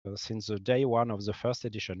since the day one of the first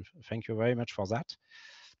edition. Thank you very much for that.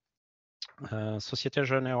 Société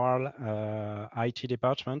Générale IT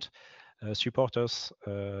department support us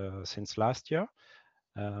since last year.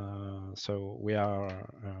 So we are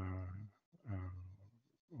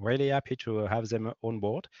really happy to have them on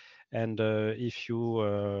board. And if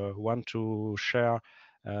you want to share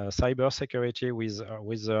cybersecurity with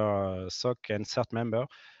SOC and CERT member,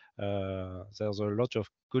 there's a lot of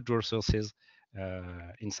good resources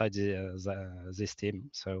inside this team.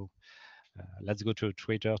 So let's go to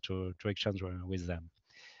Twitter to exchange with them.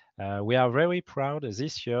 We are very proud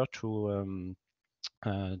this year to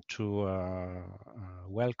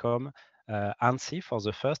welcome ANSSI for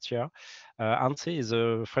the first year. ANSSI is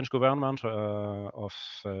a French government of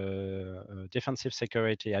defensive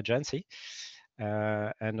security agency,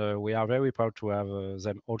 and we are very proud to have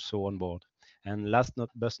them also on board. And last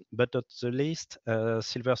but not the least,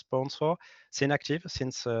 silver sponsor, Synactive,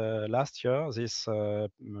 since last year, this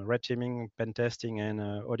red teaming, pen testing, and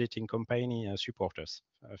auditing company support us.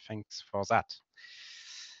 Thanks for that.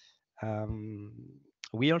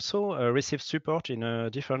 We also receive support in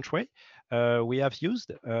a different way. We have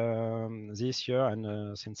used this year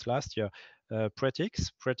and since last year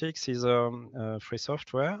Pretix. Pretix is free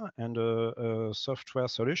software and a software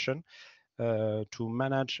solution to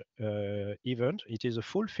manage event. It is a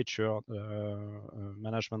full feature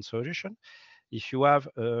management solution. If you have,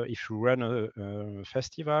 if you run a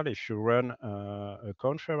festival, if you run a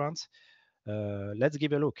conference, let's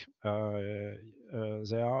give a look. They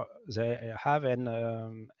have and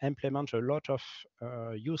implement a lot of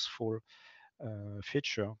useful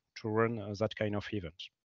feature to run that kind of event.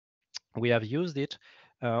 We have used it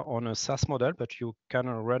on a SaaS model, but you can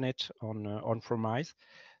run it on-premise.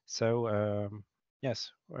 So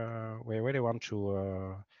yes, we really want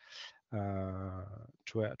to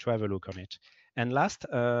have a look on it. And last,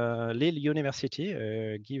 Lille University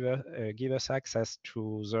give us access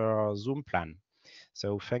to their Zoom plan.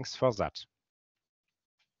 So thanks for that.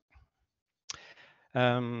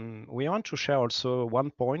 We want to share also one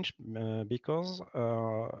point because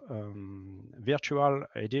virtual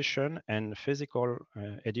edition and physical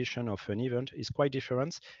edition of an event is quite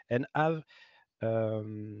different and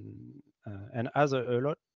has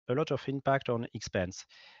a lot of impact on expense.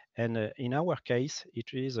 And in our case,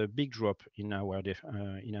 it is a big drop in our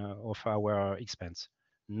of our expense.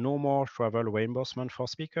 No more travel reimbursement for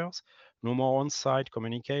speakers, no more on-site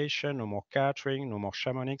communication, no more catering, no more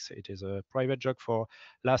shamanics. It is a private job for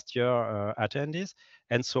last year attendees,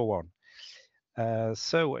 and so on.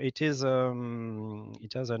 So it has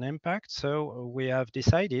an impact. So we have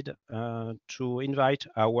decided to invite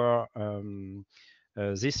our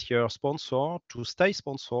this year sponsor to stay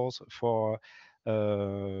sponsors for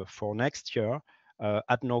next year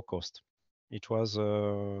at no cost. It was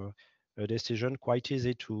a decision quite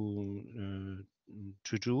easy to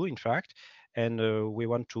do, in fact, and we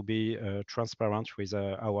want to be transparent with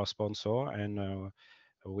our sponsor, and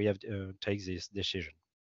we have take this decision.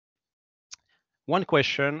 One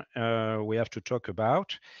question we have to talk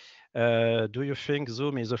about: do you think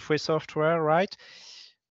Zoom is a free software, right?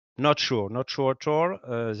 Not sure at all.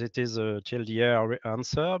 That is a TLDR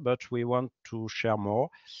answer, but we want to share more,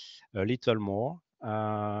 a little more,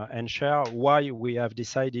 and share why we have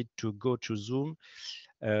decided to go to Zoom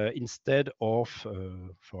instead of,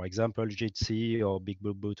 for example, Jitsi or Big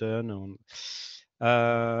Blue Button.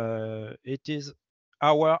 It is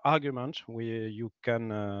our argument. We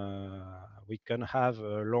can have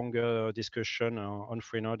a longer discussion on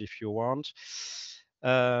Freenode if you want.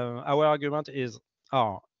 Our argument is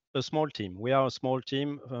a small team. We are a small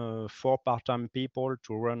team, 4 part-time people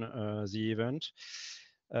to run the event.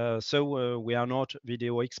 So we are not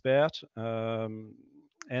video expert,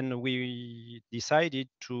 and we decided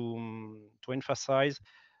to emphasize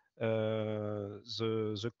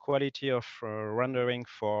the quality of rendering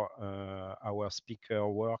for our speaker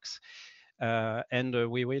works, and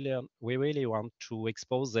we really want to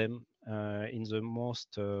expose them in the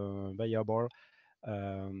most viable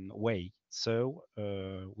way. So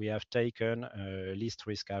we have taken a least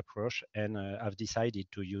risk approach and have decided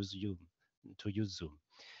to use Zoom.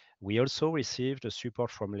 We also received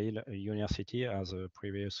support from Lille University, as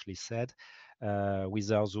previously said, with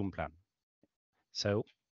our Zoom plan. So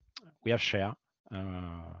we have shared.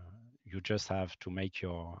 You just have to make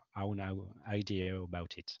your own idea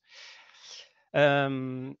about it. A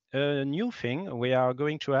new thing, we are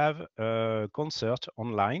going to have a concert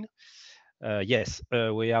online. Yes,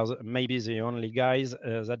 we are maybe the only guys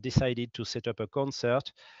that decided to set up a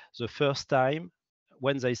concert the first time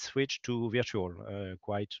when they switched to virtual,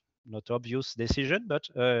 quite not obvious decision, but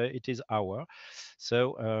it is our.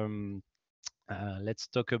 So let's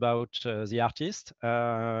talk about the artist,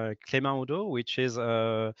 Clément Oudot, which is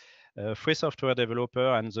a free software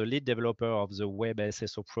developer and the lead developer of the web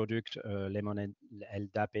SSO product Lemonade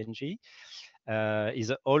LDAP NG.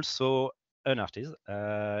 Is also an artist.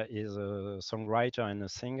 Is a songwriter and a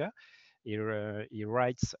singer. He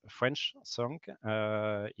writes French song.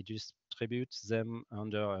 He distributes them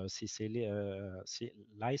under a CC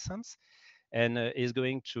license, and is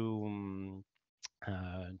going to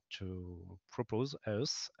propose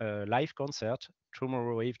us a live concert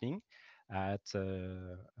tomorrow evening at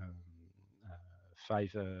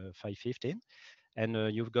 5:15, and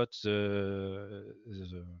you've got the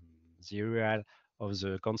URL of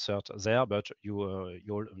the concert there, but you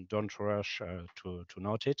don't rush to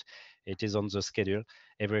note it. It is on the schedule.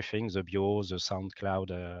 Everything, the bio, the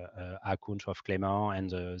SoundCloud account of Clément, and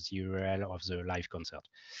the URL of the live concert.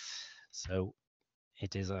 So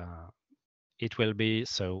it is it will be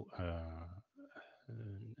so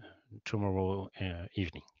tomorrow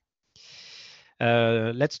evening.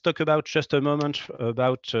 Let's talk about just a moment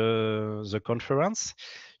about the conference.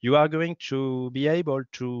 You are going to be able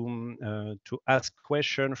to ask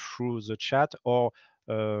questions through the chat, or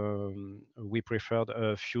we preferred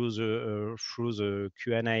through the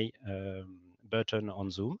Q&A button on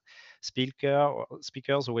Zoom.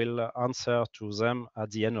 Speakers will answer to them at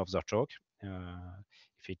the end of their talk,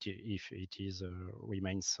 if it is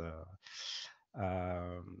remains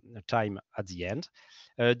time at the end.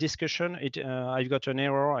 Discussion, I've got an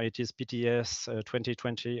error. It is PTS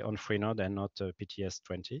 2020 on Freenode and not PTS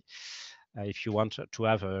 20. If you want to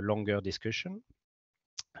have a longer discussion,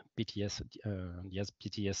 PTS, yes,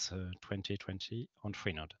 PTS 2020 on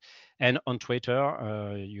Freenode. And on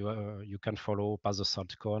Twitter, you can follow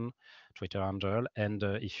PathoSaltCon Twitter handle, and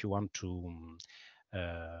if you want to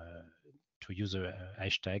use a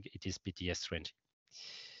hashtag, it is PTS20.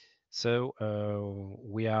 So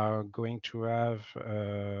we are going to have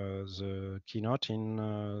the keynote in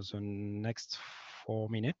the next 4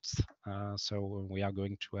 minutes. So we are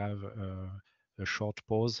going to have a short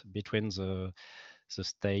pause between the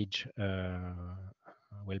stage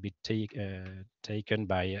will be taken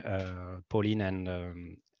by Pauline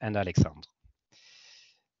and Alexandre.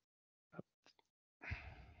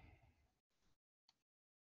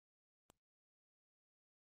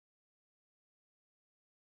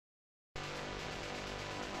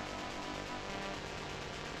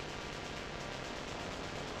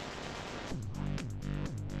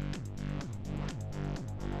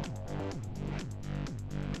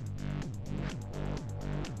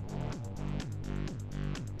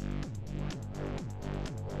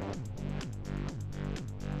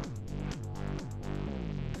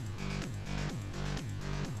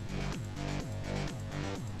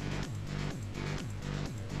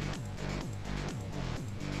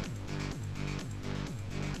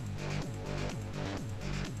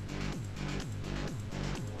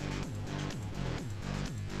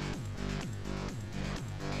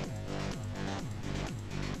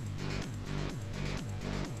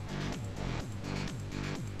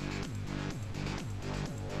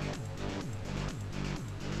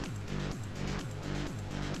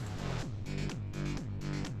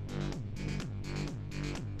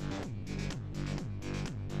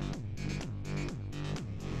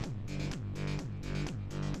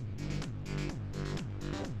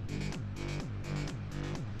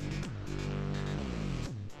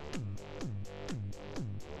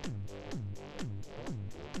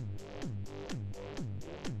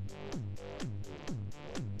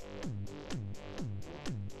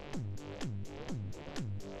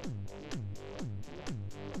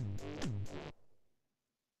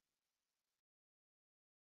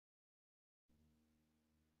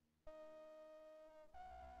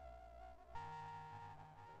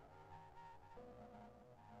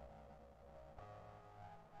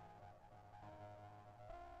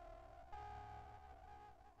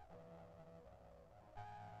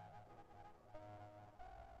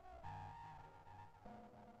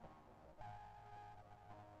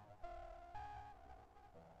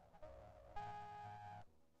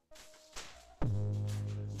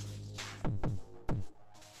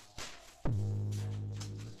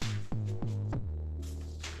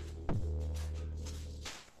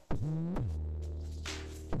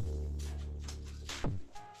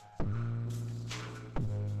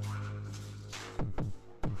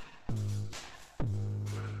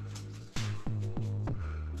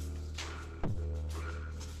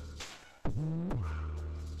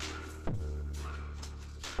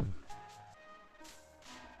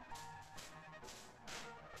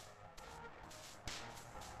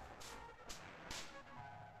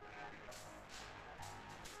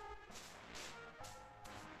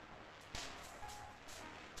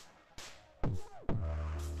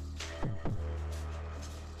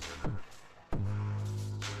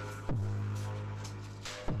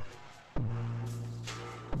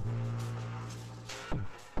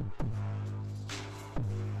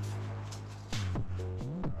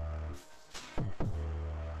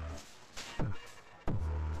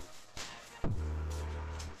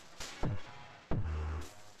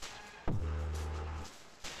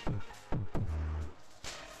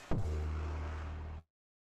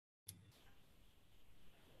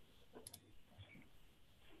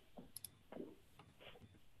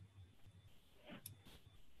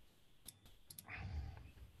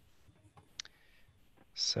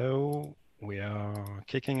 So we are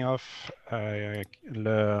kicking off our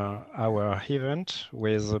event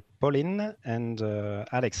with Pauline and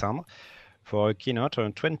Alexandre for a keynote,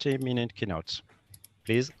 a 20-minute keynote.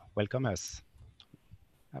 Please welcome us.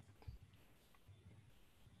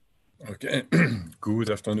 Okay,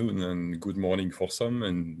 good afternoon and good morning for some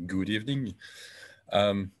and good evening.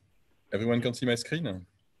 Everyone can see my screen?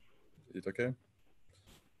 Is it okay?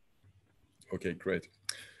 Okay, great.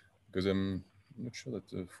 Because I'm not sure that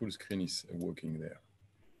the full screen is working there.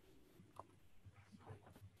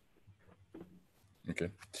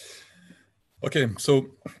 Okay, so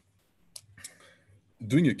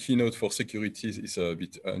doing a keynote for security is a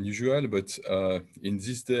bit unusual, but in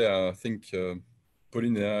this day, I think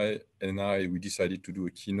Pauline and I, we decided to do a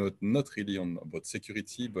keynote, not really about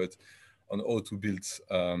security, but on how to build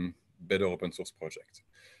better open source projects.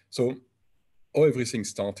 So how everything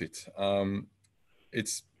started.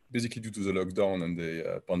 It's basically due to the lockdown and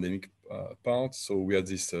the pandemic part. So we had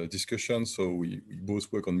this discussion. So we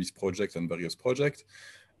both work on this project and various projects.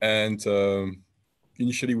 And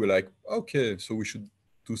initially we're like, okay, so we should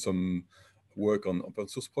do some work on open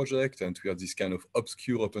source project. And we had this kind of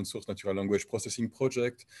obscure open source natural language processing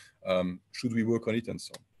project. Should we work on it and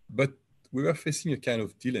so on? But we were facing a kind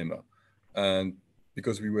of dilemma. And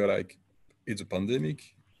because we were like, it's a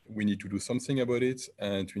pandemic, we need to do something about it,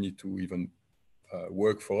 and we need to even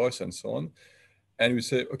work for us and so on. And we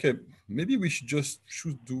say, okay, maybe we should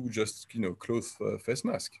do close face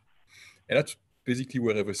mask. And that's basically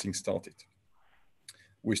where everything started.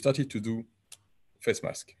 We started to do face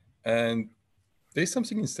mask, and there's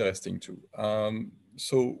something interesting too.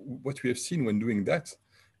 So what we have seen when doing that,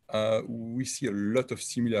 we see a lot of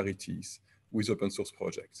similarities with open source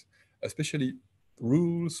projects, especially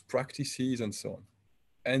rules, practices, and so on.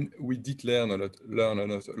 And we did learn a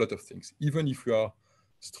lot of things. Even if we are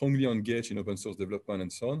strongly engaged in open source development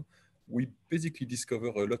and so on, we basically discover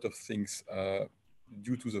a lot of things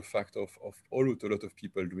due to the fact of a lot of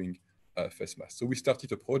people doing face mask. So we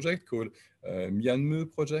started a project called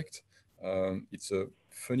Myanmar project. It's a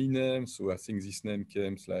funny name, so I think this name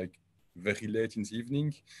came like very late in the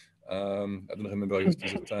evening. I don't remember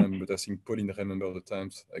exactly the time, but I think Pauline remembers the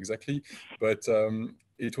times exactly. But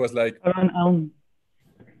it was like around Elm.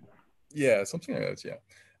 Yeah, something like that. Yeah,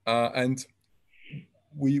 and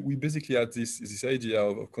we basically had this idea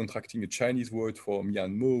of contracting a Chinese word for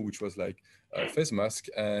Myanmar, which was like face mask,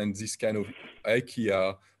 and this kind of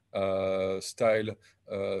IKEA style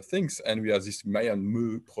things, and we had this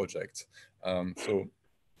Myanmar project. So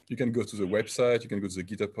you can go to the website, you can go to the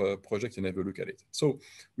GitHub project and have a look at it. So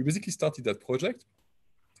we basically started that project,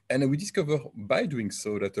 and we discovered by doing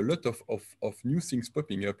so that a lot of new things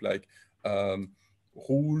popping up, like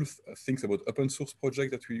rules, things about open source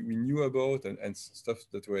project that we knew about, and stuff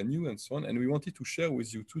that were new and so on. And we wanted to share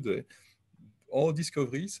with you today all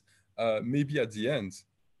discoveries, maybe at the end,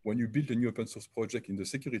 when you build a new open source project in the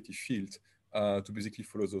security field, to basically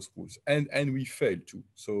follow those rules. And we failed too.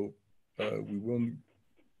 So we won't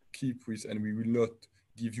keep with, and we will not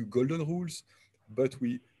give you golden rules, but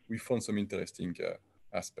we found some interesting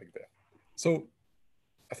aspect there. So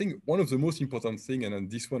I think one of the most important thing, and then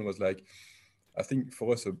this one was like, I think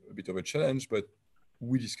for us a bit of a challenge, but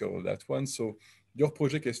we discovered that one. So your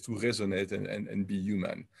project has to resonate and be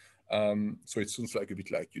human. So it sounds like a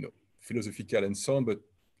bit like, philosophical and so on, but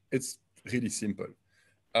it's really simple.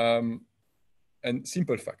 And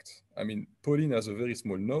simple fact. I mean, Pauline has a very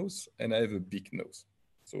small nose and I have a big nose.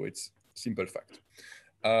 So it's simple fact.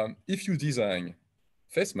 If you design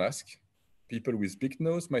face mask, people with big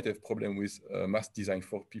nose might have problem with mask design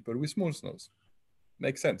for people with small nose.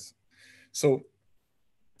 Makes sense. So,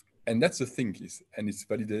 and that's the thing is, and it's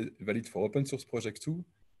valid for open source project too,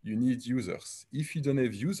 you need users. If you don't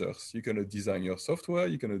have users, you cannot design your software,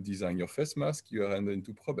 you cannot design your face mask, you are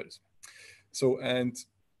into problems. So, and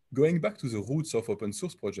going back to the roots of open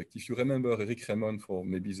source project, if you remember Eric Raymond, for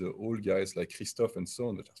maybe the old guys like Christophe and so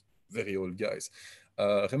on, that are very old guys,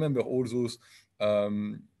 remember all those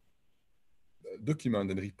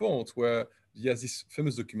documents and reports where he has this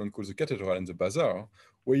famous document called The Cathedral and the Bazaar,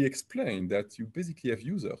 where he explained that you basically have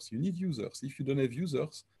users. You need users. If you don't have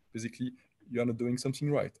users, basically, you are not doing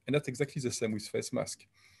something right. And that's exactly the same with face mask.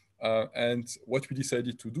 And what we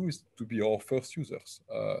decided to do is to be our first users.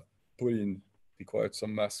 Pauline required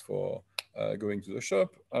some masks for going to the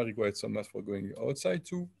shop. I required some masks for going outside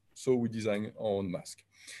too. So we designed our own mask.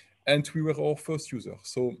 And we were our first user.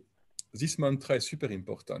 So this mantra is super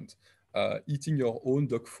important. Eating your own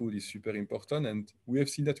dog food is super important. And we have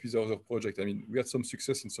seen that with other projects. I mean, we had some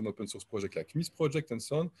success in some open source projects like MIS project and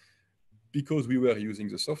so on, because we were using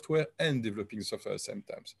the software and developing the software at the same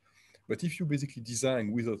time. But if you basically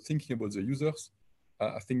design without thinking about the users,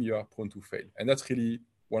 I think you are prone to fail. And that's really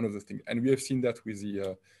one of the things. And we have seen that with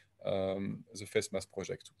the face mask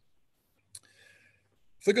project too.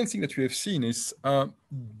 Second thing that we have seen is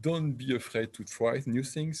don't be afraid to try new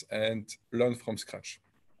things and learn from scratch.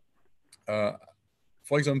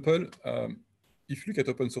 For example, if you look at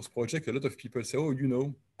open source project, a lot of people say, oh,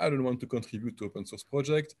 I don't want to contribute to open source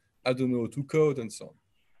project. I don't know how to code and so on.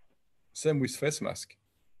 Same with face mask.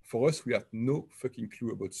 For us, we had no fucking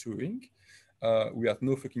clue about sewing. We had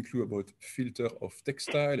no fucking clue about filter of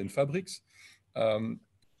textile and fabrics.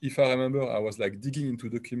 If I remember, I was like digging into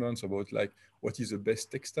documents about like what is the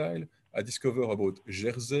best textile. I discovered about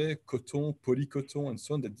jersey, cotton, polycotton, and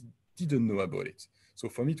so on that didn't know about it. So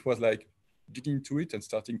for me, it was like digging into it and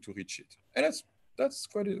starting to reach it, and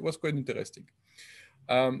was quite interesting.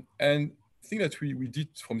 And the thing that we did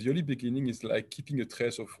from the early beginning is like keeping a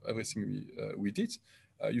trace of everything we did.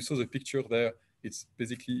 You saw the picture there. It's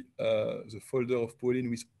basically the folder of Pauline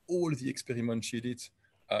with all the experiments she did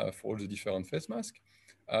for all the different face masks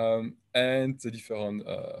and the different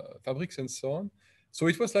fabrics and so on. So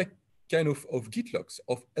it was like kind of Git logs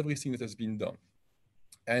of everything that has been done.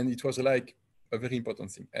 And it was like a very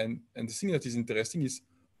important thing. And the thing that is interesting is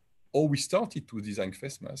how we started to design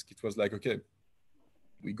face mask. It was like, okay,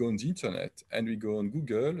 we go on the internet and we go on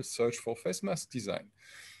Google, search for face mask design.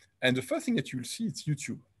 And the first thing that you'll see is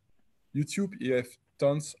YouTube. YouTube, you have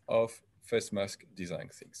tons of face mask design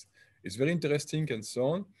things. It's very interesting and so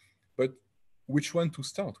on, but which one to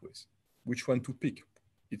start with? Which one to pick?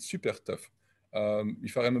 It's super tough.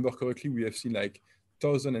 If I remember correctly, we have seen like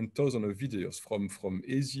thousands and thousands of videos from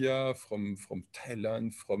Asia, from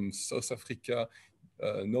Thailand, from South Africa,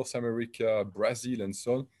 North America, Brazil, and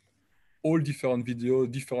so on. All different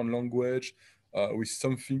videos, different language, with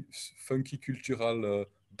something funky cultural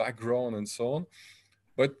background and so on.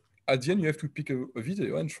 But at the end, you have to pick a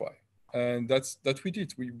video and try. And that's we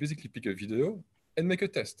did. We basically pick a video and make a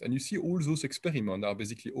test. And you see all those experiments are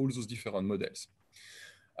basically all those different models.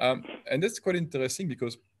 And that's quite interesting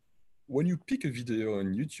because when you pick a video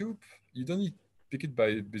on YouTube, you don't need pick it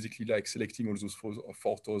by basically like selecting all those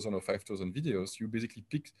 4,000 or 5,000 videos. You basically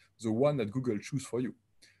pick the one that Google choose for you.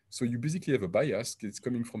 So you basically have a bias that's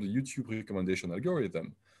coming from the YouTube recommendation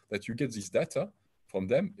algorithm that you get this data from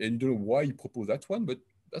them and you don't know why you propose that one, but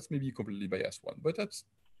that's maybe a completely biased one. But that's,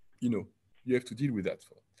 you have to deal with that.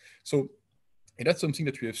 So and that's something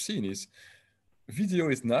that we have seen is video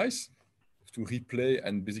is nice to replay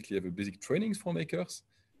and basically have a basic trainings for makers,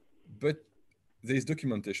 but there is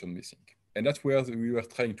documentation missing. And that's where we were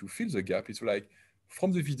trying to fill the gap. It's like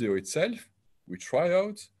from the video itself, we try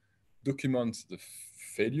out, document the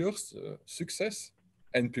failures, success,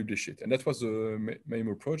 and publish it. And that was the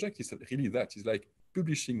Maemo project. It's really that. It's like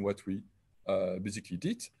publishing what we basically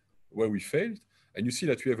did, where we failed. And you see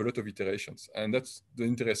that we have a lot of iterations. And that's the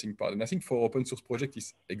interesting part. And I think for open source project,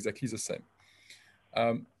 it's exactly the same.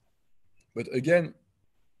 But again,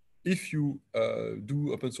 if you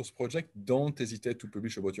do open source project, don't hesitate to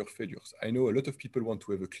publish about your failures. I know a lot of people want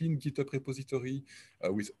to have a clean GitHub repository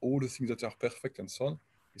with all the things that are perfect and so on.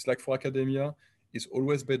 It's like for academia, it's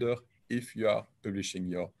always better if you are publishing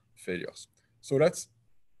your failures. So let's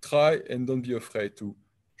try and don't be afraid to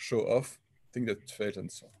show off things that failed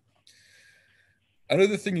and so on.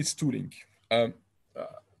 Another thing is tooling.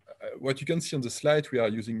 What you can see on the slide, we are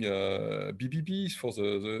using BBB for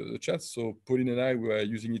the chat. So Pauline and I were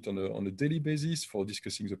using it on a daily basis for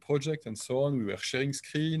discussing the project and so on. We were sharing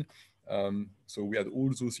screen. So we had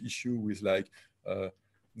all those issues with like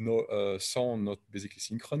no sound not basically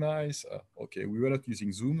synchronized. Okay, we were not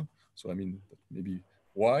using Zoom. So I mean, maybe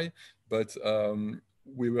why, but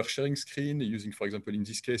we were sharing screen using, for example, in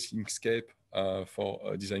this case, Inkscape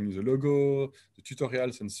for designing the logo, the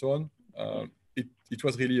tutorials and so on. It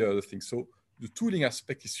was really the thing. So the tooling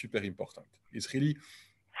aspect is super important. It's really,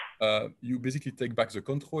 you basically take back the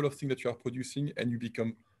control of things that you are producing and you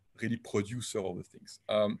become really producer of the things.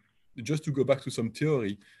 Just to go back to some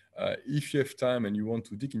theory, if you have time and you want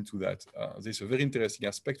to dig into that, there's a very interesting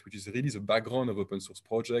aspect, which is really the background of open source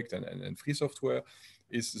project and free software.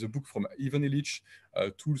 Is the book from Ivan Illich,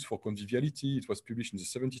 Tools for Conviviality. It was published in the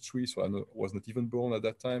 73, so I was not even born at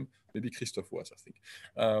that time. Maybe Christoph was, I think.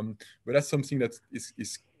 But that's something that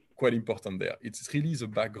is quite important there. It's really the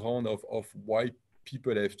background of why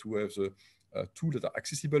people have to have the tools that are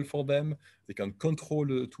accessible for them. They can control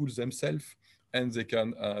the tools themselves, and they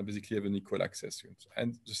can basically have an equal access to it.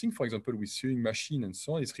 And the thing, for example, with sewing machine and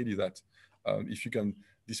so on, is really that if you can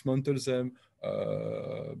dismantle them,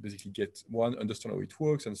 basically get one, understand how it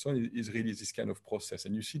works, and so on, is really this kind of process.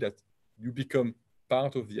 And you see that you become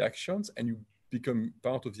part of the actions, and you become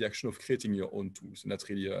part of the action of creating your own tools. And that's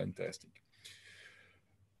really interesting.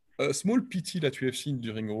 A small pity that we have seen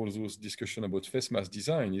during all those discussions about face mask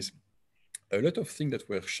design is a lot of things that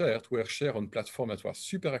were shared on platforms that were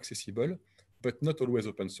super accessible, but not always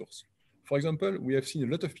open source. For example, we have seen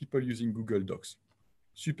a lot of people using Google Docs.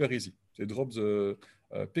 Super easy. They drop the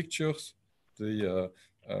pictures, the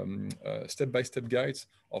step-by-step guides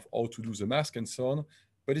of how to do the mask and so on.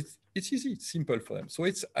 But it's easy, it's simple for them. So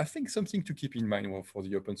it's, I think, something to keep in mind for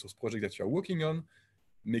the open source project that you're working on.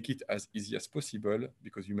 Make it as easy as possible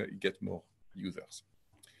because you may get more users.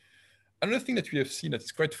 Another thing that we have seen that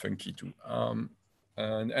is quite funky too,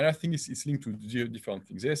 and I think it's linked to different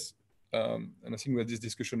things. Yes, and I think we had this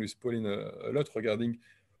discussion with Pauline a lot regarding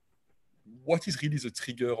what is really the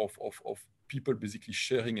trigger of people basically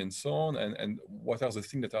sharing and so on, and what are the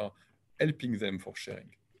things that are helping them for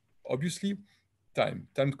sharing. Obviously, time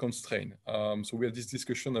constraint. So we have this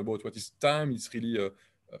discussion about what is time. It's really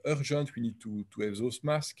urgent. We need to have those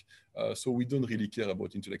masks. So we don't really care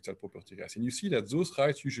about intellectual property rights. And you see that those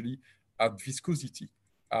rights usually add viscosity,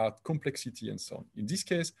 add complexity, and so on. In this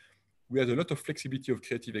case, we had a lot of flexibility of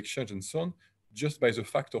creative exchange and so on, just by the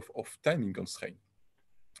fact of timing constraint.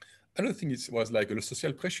 Another thing was like the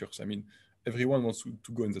social pressures. I mean, everyone wants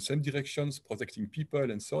to go in the same directions, protecting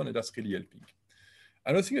people and so on, and that's really helping.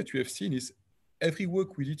 Another thing that we have seen is every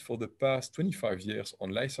work we did for the past 25 years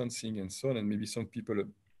on licensing and so on, and maybe some people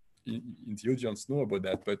in the audience know about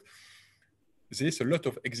that, but there's a lot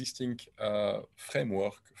of existing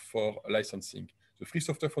framework for licensing. The Free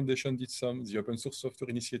Software Foundation did some, the Open Source Software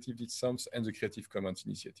Initiative did some, and the Creative Commons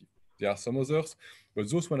Initiative. There are some others, but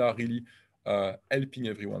those ones are really helping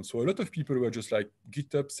everyone. So a lot of people were just like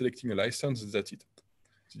GitHub selecting a license, that's it.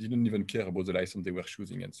 They didn't even care about the license they were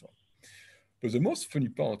choosing and so on. But the most funny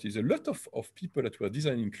part is a lot of people that were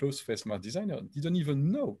designing closed face mask designer didn't even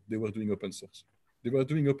know they were doing open source. They were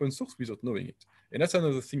doing open source without knowing it. And that's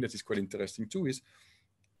another thing that is quite interesting too, is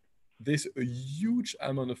there's a huge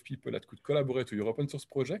amount of people that could collaborate with your open source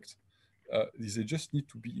project. They just need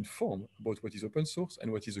to be informed about what is open source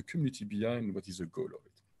and what is the community behind, what is the goal of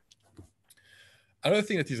it. Another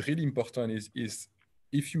thing that is really important is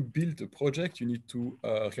if you build a project, you need to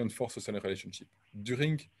reinforce social relationship.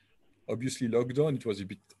 During, obviously, lockdown, it was a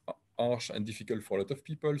bit harsh and difficult for a lot of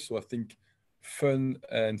people. So I think fun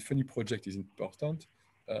and funny project is important.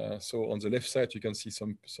 So on the left side, you can see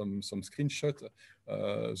some screenshots.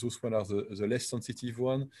 Those one are the less sensitive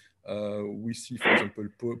one. We see, for example,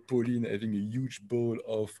 Pauline having a huge bowl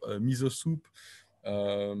of miso soup.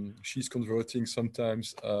 She's converting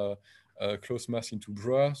sometimes close mask into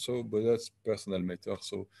bra. So, but that's personal matter.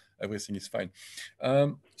 So everything is fine.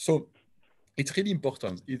 So it's really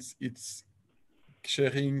important. It's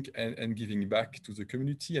sharing and giving back to the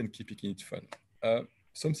community and keeping it fun.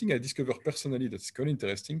 Something I discovered personally that's quite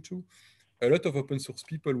interesting too, a lot of open source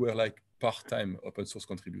people were like part-time open source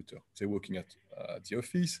contributor. They're working at the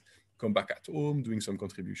office, come back at home, doing some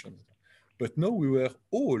contributions. But now we were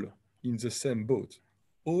all in the same boat,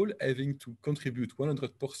 all having to contribute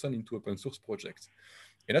 100% into open source projects.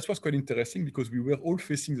 And that was quite interesting because we were all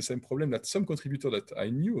facing the same problem that some contributors that I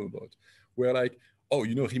knew about were like, oh,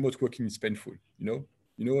 remote working is painful,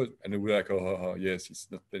 and we're like, oh, yes, it's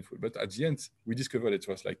not painful. But at the end, we discovered it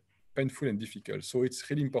was like painful and difficult. So it's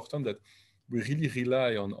really important that we really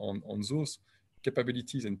rely on those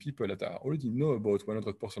capabilities and people that already know about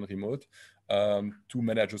 100% remote to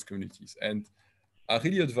manage those communities. And I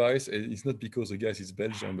really advise, it's not because the guy is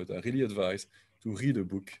Belgian, but I really advise to read a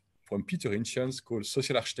book from Peter Hitchens called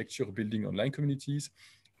Social Architecture Building Online Communities.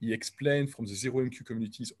 He explained from the ZeroMQ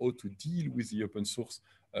communities how to deal with the open source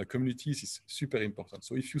communities is super important.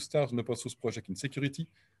 So if you start an open source project in security,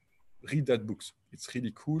 read that book. It's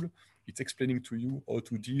really cool. It's explaining to you how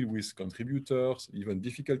to deal with contributors, even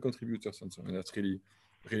difficult contributors and so on. And that's really,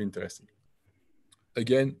 really interesting.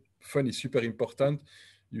 Again, fun is super important.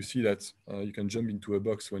 You see that you can jump into a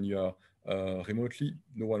box when you are remotely.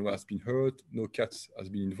 No one has been hurt. No cats has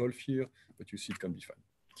been involved here, but you see it can be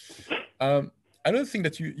fun. Another thing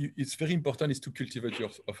that it's very important is to cultivate your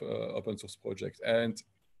open source project. And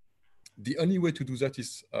the only way to do that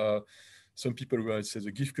is some people will say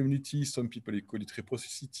the GIF community, some people call it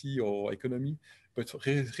reciprocity or economy, but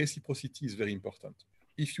reciprocity is very important.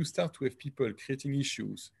 If you start to have people creating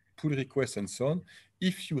issues, pull requests and so on,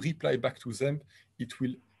 if you reply back to them, it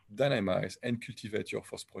will dynamize and cultivate your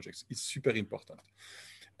first projects. It's super important.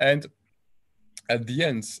 And at the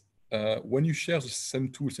end, when you share the same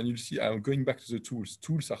tools, and you see, I'm going back to the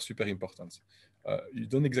tools are super important. You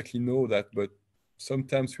don't exactly know that, but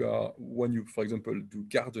sometimes when you, for example, do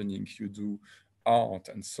gardening, you do aren't,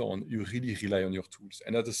 and so on, you really rely on your tools.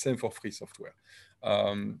 And that's the same for free software.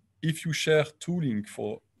 If you share tooling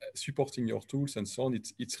for supporting your tools and so on,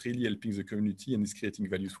 it's really helping the community and it's creating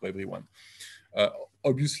value for everyone.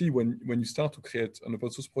 Obviously, when you start to create an open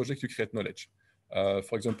source project, you create knowledge.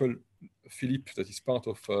 For example, Philippe, that is part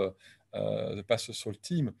of the PassSol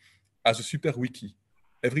team, has a super wiki.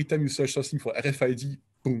 Every time you search something for RFID,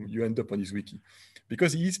 boom, you end up on his wiki.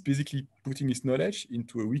 Because he is basically putting his knowledge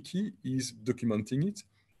into a wiki, he's documenting it,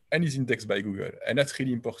 and is indexed by Google. And that's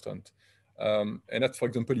really important. And that, for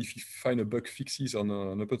example, if you find a bug fixes on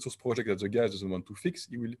an open source project that the guy doesn't want to fix,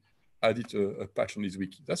 he will add it a patch on his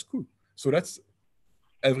wiki. That's cool. So that's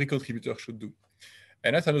every contributor should do.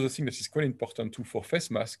 And that's another thing that is quite important too for face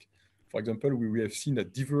mask. For example, we have seen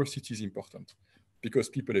that diversity is important because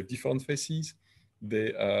people have different faces,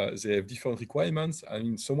 they have different requirements. I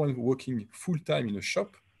mean, someone working full-time in a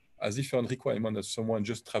shop has different requirements than someone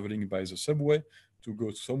just traveling by the subway to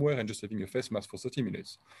go somewhere and just having a face mask for 30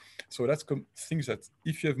 minutes. So that's things that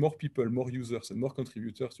if you have more people, more users, and more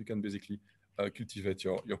contributors, you can basically cultivate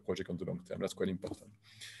your project on the long term. That's quite important.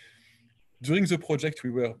 During the project,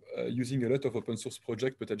 we were using a lot of open source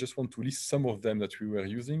projects, but I just want to list some of them that we were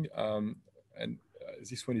using.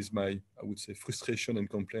 This one is my, I would say, frustration and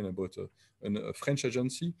complaint about a French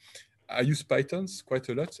agency. I use Pythons quite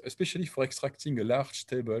a lot, especially for extracting a large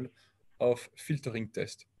table of filtering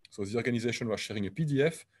tests. So the organization was sharing a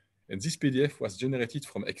PDF, and this PDF was generated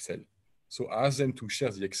from Excel. So I asked them to share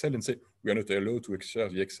the Excel and say, we are not allowed to share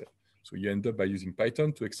the Excel. So you end up by using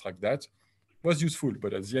Python to extract that. It was useful,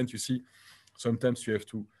 but at the end, you see, sometimes you have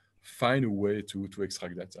to find a way to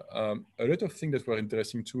extract that. A lot of things that were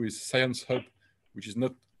interesting too is Science Hub, which is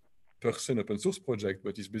not per se an open source project,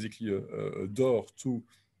 but it's basically a door to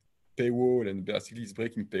paywall, and basically it's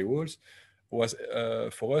breaking paywalls, was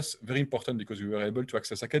for us very important because we were able to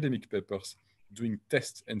access academic papers doing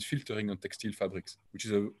tests and filtering on textile fabrics, which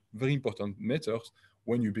is a very important method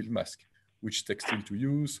when you build masks. Which textile to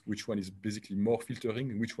use, which one is basically more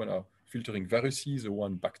filtering, which one are filtering viruses, or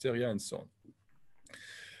one bacteria, and so on.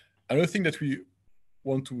 Another thing that we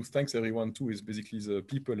want to thank everyone to is basically the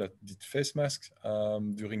people that did face masks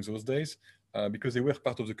during those days, because they were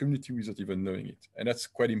part of the community without even knowing it. And that's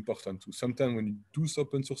quite important too. Sometimes when you do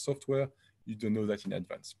open source software, you don't know that in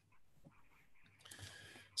advance.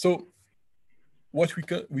 So what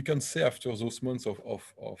we can say after those months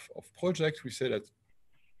of project, we say that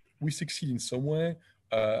we succeed in some way.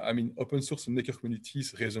 I mean, open source and maker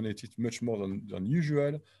communities resonated much more than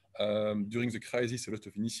usual. During the crisis, a lot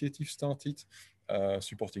of initiatives started,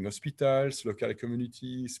 supporting hospitals, local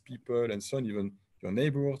communities, people, and so on, even your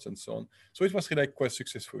neighbors, and so on. So it was really quite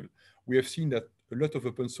successful. We have seen that a lot of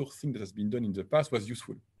open source things that has been done in the past was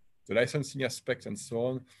useful. The licensing aspect and so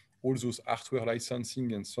on, all those hardware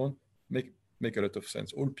licensing and so on, make a lot of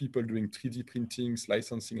sense. All people doing 3D printings,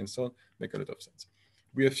 licensing, and so on, make a lot of sense.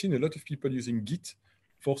 We have seen a lot of people using Git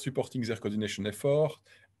for supporting their coordination effort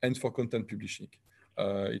and for content publishing.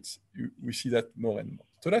 We see that more and more.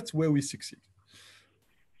 So that's where we succeed.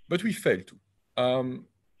 But we fail too.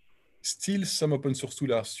 Still, some open source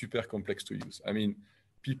tools are super complex to use. I mean,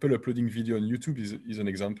 people uploading video on YouTube is an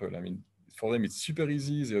example. I mean, for them, it's super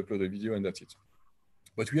easy. They upload a video and that's it.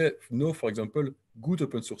 But we have no, for example, good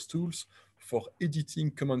open source tools for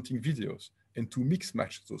editing, commenting videos and to mix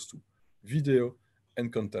match those two, video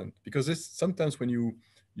and content. Because sometimes when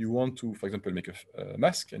you want to, for example, make a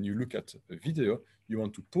mask and you look at a video, you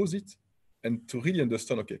want to pause it and to really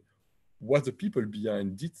understand, okay, what the people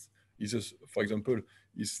behind it is, for example,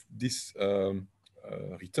 is this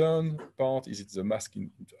return part? Is it the mask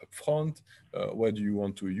up front? Where do you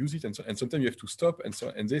want to use it? And sometimes you have to stop and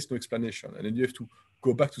there's no explanation. And then you have to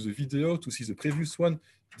go back to the video to see the previous one.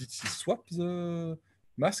 Did he swap the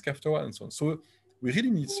mask afterward and so on? So we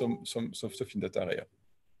really need some stuff in that area.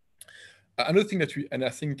 Another thing that I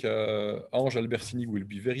think Ange Albertini will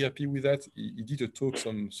be very happy with that. He did a talk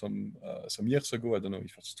some years ago, I don't know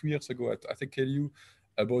if it's 2 years ago at AKLU,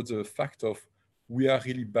 about the fact of we are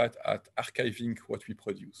really bad at archiving what we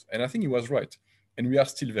produce. And I think he was right. And we are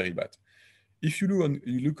still very bad. If you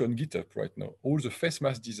look on GitHub right now, all the face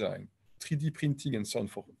mask design, 3D printing and so on,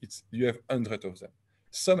 you have hundreds of them.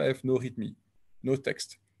 Some have no README, no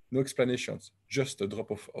text, no explanations, just a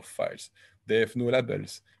drop of files. They have no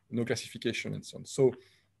labels, no classification and so on. So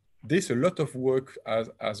there's a lot of work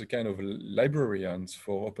as a kind of librarians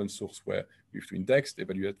for open source where we have to index,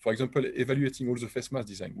 evaluate, for example, evaluating all the face mask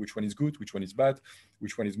design, which one is good, which one is bad,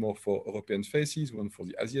 which one is more for European faces, one for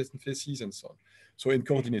the Asian faces and so on. So in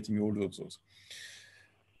coordinating all of those.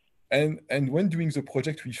 And when doing the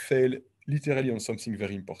project, we fail literally on something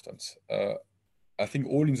very important. I think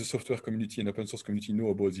all in the software community and open source community know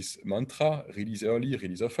about this mantra: release early,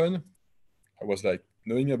 release often. I was like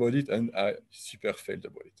knowing about it, and I super failed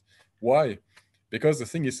about it. Why? Because the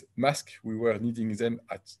thing is, mask, we were needing them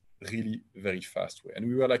at really very fast way, and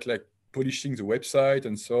we were like polishing the website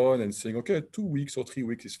and so on, and saying, okay, 2 weeks or 3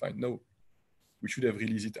 weeks is fine. No, we should have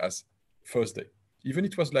released it as first day. Even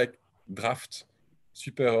it was like draft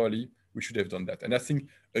super early, we should have done that. And I think,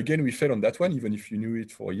 again, we failed on that one, even if you knew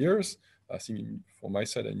it for years. I think for my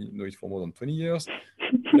side, I know it for more than 20 years,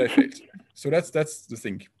 but I failed. So that's the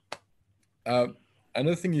thing.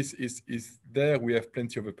 Another thing is there we have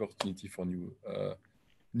plenty of opportunity for new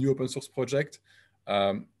open source project.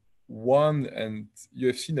 One, and you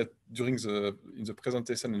have seen that during in the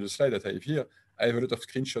presentation and the slide that I have here, I have a lot of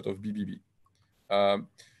screenshots of BBB.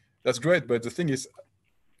 That's great, but the thing is,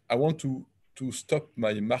 I want to stop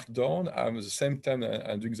my markdown. I'm at the same time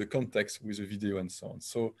I'm doing the context with the video and so on.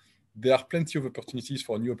 So there are plenty of opportunities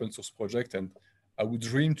for new open source project, and I would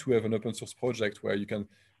dream to have an open source project where you can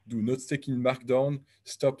do note taking markdown,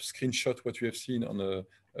 stop, screenshot what you have seen on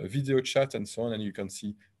a video chat and so on, and you can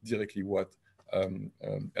see directly what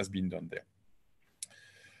has been done there.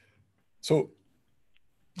 So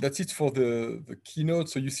that's it for the keynote.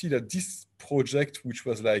 So you see that this project, which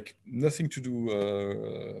was like nothing to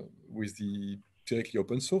do with the directly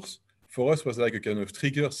open source, for us was like a kind of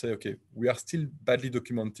trigger, say, okay, we are still badly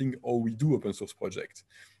documenting how we do open source project.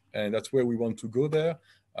 And that's where we want to go there.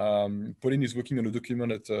 Pauline is working on a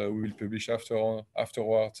document that we will publish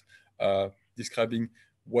afterwards, describing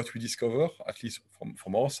what we discover, at least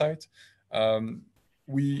from our side.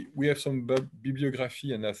 We have some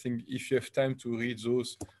bibliography, and I think if you have time to read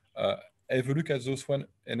those, have a look at those one,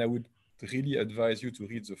 and I would really advise you to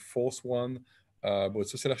read the fourth one about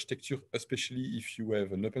social architecture, especially if you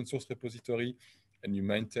have an open source repository and you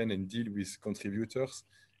maintain and deal with contributors.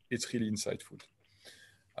 It's really insightful.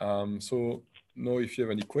 So now if you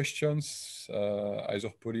have any questions, either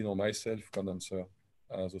Pauline or myself can answer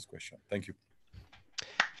those questions. Thank you.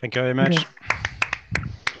 Thank you very much. Okay.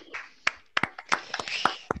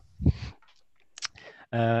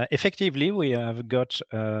 Effectively, we have got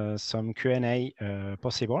some Q&A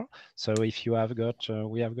possible. So if you have got,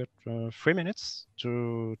 we have got 3 minutes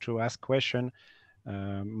to ask question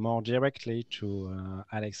more directly to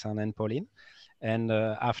Alexandre and Pauline. And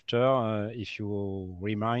after, if you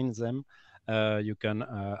remind them, you can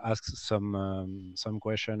ask some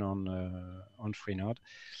question on Freenode.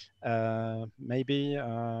 Maybe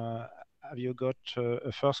have you got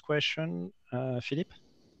a first question, Philippe?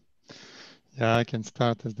 Yeah, I can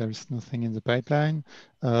start as there is nothing in the pipeline.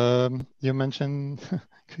 You mentioned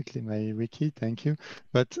quickly my wiki, thank you.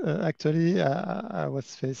 But actually, I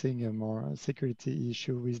was facing a more security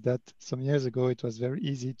issue with that. Some years ago, it was very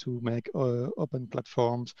easy to make open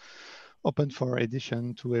platforms, open for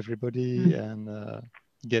edition to everybody and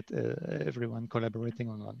get everyone collaborating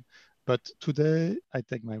on one. But today, I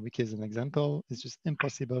take my wiki as an example. It's just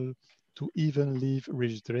impossible to even leave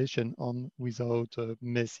registration on without a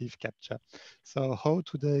massive CAPTCHA. So how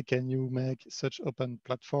today can you make such open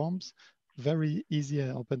platforms very easy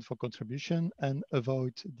and open for contribution and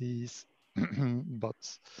avoid these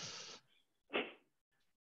bots?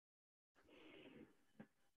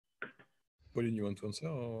 Pauline, you want to answer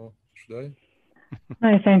or should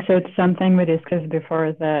I think so. It's something we discussed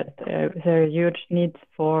before, that there are huge needs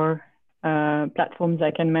for platforms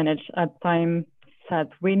that can manage at time that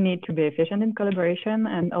we need to be efficient in collaboration,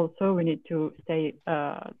 and also we need to stay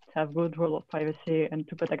have good rule of privacy and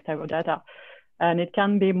to protect our data. And it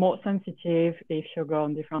can be more sensitive if you go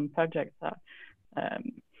on different projects.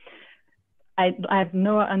 I have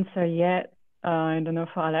no answer yet. I don't know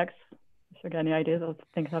for Alex, if you got any ideas of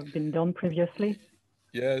things that have been done previously.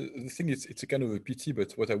 Yeah, the thing is, it's a kind of a pity,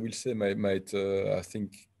 but what I will say might I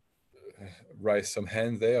think, raise some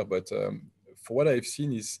hand there. But for what I've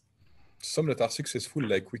seen is some that are successful,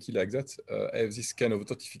 like Wiki like that, have this kind of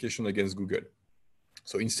authentication against Google.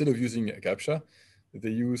 So instead of using a CAPTCHA,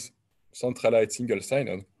 they use centralized single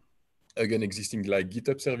sign-on, again, existing like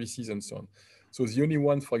GitHub services and so on. So the only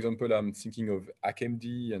one, for example, I'm thinking of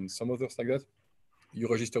HackMD and some others like that, you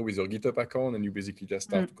register with your GitHub account and you basically just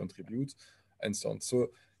start to contribute and so on.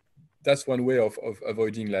 So that's one way of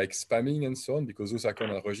avoiding like spamming and so on, because those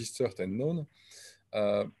accounts are registered and known.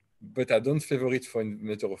 But I don't favor it for a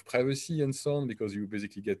matter of privacy and so on, because you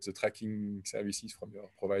basically get the tracking services from your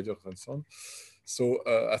providers and so on. So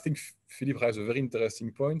I think Philippe has a very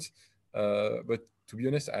interesting point, but to be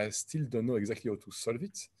honest, I still don't know exactly how to solve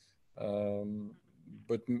it.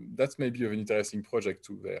 But that's maybe an interesting project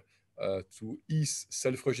too there, to ease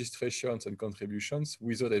self-registrations and contributions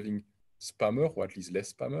without having spammer, or at least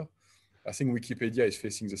less spammer. I think Wikipedia is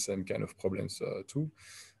facing the same kind of problems too,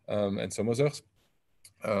 and some others.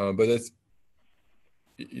 But that's,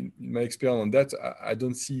 in my experience on that, I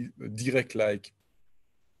don't see a direct like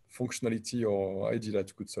functionality or idea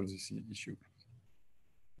that could solve this issue.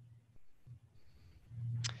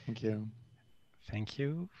 Thank you. Thank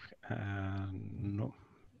you. No,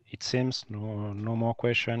 it seems no more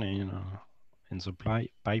question in the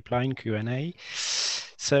pipeline Q&A.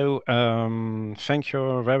 So thank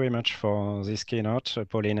you very much for this keynote,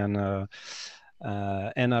 Pauline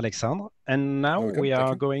and Alexandre. And now we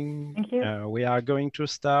are going to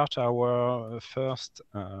start our first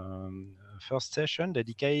session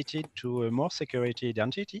dedicated to more security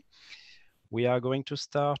identity. We are going to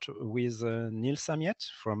start with Niels Amiet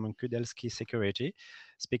from Kudelski Security,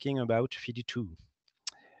 speaking about FIDO2.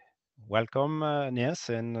 Welcome, Niels,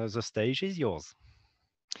 and the stage is yours.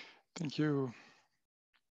 Thank you.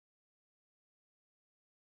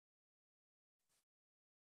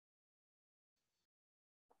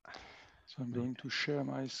 So I'm going to share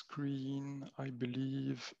my screen. I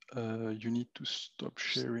believe you need to stop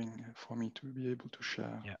sharing for me to be able to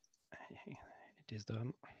share. Yeah, it is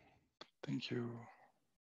done. Thank you.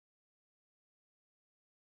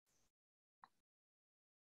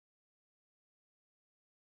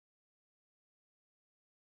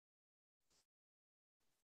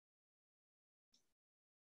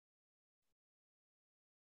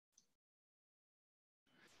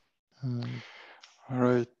 All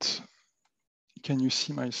right. Can you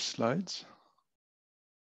see my slides?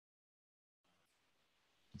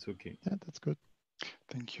 It's okay. Yeah, that's good.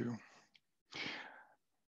 Thank you.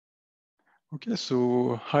 Okay,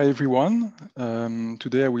 so hi everyone.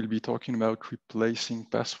 Today I will be talking about replacing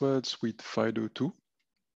passwords with FIDO2.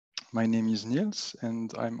 My name is Niels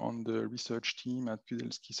and I'm on the research team at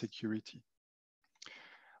Kudelski Security.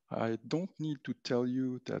 I don't need to tell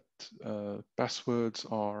you that passwords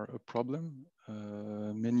are a problem.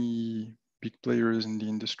 Many big players in the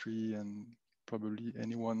industry and probably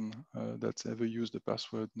anyone that's ever used a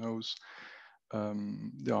password knows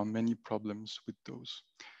there are many problems with those.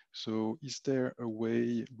 So is there a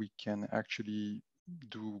way we can actually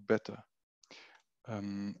do better?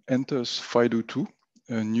 Enters FIDO2,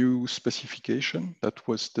 a new specification that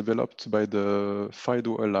was developed by the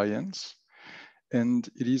FIDO Alliance. And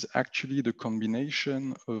it is actually the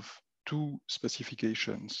combination of two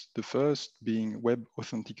specifications. The first being web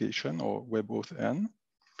authentication or WebAuthn,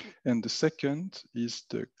 and the second is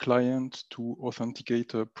the client to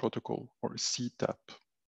authenticator protocol or CTAP.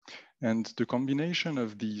 And the combination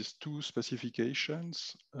of these two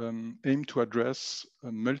specifications aim to address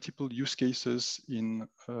multiple use cases in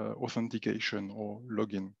authentication or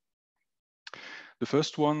login. The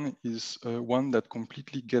first one is one that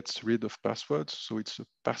completely gets rid of passwords. So it's a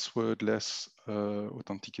passwordless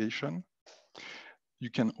authentication. You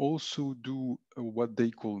can also do what they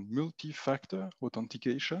call multi-factor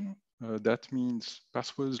authentication. That means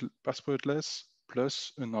passwordless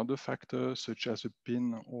plus another factor such as a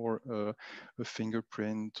PIN or a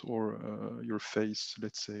fingerprint or your face,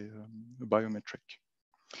 let's say a biometric.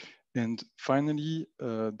 And finally,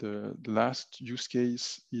 the last use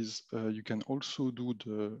case is you can also do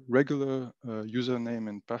the regular username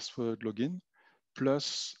and password login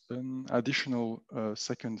plus an additional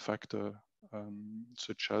second factor,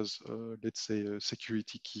 such as, let's say, a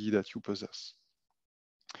security key that you possess.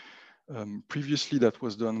 Previously, that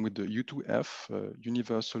was done with the U2F,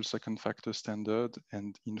 Universal Second Factor Standard,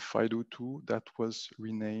 and in FIDO2, that was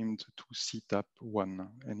renamed to CTAP1,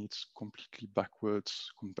 and it's completely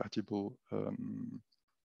backwards compatible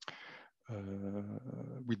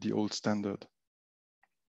with the old standard.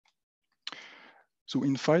 So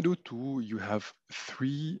in FIDO2, you have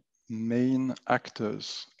three main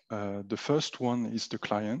actors. The first one is the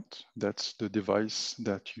client. That's the device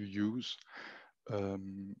that you use.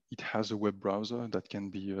 It has a web browser that can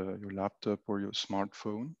be your laptop or your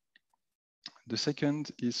smartphone. The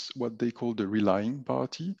second is what they call the relying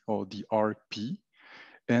party or the RP.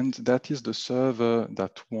 And that is the server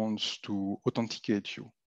that wants to authenticate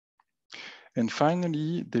you. And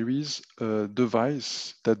finally, there is a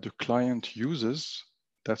device that the client uses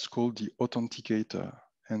that's called the authenticator.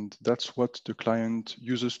 And that's what the client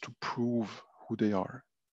uses to prove who they are.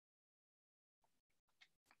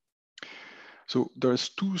 So there's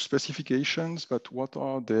two specifications, but what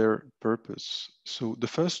are their purpose? So the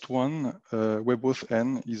first one,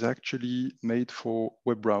 WebAuthn, is actually made for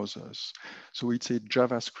web browsers. So it's a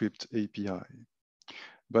JavaScript API.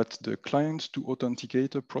 But the client to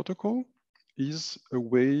authenticator protocol is a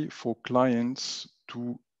way for clients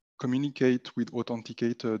to communicate with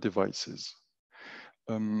authenticator devices.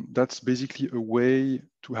 That's basically a way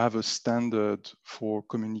to have a standard for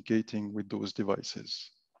communicating with those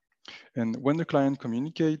devices. And when the client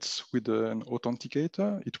communicates with an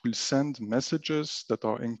authenticator, it will send messages that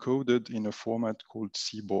are encoded in a format called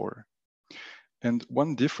CBOR. And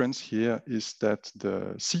one difference here is that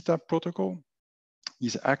the CTAP protocol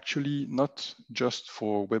is actually not just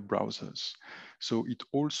for web browsers. So it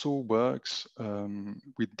also works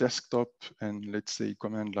with desktop and, let's say,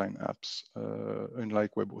 command line apps,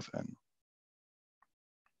 unlike WebAuthn.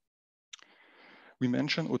 We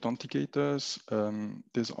mentioned authenticators.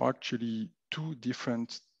 There's actually two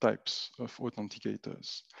different types of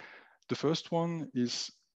authenticators. The first one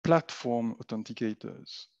is platform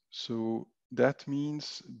authenticators. So that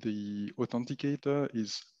means the authenticator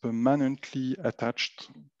is permanently attached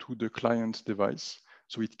to the client device,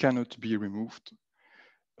 so it cannot be removed.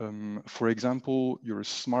 For example, your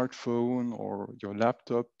smartphone or your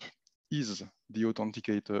laptop is the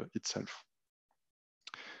authenticator itself.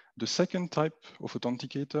 The second type of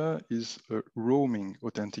authenticator is a roaming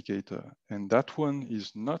authenticator, and that one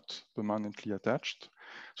is not permanently attached.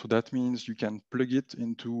 So that means you can plug it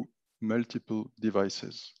into multiple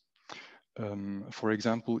devices. For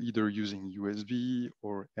example, either using USB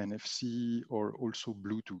or NFC or also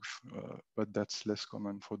Bluetooth, but that's less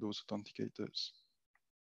common for those authenticators.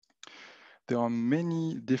 There are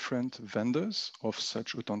many different vendors of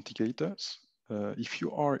such authenticators. If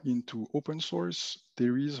you are into open source,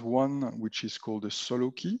 there is one which is called a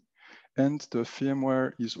solo key, and the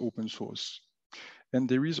firmware is open source. And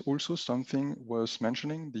there is also something worth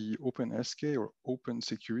mentioning, the OpenSK or Open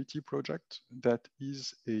Security project, that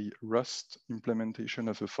is a Rust implementation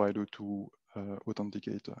of a FIDO2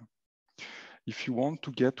 authenticator. If you want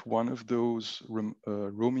to get one of those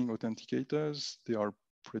roaming authenticators, they are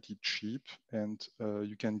pretty cheap, and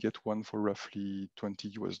you can get one for roughly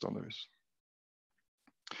 $20 US.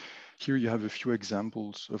 Here you have a few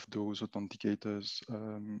examples of those authenticators,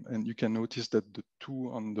 and you can notice that the two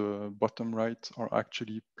on the bottom right are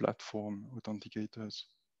actually platform authenticators.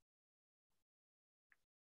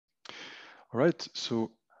 All right,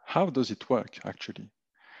 so how does it work actually?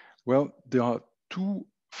 Well, there are two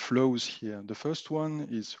flows here. The first one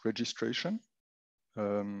is registration.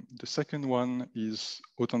 The second one is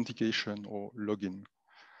authentication or login.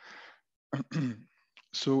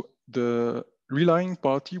 So the relying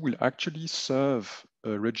party will actually serve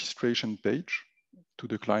a registration page to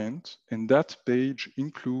the client, and that page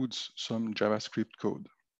includes some JavaScript code.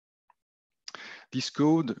 This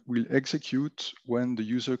code will execute when the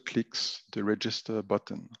user clicks the register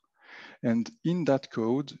button. And in that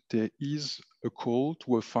code, there is a call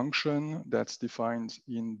to a function that's defined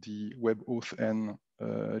in the WebAuthn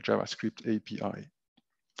JavaScript API.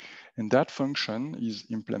 And that function is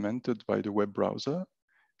implemented by the web browser,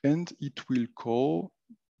 and it will call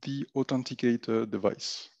the authenticator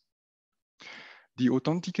device. The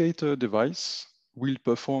authenticator device will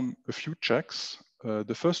perform a few checks.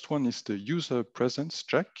 The first one is the user presence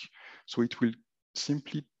check. So it will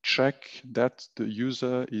simply check that the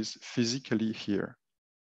user is physically here,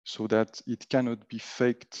 so that it cannot be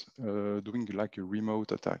faked doing like a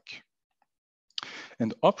remote attack.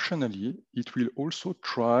 And optionally, it will also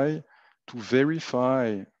try to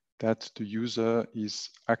verify that the user is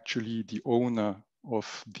actually the owner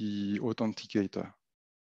of the authenticator.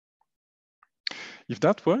 If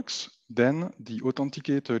that works, then the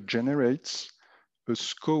authenticator generates a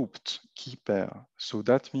scoped key pair. So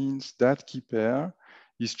that means that key pair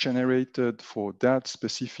is generated for that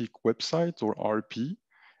specific website or RP,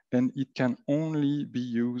 and it can only be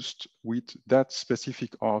used with that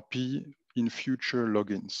specific RP in future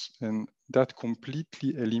logins. And that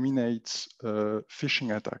completely eliminates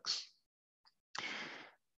phishing attacks.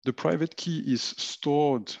 The private key is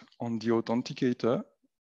stored on the authenticator,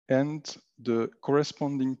 and the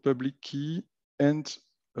corresponding public key and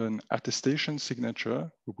an attestation signature,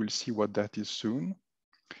 we will see what that is soon,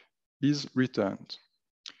 is returned.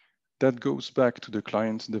 That goes back to the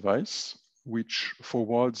client device, which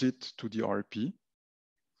forwards it to the RP.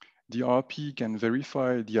 The RP can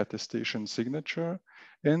verify the attestation signature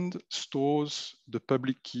and stores the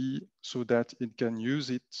public key so that it can use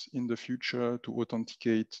it in the future to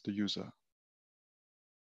authenticate the user.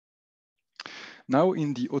 Now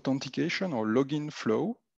in the authentication or login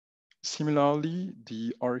flow, similarly,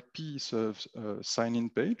 the RP serves a sign-in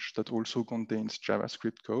page that also contains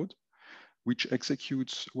JavaScript code, which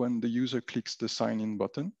executes when the user clicks the sign-in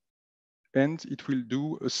button. And it will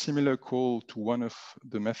do a similar call to one of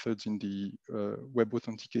the methods in the web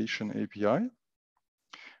authentication API,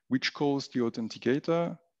 which calls the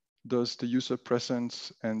authenticator, does the user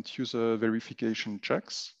presence and user verification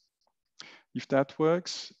checks. If that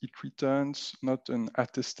works, it returns not an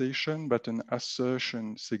attestation, but an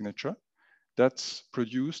assertion signature that's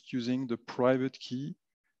produced using the private key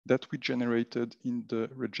that we generated in the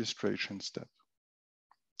registration step.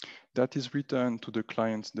 That is returned to the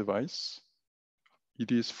client's device.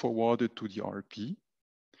 It is forwarded to the RP,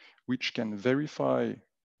 which can verify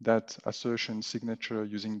that assertion signature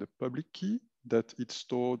using the public key that it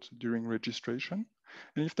stored during registration.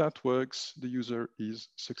 And if that works, the user is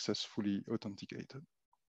successfully authenticated.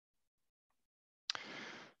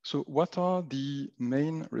 So what are the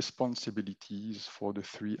main responsibilities for the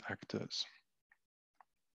three actors?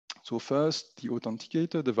 So first, the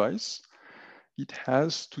authenticator device, it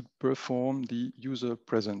has to perform the user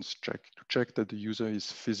presence check to check that the user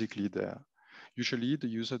is physically there. Usually the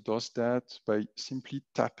user does that by simply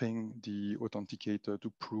tapping the authenticator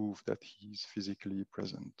to prove that he's physically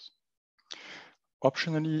present.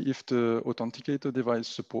 Optionally, if the authenticator device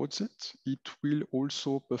supports it, it will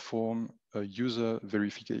also perform a user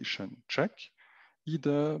verification check,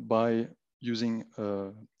 either by using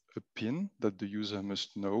a PIN that the user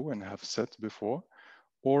must know and have set before,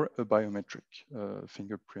 or a biometric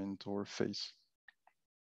fingerprint or face.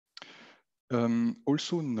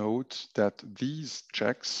 Also note that these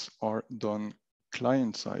checks are done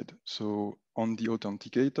client side, so on the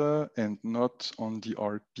authenticator and not on the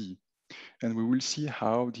RP. And we will see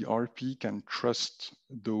how the RP can trust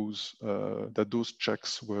those that those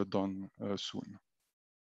checks were done soon.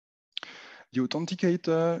 The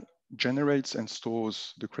authenticator generates and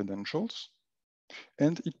stores the credentials,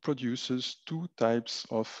 and it produces two types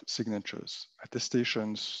of signatures: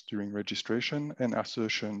 attestations during registration and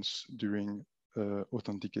assertions during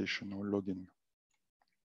authentication or login.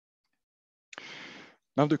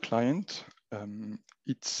 Now the client,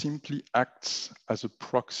 it simply acts as a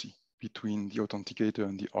proxy between the authenticator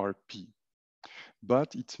and the RP,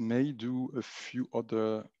 but it may do a few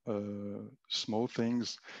other small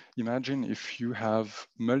things. Imagine if you have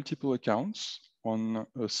multiple accounts on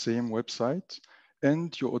a same website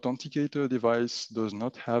and your authenticator device does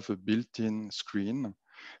not have a built-in screen,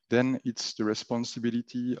 then it's the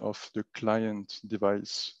responsibility of the client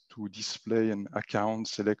device to display an account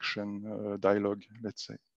selection dialog, let's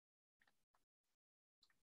say.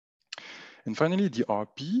 And finally, the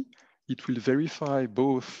RP, it will verify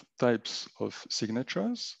both types of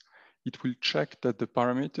signatures. It will check that the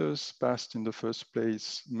parameters passed in the first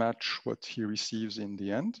place match what he receives in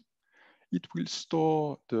the end. It will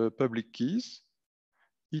store the public keys.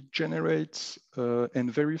 It generates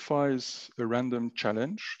and verifies a random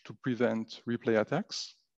challenge to prevent replay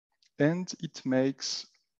attacks. And it makes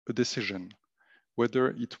a decision whether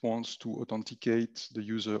it wants to authenticate the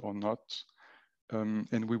user or not.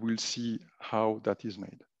 And we will see how that is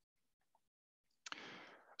made.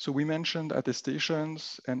 So we mentioned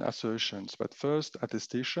attestations and assertions, but first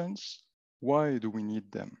attestations, why do we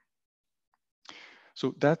need them?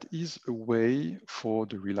 So that is a way for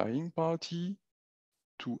the relying party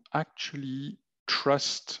to actually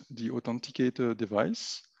trust the authenticator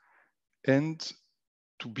device and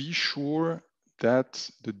to be sure that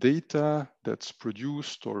the data that's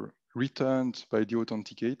produced or returned by the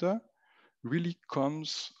authenticator really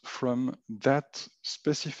comes from that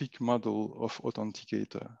specific model of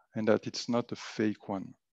authenticator and that it's not a fake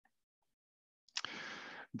one.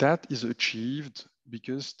 That is achieved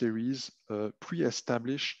because there is a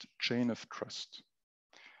pre-established chain of trust.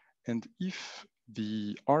 And if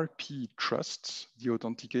the RP trusts the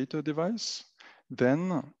authenticator device,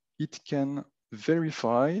 then it can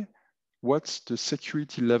verify what's the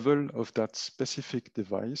security level of that specific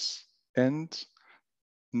device and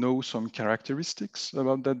know some characteristics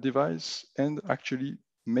about that device and actually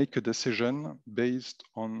make a decision based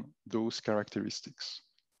on those characteristics.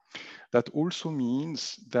 That also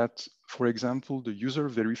means that, for example, the user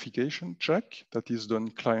verification check that is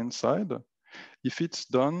done client side, if it's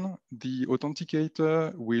done, the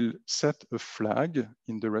authenticator will set a flag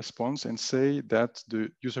in the response and say that the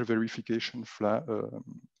user verification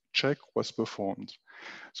check was performed.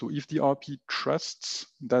 So if the RP trusts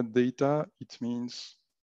that data, it means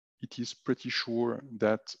it is pretty sure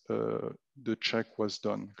that the check was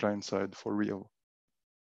done client side for real.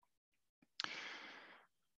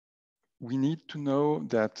 We need to know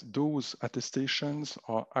that those attestations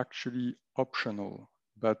are actually optional,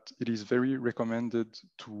 but it is very recommended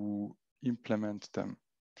to implement them.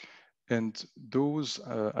 And those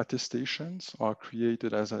attestations are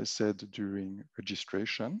created, as I said, during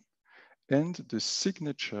registration. And the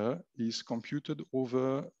signature is computed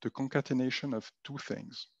over the concatenation of two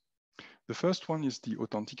things. The first one is the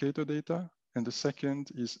authenticator data, and the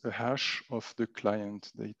second is a hash of the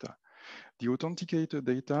client data. The authenticator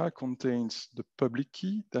data contains the public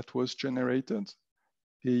key that was generated,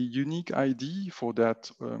 a unique ID for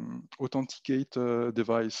that authenticator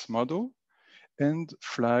device model, and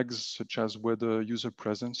flags such as whether user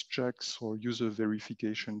presence checks or user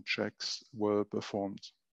verification checks were performed,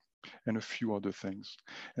 and a few other things.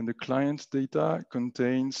 And the client data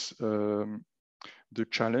contains the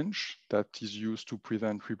challenge that is used to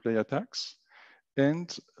prevent replay attacks,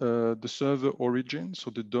 and the server origin, so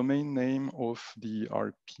the domain name of the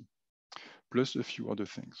RP, plus a few other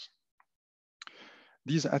things.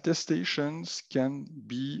 These attestations can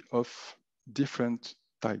be of different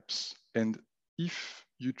types. And if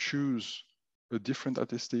you choose a different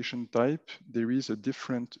attestation type, there is a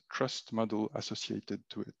different trust model associated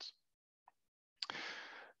to it.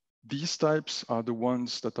 These types are the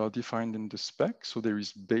ones that are defined in the spec. So there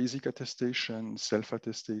is basic attestation,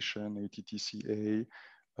 self-attestation, ATTCA,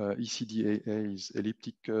 ECDAA is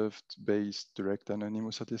elliptic curved based direct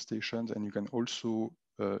anonymous attestations, and you can also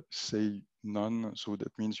say none, so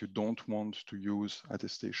that means you don't want to use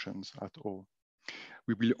attestations at all.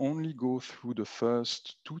 We will only go through the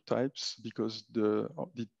first two types because the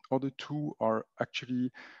other two are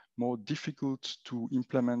actually more difficult to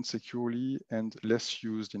implement securely and less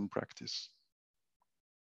used in practice.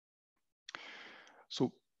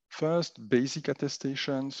 So first, basic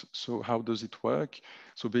attestations. So how does it work?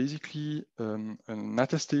 So basically, an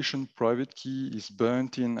attestation private key is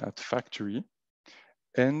burnt in at factory,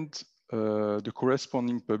 and the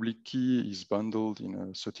corresponding public key is bundled in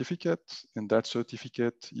a certificate, and that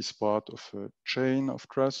certificate is part of a chain of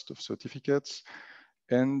trust of certificates,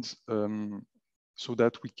 and so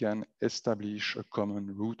that we can establish a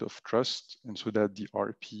common root of trust, and so that the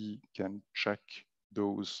RP can check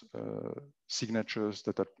those signatures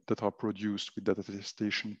that are produced with that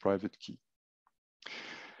attestation private key.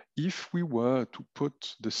 If we were to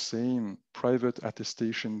put the same private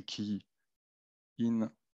attestation key in,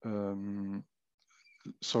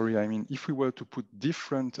 if we were to put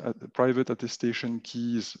different private attestation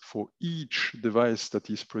keys for each device that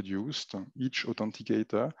is produced, each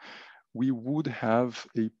authenticator, we would have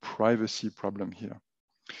a privacy problem here.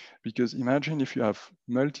 Because imagine if you have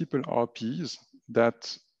multiple RPs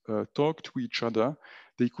that talk to each other,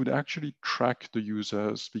 they could actually track the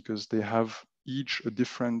users because they have each a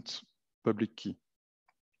different public key.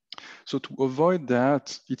 So to avoid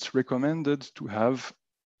that, it's recommended to have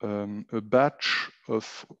a batch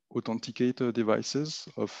of authenticator devices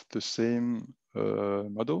of the same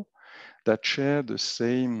model that share the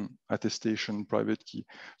same attestation private key,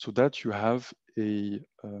 so that you have a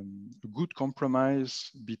good compromise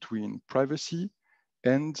between privacy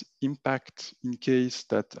and impact in case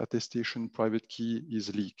that attestation private key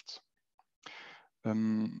is leaked.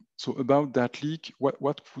 So about that leak, what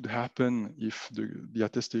would happen if the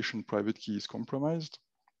attestation private key is compromised?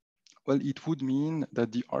 Well, it would mean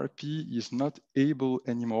that the RP is not able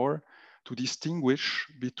anymore to distinguish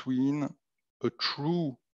between a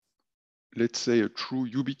true, let's say a true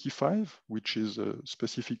YubiKey5, which is a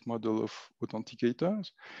specific model of authenticators,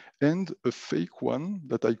 and a fake one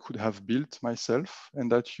that I could have built myself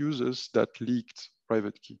and that uses that leaked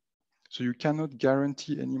private key. So you cannot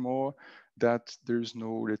guarantee anymore that there's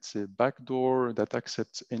no, let's say, backdoor that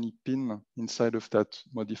accepts any PIN inside of that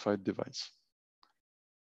modified device.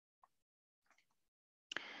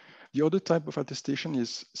 The other type of attestation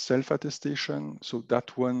is self-attestation. So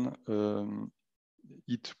that one,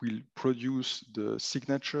 it will produce the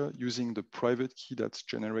signature using the private key that's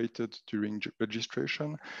generated during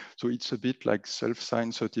registration. So it's a bit like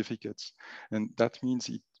self-signed certificates. And that means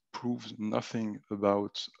it proves nothing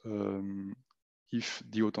about if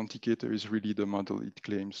the authenticator is really the model it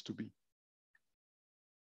claims to be.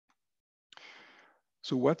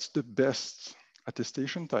 So what's the best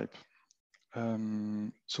attestation type?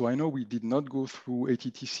 So I know we did not go through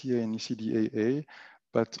ATTCA and ECDAA,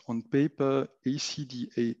 but on paper,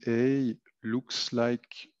 ECDAA looks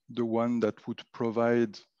like the one that would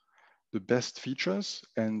provide the best features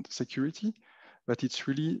and security, but it's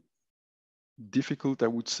really difficult, I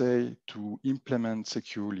would say, to implement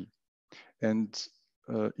securely. And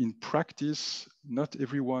in practice, not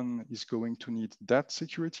everyone is going to need that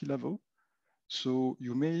security level. So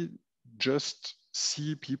you may just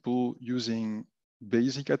see people using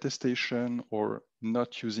basic attestation or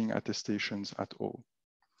not using attestations at all.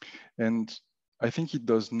 And I think it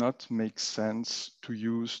does not make sense to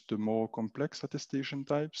use the more complex attestation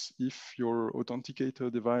types if your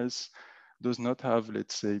authenticator device does not have,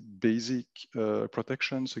 let's say, basic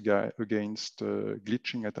protections against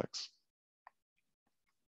glitching attacks.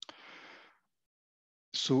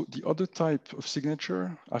 So the other type of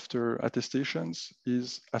signature after attestations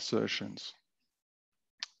is assertions.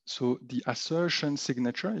 So the assertion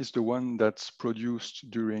signature is the one that's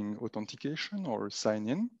produced during authentication or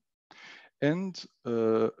sign-in. And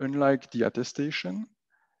unlike the attestation,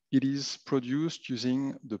 it is produced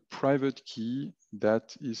using the private key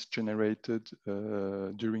that is generated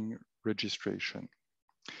during registration.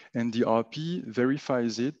 And the RP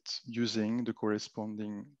verifies it using the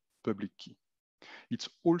corresponding public key. It's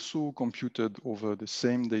also computed over the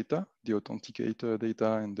same data, the authenticator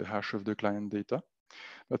data and the hash of the client data.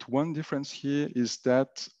 But one difference here is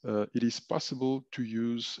that it is possible to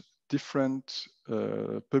use different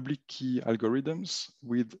public key algorithms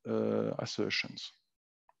with assertions.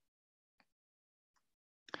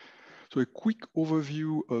 So a quick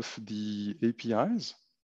overview of the APIs.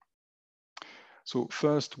 So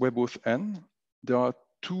first, WebAuthn. There are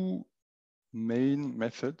two main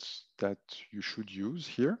methods that you should use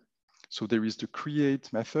here. So there is the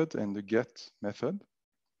create method and the get method.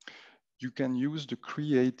 You can use the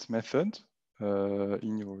create method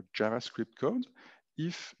in your JavaScript code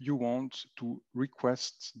if you want to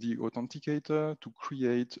request the authenticator to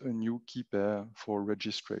create a new key pair for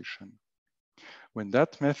registration. When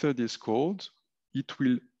that method is called, it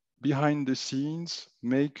will, behind the scenes,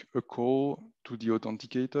 make a call to the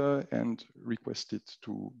authenticator and request it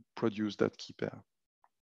to produce that key pair.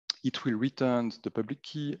 It will return the public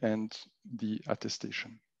key and the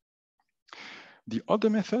attestation. The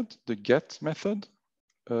other method, the get method,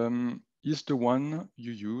 is the one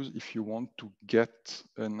you use if you want to get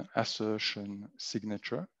an assertion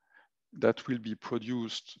signature that will be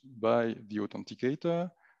produced by the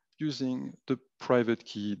authenticator using the private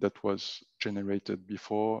key that was generated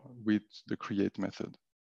before with the create method.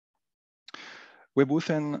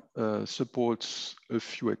 WebAuthn supports a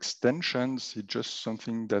few extensions. It's just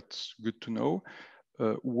something that's good to know.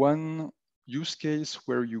 One use case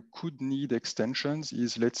where you could need extensions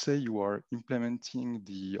is, let's say you are implementing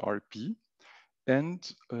the RP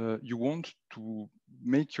and you want to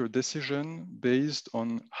make your decision based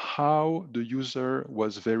on how the user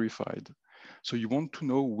was verified. So you want to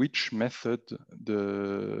know which method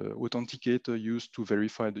the authenticator used to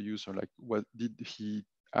verify the user. Like, what did he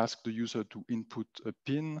ask the user to input a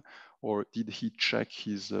PIN, or did he check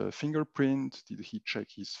his fingerprint? Did he check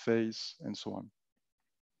his face, and so on?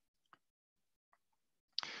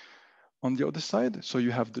 On the other side, so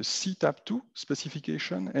you have the CTAP2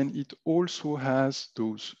 specification, and it also has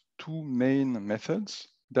those two main methods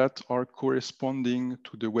that are corresponding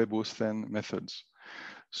to the WebAuthn methods.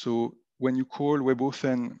 So when you call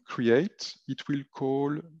WebAuthn create, it will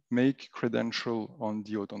call make credential on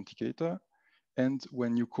the authenticator. And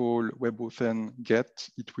when you call WebAuthn get,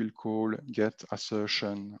 it will call get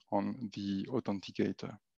assertion on the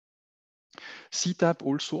authenticator. CTAP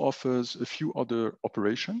also offers a few other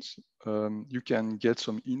operations. You can get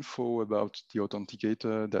some info about the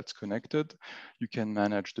authenticator that's connected. You can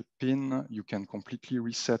manage the PIN. You can completely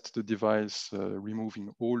reset the device,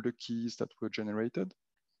 removing all the keys that were generated.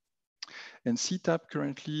 And CTAP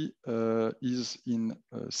currently is in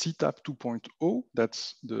CTAP 2.0.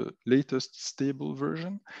 That's the latest stable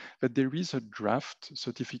version. But there is a draft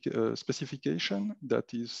specification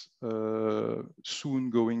that is soon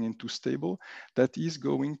going into stable that is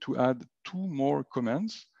going to add two more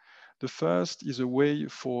commands. The first is a way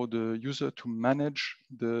for the user to manage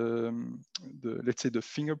let's say the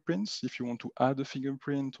fingerprints, if you want to add a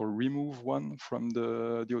fingerprint or remove one from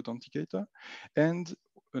the authenticator. And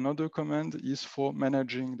another command is for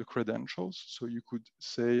managing the credentials. So you could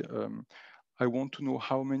say, I want to know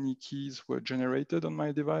how many keys were generated on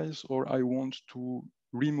my device, or I want to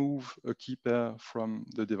remove a key pair from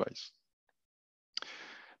the device.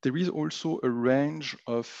 There is also a range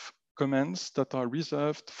of commands that are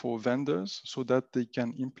reserved for vendors so that they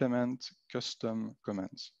can implement custom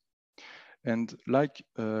commands. And like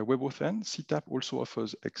WebAuthn, CTAP also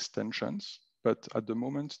offers extensions, but at the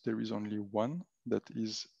moment there is only one that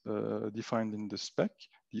is defined in the spec,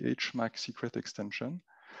 the HMAC secret extension.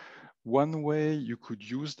 One way you could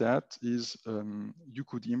use that is you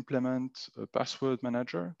could implement a password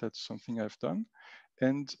manager. That's something I've done.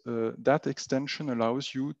 And that extension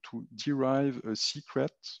allows you to derive a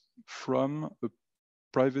secret from a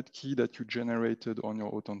private key that you generated on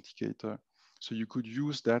your authenticator. So you could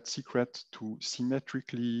use that secret to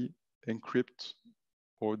symmetrically encrypt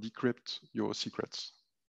or decrypt your secrets.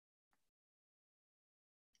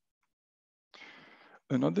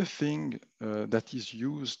 Another thing that is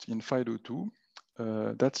used in FIDO2,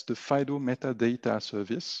 that's the FIDO Metadata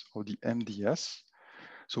Service, or the MDS.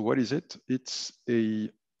 So what is it? It's a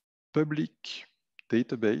public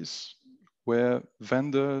database where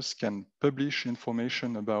vendors can publish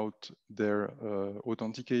information about their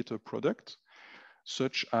authenticator product,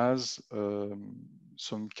 such as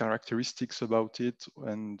some characteristics about it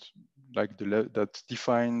and like that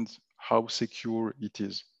defined how secure it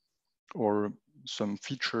is, or some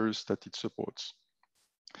features that it supports.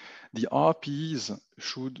 The RPs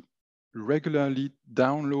should regularly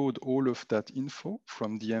download all of that info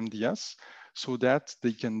from the MDS so that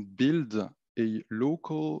they can build a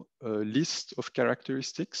local list of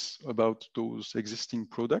characteristics about those existing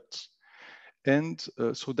products, and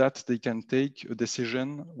so that they can take a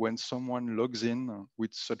decision when someone logs in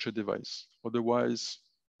with such a device. Otherwise,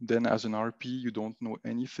 then as an RP, you don't know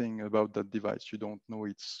anything about that device. You don't know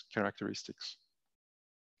its characteristics.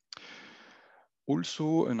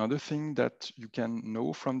 Also, another thing that you can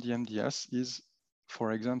know from the MDS is,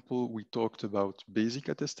 for example, we talked about basic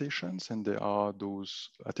attestations, and there are those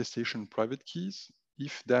attestation private keys.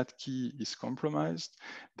 If that key is compromised,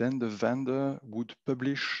 then the vendor would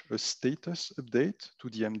publish a status update to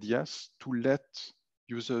the MDS to let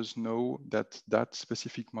users know that that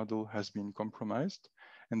specific model has been compromised,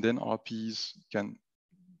 and then RPs can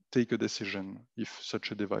take a decision if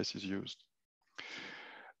such a device is used.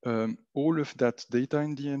 All of that data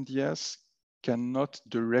in the MDS cannot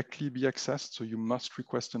directly be accessed, so you must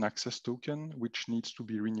request an access token, which needs to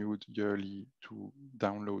be renewed yearly to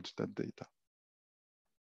download that data.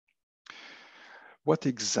 What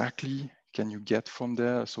exactly can you get from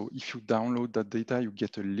there? So if you download that data, you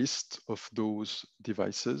get a list of those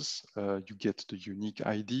devices. You get the unique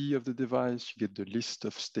ID of the device. You get the list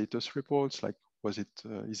of status reports, like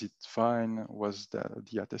is it fine? Was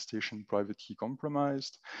the attestation private key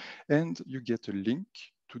compromised? And you get a link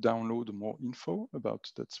to download more info about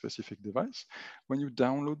that specific device. When you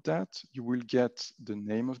download that, you will get the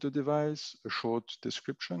name of the device, a short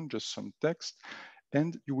description, just some text,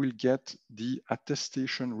 and you will get the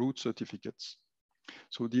attestation root certificates.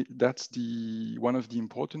 So that's one of the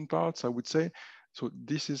important parts, I would say. So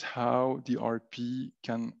this is how the RP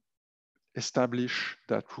can establish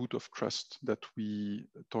that root of trust that we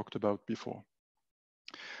talked about before.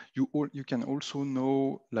 You can also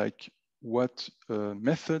know like what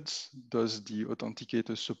methods does the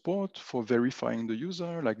authenticator support for verifying the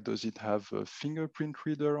user? Like, does it have a fingerprint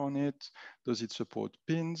reader on it? Does it support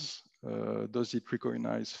pins? Does it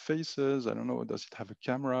recognize faces? I don't know, does it have a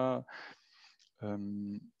camera?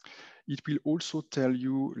 It will also tell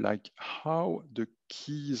you like how the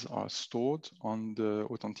keys are stored on the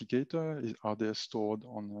authenticator. Are they stored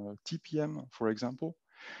on TPM, for example?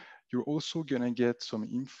 You're also gonna get some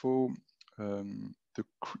info,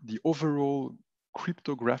 the overall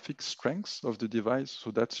cryptographic strengths of the device. So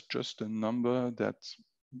that's just a number that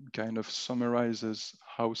kind of summarizes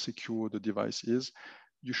how secure the device is.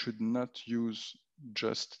 You should not use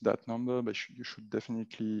just that number, but you should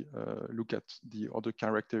definitely look at the other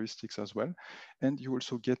characteristics as well. And you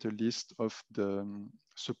also get a list of the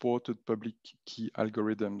supported public key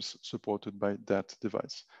algorithms supported by that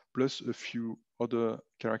device, plus a few other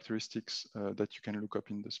characteristics that you can look up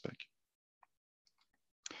in the spec.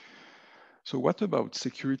 So what about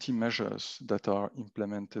security measures that are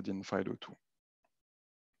implemented in FIDO2?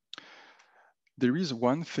 There is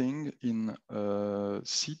one thing in the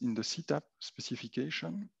CTAP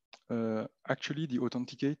specification. Actually, the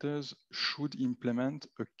authenticators should implement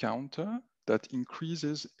a counter that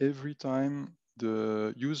increases every time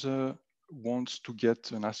the user wants to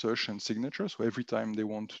get an assertion signature, so every time they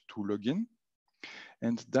want to log in.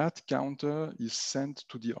 And that counter is sent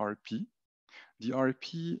to the RP. The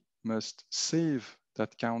RP must save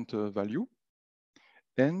that counter value.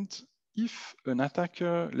 And if an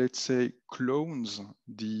attacker, let's say, clones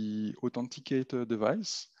the authenticator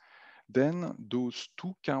device, then those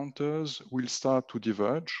two counters will start to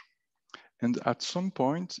diverge. And at some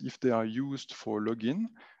point, if they are used for login,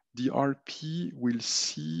 the RP will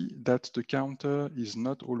see that the counter is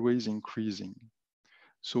not always increasing.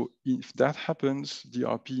 So if that happens, the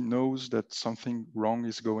RP knows that something wrong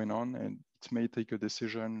is going on, and it may take a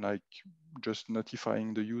decision like just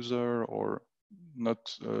notifying the user or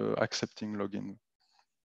not accepting login.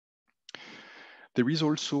 There is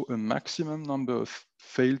also a maximum number of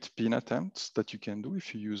failed PIN attempts that you can do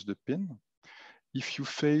if you use the PIN. If you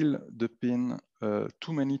fail the PIN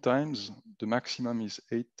too many times, the maximum is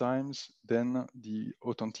 8 times, then the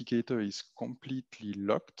authenticator is completely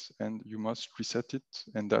locked and you must reset it.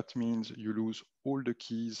 And that means you lose all the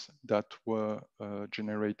keys that were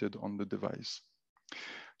generated on the device.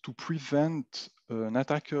 To prevent an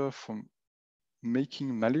attacker from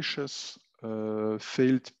making malicious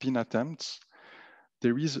failed PIN attempts,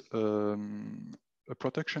 there is a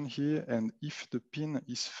protection here, and if the pin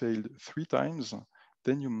is failed 3 times,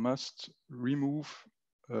 then you must remove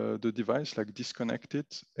the device, like disconnect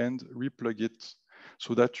it and replug it,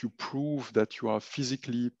 so that you prove that you are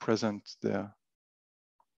physically present there.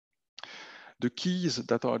 The keys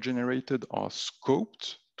that are generated are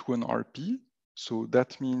scoped to an RP. So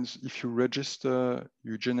that means if you register,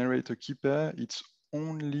 you generate a key pair, it's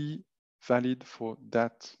only valid for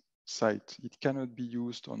that site. It cannot be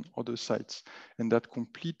used on other sites. And that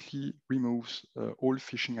completely removes all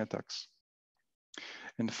phishing attacks.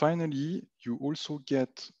 And finally, you also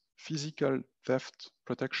get physical theft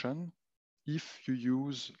protection if you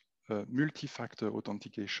use multi-factor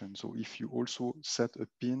authentication. So if you also set a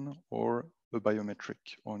PIN or a biometric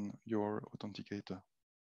on your authenticator.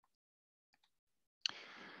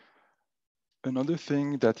 Another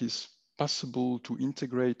thing that is possible to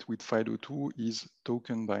integrate with FIDO2 is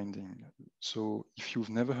token binding. So if you've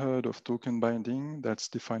never heard of token binding, that's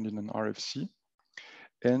defined in an RFC.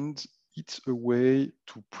 And it's a way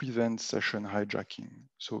to prevent session hijacking.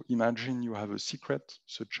 So imagine you have a secret,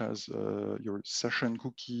 such as your session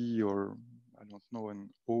cookie or, I don't know, an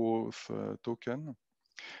OAuth token.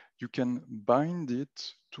 You can bind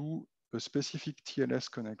it to a specific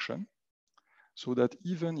TLS connection so that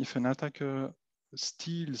even if an attacker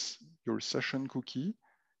steals your session cookie,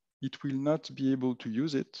 it will not be able to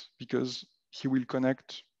use it because he will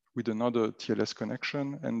connect with another TLS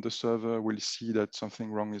connection and the server will see that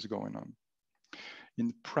something wrong is going on.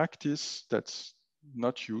 In practice, that's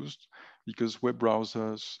not used because web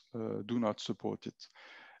browsers do not support it.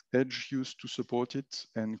 Edge used to support it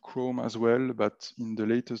and Chrome as well, but in the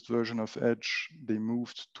latest version of Edge, they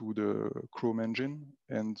moved to the Chrome engine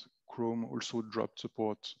and Chrome also dropped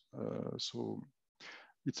support. So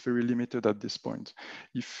it's very limited at this point.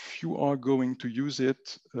 If you are going to use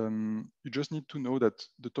it, you just need to know that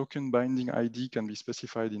the token binding ID can be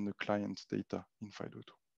specified in the client data in FIDO2.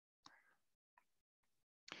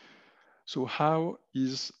 So how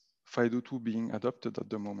is FIDO2 being adopted at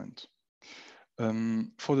the moment?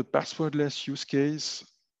 For the passwordless use case,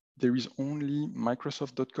 there is only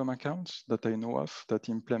Microsoft.com accounts that I know of that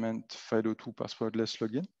implement FIDO2 passwordless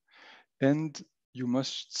login. And you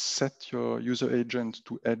must set your user agent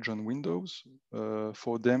to Edge on Windows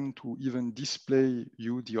for them to even display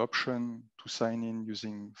you the option to sign in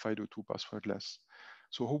using FIDO2 passwordless.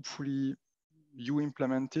 So hopefully you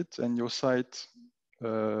implement it and your site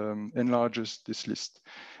enlarges this list.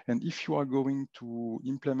 And if you are going to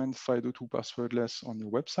implement FIDO2 passwordless on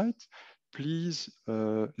your website, please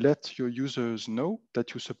let your users know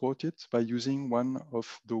that you support it by using one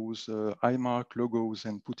of those IMARC logos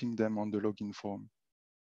and putting them on the login form.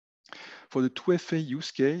 For the 2FA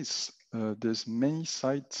use case, there's many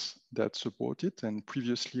sites that support it, and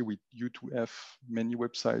previously with U2F, many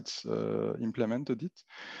websites implemented it.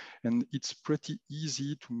 And it's pretty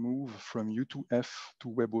easy to move from U2F to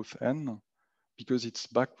WebAuthn because it's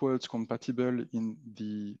backwards compatible in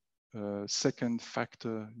the second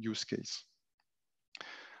factor use case.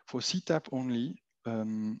 For CTAP only,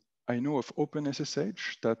 I know of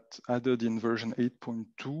OpenSSH that added in version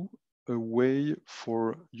 8.2 a way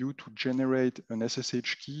for you to generate an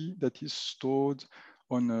SSH key that is stored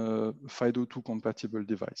on a FIDO2 compatible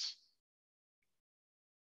device.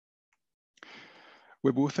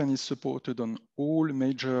 WebAuthn is supported on all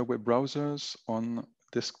major web browsers on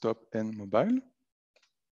desktop and mobile.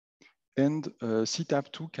 And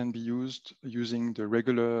CTAP2 can be used using the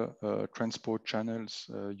regular transport channels,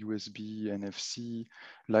 USB, NFC,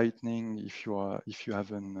 Lightning. If you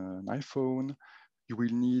have an iPhone, you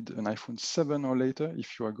will need an iPhone 7 or later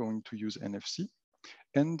if you are going to use NFC.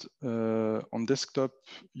 And on desktop,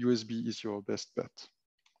 USB is your best bet.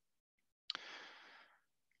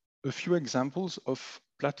 A few examples of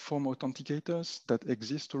platform authenticators that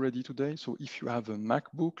exist already today. So if you have a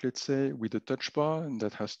MacBook, let's say, with a touch bar and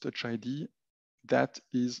that has Touch ID, that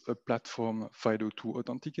is a platform FIDO2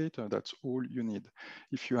 authenticator. That's all you need.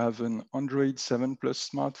 If you have an Android 7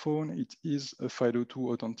 Plus smartphone, it is a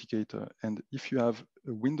FIDO2 authenticator. And if you have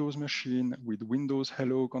a Windows machine with Windows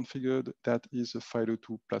Hello configured, that is a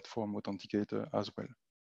FIDO2 platform authenticator as well.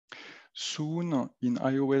 Soon in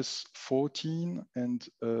iOS 14 and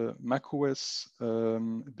macOS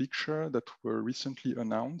Big Sur that were recently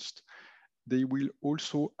announced, they will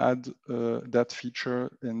also add that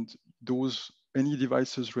feature, and any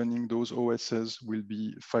devices running those OSs will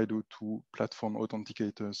be FIDO2 platform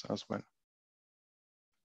authenticators as well.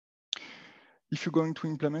 If you're going to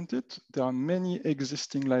implement it, there are many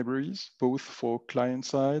existing libraries, both for client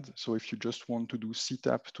side. So if you just want to do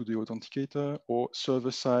CTAP to the authenticator, or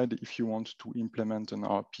server side, if you want to implement an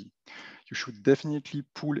RP. You should definitely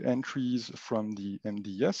pull entries from the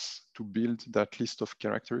MDS to build that list of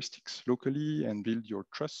characteristics locally and build your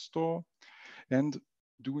trust store. And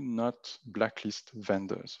do not blacklist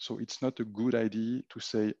vendors. So it's not a good idea to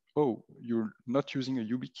say, oh, you're not using a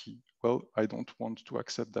YubiKey. Well, I don't want to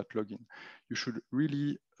accept that login. You should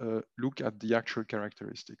really look at the actual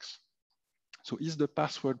characteristics. So is the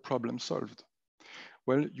password problem solved?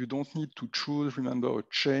 Well, you don't need to choose, remember, or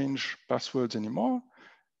change passwords anymore.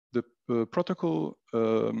 The protocol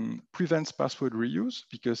prevents password reuse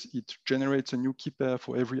because it generates a new key pair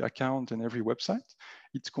for every account and every website.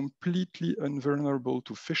 It's completely invulnerable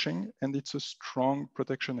to phishing, and it's a strong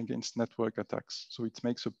protection against network attacks. So it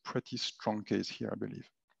makes a pretty strong case here, I believe.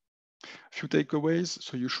 A few takeaways.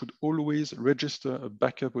 So you should always register a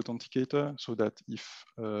backup authenticator so that if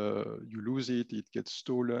you lose it, it gets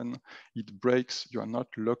stolen, it breaks, you are not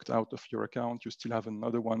locked out of your account, you still have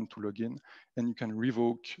another one to log in, and you can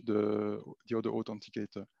revoke the other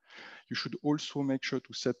authenticator. You should also make sure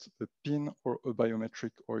to set a PIN or a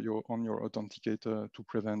biometric on your authenticator to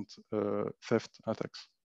prevent theft attacks.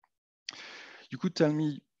 You could tell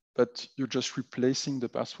me, but you're just replacing the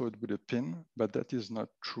password with a PIN, but that is not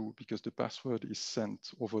true because the password is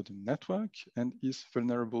sent over the network and is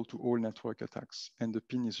vulnerable to all network attacks. And the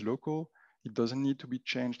PIN is local. It doesn't need to be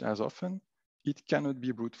changed as often. It cannot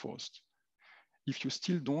be brute forced. If you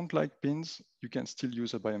still don't like PINs, you can still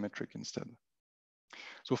use a biometric instead.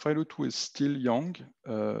 So FIDO2 is still young.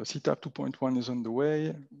 CTAP 2.1 is on the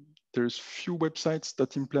way. There's few websites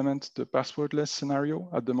that implement the passwordless scenario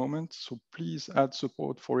at the moment. So please add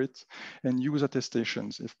support for it and use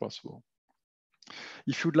attestations if possible.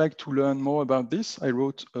 If you'd like to learn more about this, I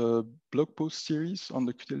wrote a blog post series on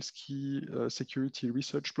the Kudelski security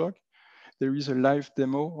research blog. There is a live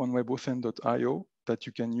demo on webauthn.io that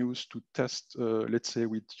you can use to test, let's say,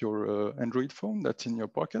 with your Android phone that's in your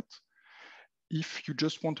pocket. If you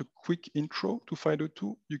just want a quick intro to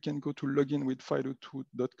FIDO2, you can go to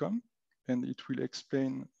loginwithfido2.com and it will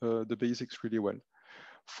explain the basics really well.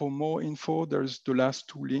 For more info, there's the last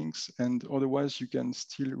two links, and otherwise you can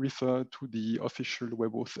still refer to the official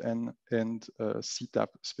WebAuthn and CTAP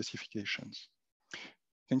specifications.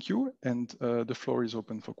 Thank you, and the floor is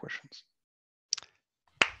open for questions.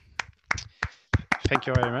 Thank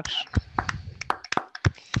you very much.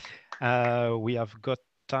 We have got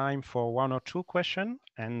time for one or two questions,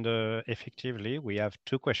 and effectively we have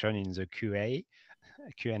two questions in the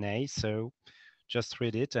Q&A. So just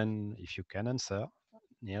read it, and if you can answer,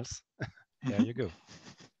 Niels, there you go.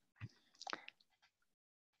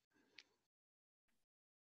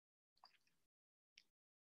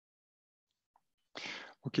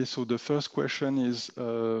 Okay, so the first question is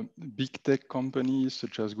big tech companies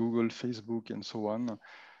such as Google, Facebook, and so on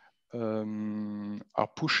are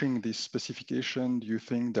pushing this specification. Do you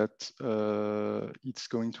think that it's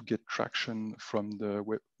going to get traction from the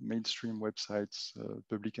mainstream websites,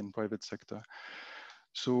 public and private sector?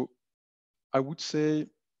 So I would say,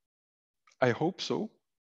 I hope so.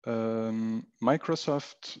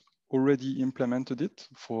 Microsoft already implemented it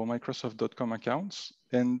for Microsoft.com accounts,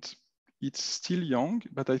 and it's still young,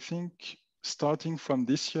 but I think starting from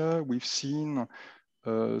this year, we've seen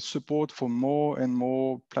support for more and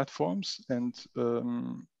more platforms. And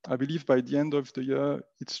I believe by the end of the year,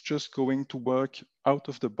 it's just going to work out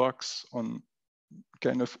of the box on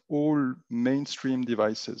kind of all mainstream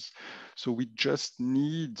devices. So we just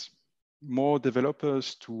need more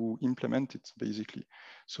developers to implement it, basically.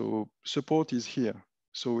 So support is here.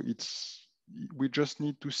 So we just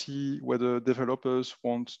need to see whether developers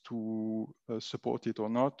want to support it or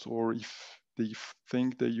not, or if they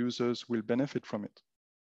think the users will benefit from it.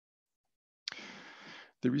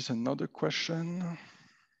 There is another question.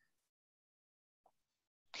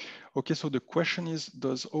 Okay, so the question is,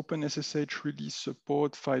 does OpenSSH really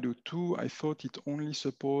support FIDO2? I thought it only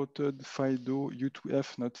supported FIDO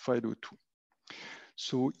U2F, not FIDO2.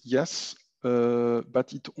 So yes,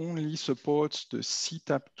 but it only supports the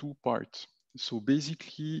CTAP2 part. So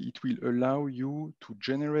basically, it will allow you to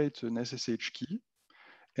generate an SSH key,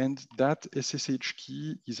 and that SSH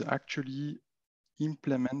key is actually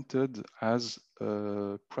implemented as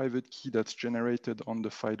a private key that's generated on the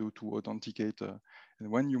FIDO2 authenticator.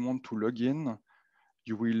 And when you want to log in,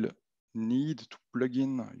 you will need to plug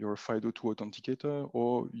in your FIDO2 authenticator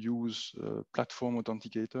or use a platform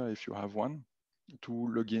authenticator if you have one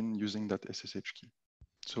to log in using that SSH key.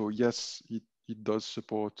 So yes, it does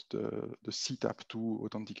support the CTAP2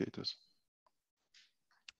 authenticators.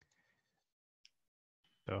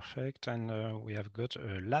 Perfect. And we have got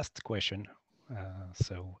a last question.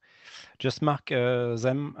 So just mark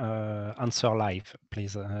them answer live,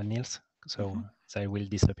 please, Niels. So they will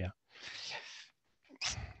disappear.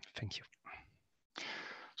 Thank you.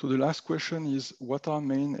 So the last question is, what are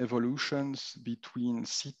main evolutions between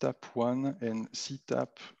CTAP 1 and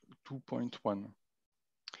CTAP 2.1?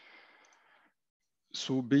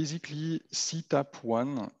 So basically, CTAP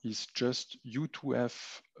 1 is just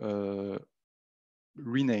U2F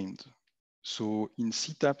renamed. So in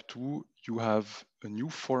CTAP 2, you have a new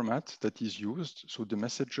format that is used. So the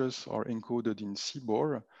messages are encoded in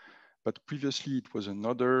CBOR, but previously it was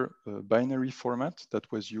another binary format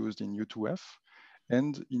that was used in U2F.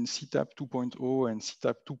 And in CTAP 2.0 and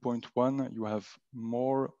CTAP 2.1, you have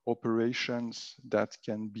more operations that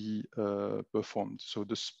can be performed. So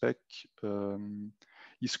the spec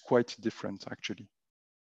is quite different, actually.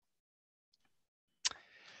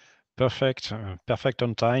 Perfect. Perfect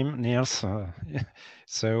on time, Niels.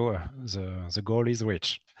 So the goal is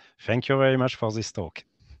reached. Thank you very much for this talk.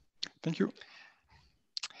 Thank you.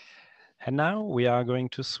 And now we are going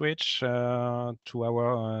to switch to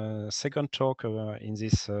our second talk in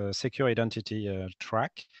this secure identity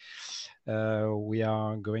track. We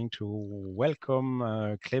are going to welcome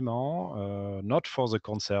Clément, not for the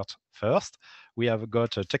concert first. We have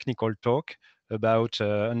got a technical talk about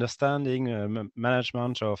understanding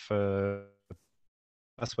management of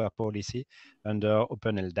password policy under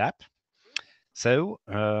OpenLDAP. So,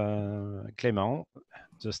 Clément,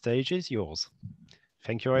 the stage is yours.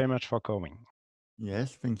 Thank you very much for coming.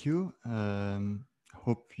 Yes, thank you.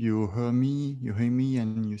 Hope you hear me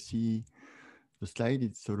and you see the slide.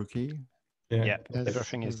 It's all okay? Yeah, Yes.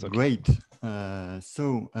 everything is okay. Great.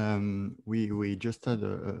 We just had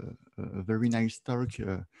a very nice talk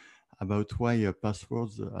about why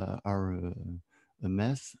passwords are a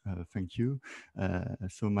mess. Thank you.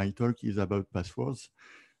 So my talk is about passwords.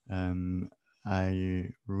 I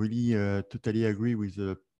really totally agree with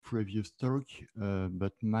the previous talk,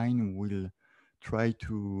 but mine will try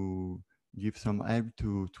to give some help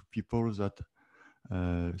to people that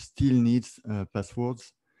still needs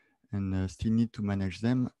passwords and still need to manage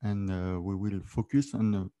them. And we will focus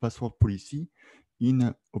on password policy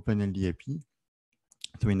in OpenLDAP.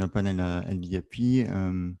 So in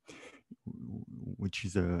OpenLDAP, which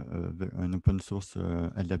is an open source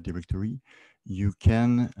LDAP directory, you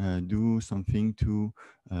can do something to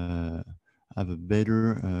have a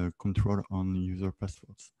better control on user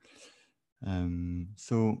passwords.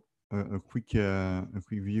 So a quick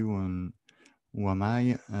view on who am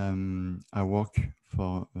I? I work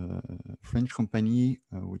for a French company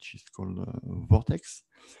which is called Vortex.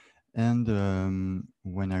 And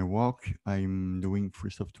when I work, I'm doing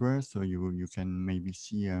free software. So you can maybe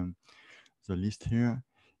see the list here.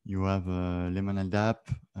 You have Lemon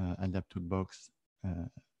LDAP, LDAP Toolbox,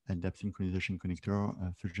 LDAP Synchronization Connector,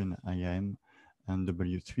 Fusion IAM, and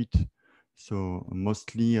W Suite. So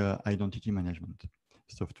mostly identity management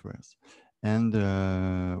softwares. And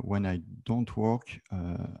when I don't work,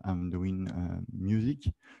 I'm doing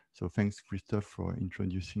music. So thanks, Christophe, for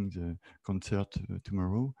introducing the concert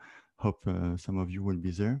tomorrow. Hope some of you will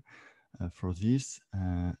be there for this.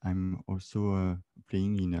 I'm also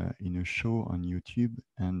playing in a show on YouTube,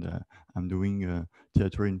 and I'm doing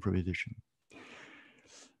theater improvisation.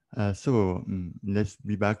 Let's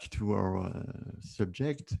be back to our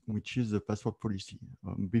subject, which is the password policy.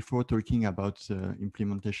 Before talking about the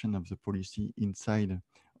implementation of the policy inside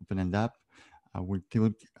OpenLDAP, I will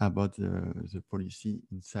talk about the policy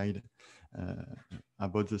inside,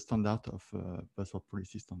 about the standard of password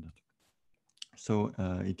policy standard. So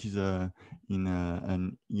it is in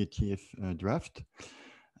an EATF draft,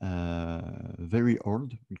 very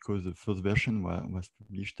old, because the first version was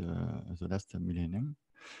published the last millennium.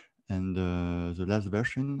 And the last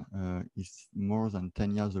version is more than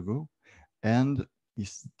 10 years ago and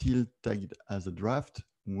is still tagged as a draft,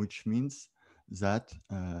 which means that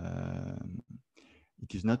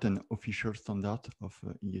it is not an official standard of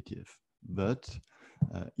EATF. But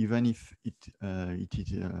even if it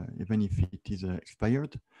is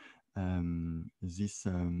expired, this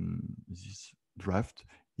draft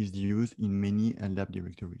is used in many LDAP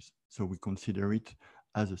directories. So we consider it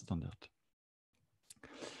as a standard.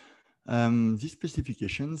 These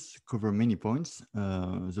specifications cover many points.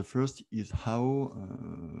 The first is how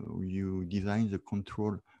you design the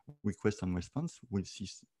control request and response. We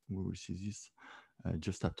will see this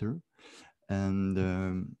just after. And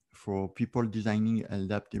for people designing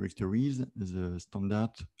LDAP directories, the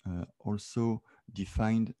standard also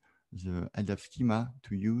defined the LDAP schema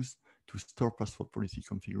to use to store password policy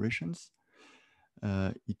configurations.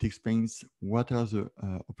 it explains what are the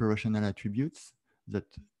operational attributes that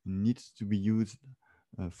needs to be used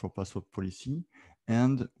for password policy,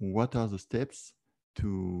 and what are the steps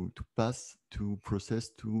to pass to process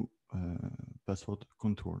to password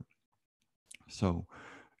control. So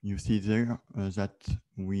you see there that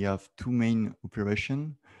we have two main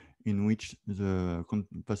operations in which the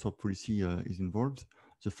password policy is involved.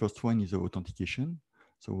 The first one is the authentication.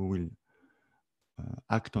 So we will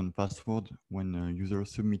act on password when a user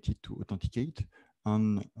submitted to authenticate.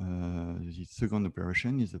 And the second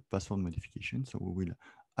operation is the password modification. So we will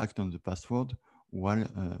act on the password while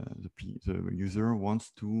the user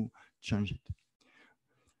wants to change it.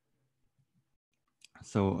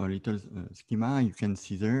 So a little schema, you can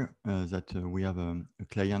see there that we have a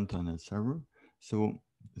client and a server. So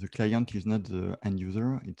the client is not the end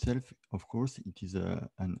user itself, of course, it is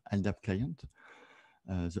an LDAP client.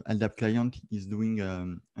 The LDAP client is doing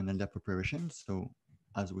an LDAP operation. So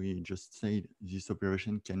as we just said, this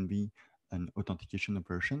operation can be an authentication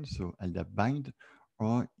operation, so LDAP bind,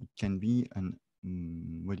 or it can be an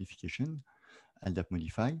modification, LDAP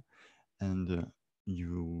modify. And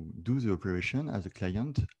you do the operation as a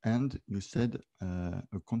client, and you set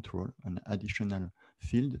a control, an additional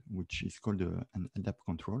field, which is called an LDAP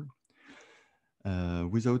control.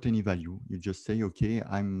 Without any value, you just say, okay,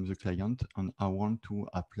 I'm the client and I want to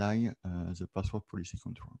apply the password policy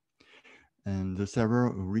control. And the server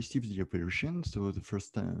receives the operation. So the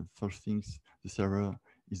first things the server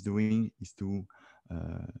is doing is to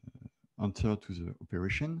answer to the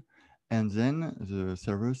operation. And then the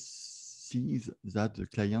server sees that the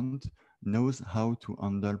client knows how to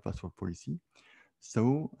handle password policy.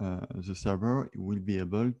 So the server will be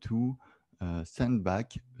able to send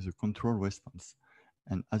back the control response.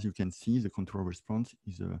 And as you can see, the control response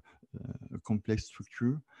is a complex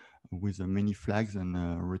structure with many flags and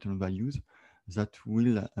return values that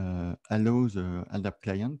will allow the LDAP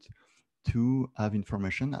client to have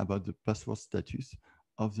information about the password status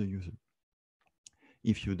of the user.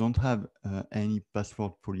 If you don't have any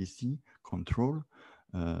password policy control,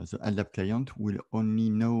 the LDAP client will only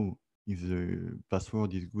know if the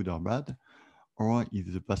password is good or bad, or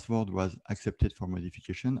if the password was accepted for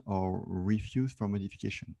modification or refused for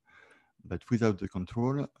modification. But without the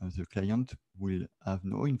control, the client will have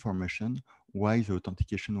no information why the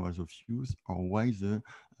authentication was of use or why the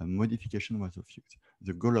modification was of use.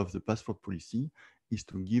 The goal of the password policy is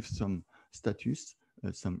to give some status,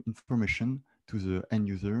 some information to the end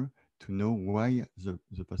user to know why the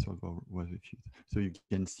password was refused. So you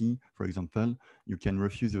can see, for example, you can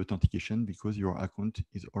refuse the authentication because your account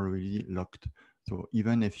is already locked. So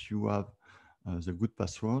even if you have the good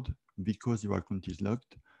password, because your account is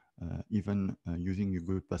locked, even using a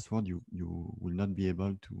good password, you will not be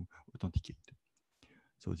able to authenticate.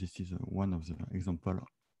 So this is one of the examples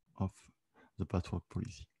of the password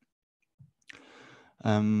policy.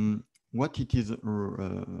 What it is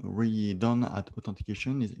really done at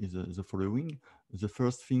authentication is the following. The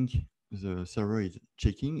first thing the server is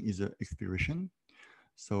checking is the expiration.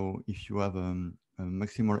 So if you have a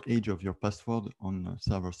maximal age of your password on the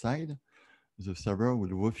server side, the server will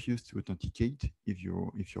refuse to authenticate if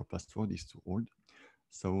your password is too old.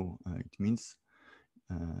 So it means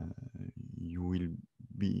you will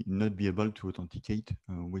not be able to authenticate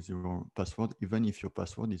with your password, even if your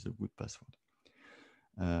password is a good password.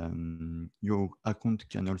 Your account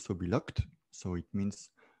can also be locked. So it means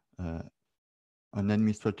an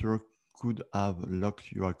administrator could have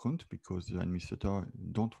locked your account because the administrator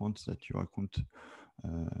don't want that your account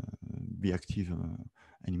be active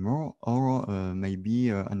anymore, or maybe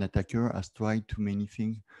an attacker has tried too many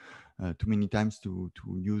times to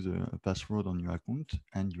use a password on your account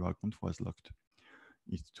and your account was locked.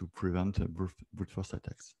 It's to prevent brute force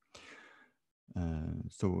attacks.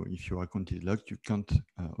 So if your account is locked, you can't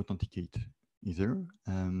authenticate either.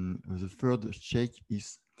 The third check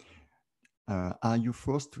is, are you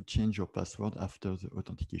forced to change your password after the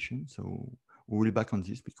authentication? So we will back on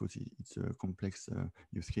this because it's a complex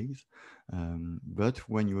use case. But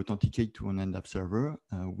when you authenticate to an LDAP server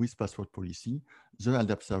with password policy, the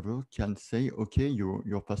LDAP server can say, okay,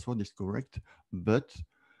 your password is correct, but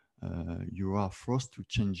you are forced to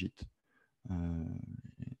change it.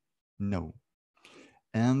 No.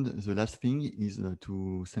 And the last thing is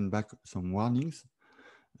to send back some warnings.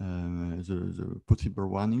 The possible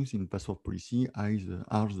warnings in password policy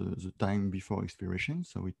are the time before expiration.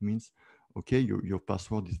 So it means, okay, your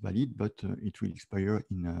password is valid, but it will expire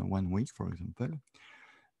in 1 week, for example.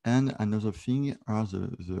 And another thing are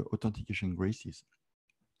the authentication graces.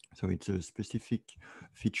 So it's a specific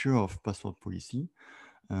feature of password policy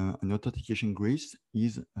an authentication grace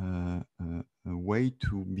is a way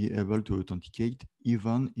to be able to authenticate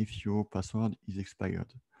even if your password is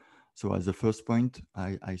expired. So as the first point,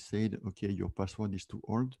 I said, okay, your password is too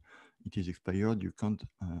old, it is expired, you can't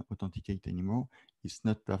authenticate anymore. It's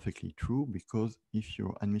not perfectly true, because if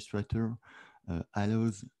your administrator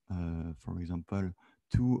allows, for example,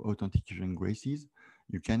 2 authentication graces,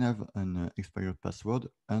 you can have an expired password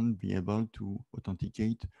and be able to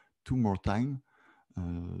authenticate 2 more times.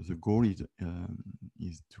 The goal is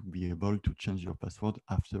to be able to change your password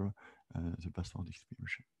after the password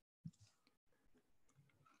expiration.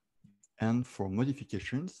 And for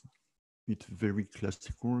modifications, it's very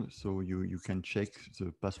classical. So you can check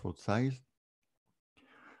the password size,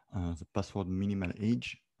 the password minimal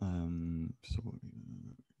age. So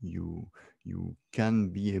you can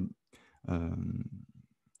be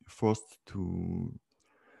forced to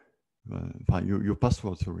your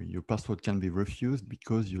password can be refused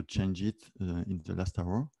because you change it in the last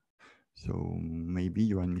hour. So maybe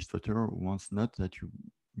your administrator wants not that you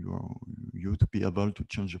to be able to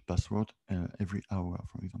change the password every hour,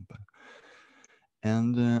 for example.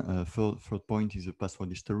 And third point is the password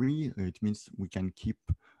history. It means we can keep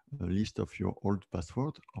a list of your old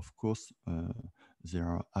password. Of course, they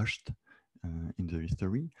are hashed in the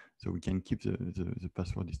history, so we can keep the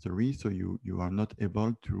password history, so you are not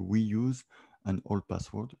able to reuse an old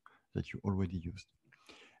password that you already used.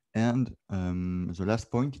 And the last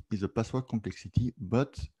point is the password complexity,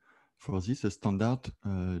 but for this, the standard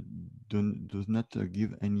does not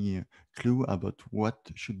give any clue about what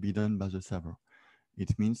should be done by the server.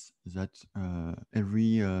 It means that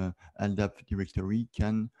every LDAP directory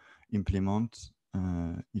can implement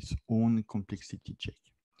its own complexity check.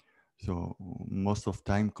 So most of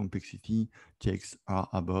time, complexity checks are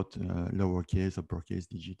about lowercase, uppercase,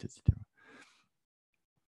 digit, etc.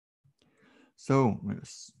 So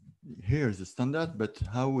here's the standard, but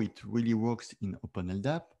how it really works in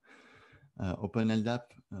OpenLDAP. OpenLDAP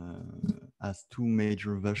has 2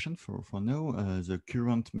 major versions for now. The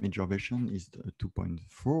current major version is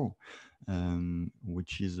 2.4,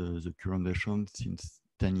 which is the current version since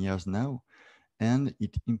 10 years now. And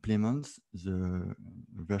it implements the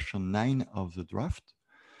version 9 of the draft.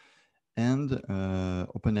 And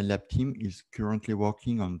OpenLDAP team is currently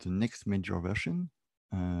working on the next major version,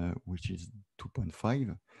 which is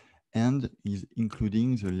 2.5, and is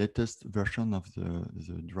including the latest version of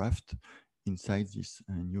the draft inside this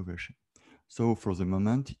new version. So for the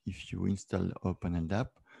moment, if you install OpenLDAP,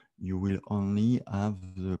 you will only have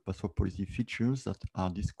the password policy features that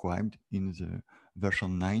are described in the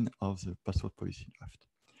version 9 of the password policy draft.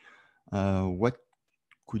 What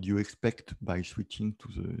could you expect by switching to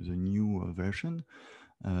the new version?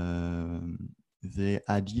 They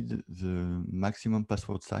added the maximum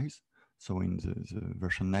password size. So in the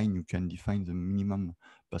version 9, you can define the minimum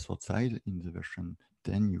password size. In the version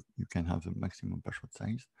 10, you can have the maximum password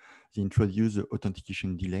size. They introduce the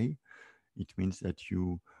authentication delay. It means that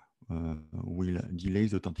you will delay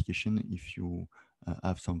the authentication if you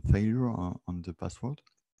have some failure on the password.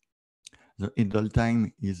 The idle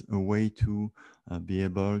time is a way to be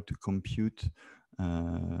able to compute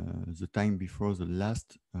the time before the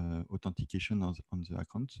last authentication on the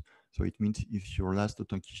account. So it means if your last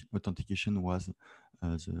authentication was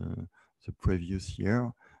the previous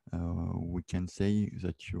year, we can say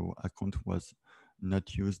that your account was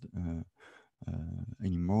not used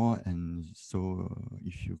anymore. And so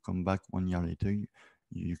if you come back 1 year later,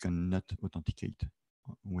 you cannot authenticate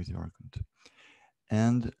with your account.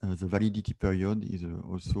 And the validity period is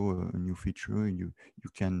also a new feature. You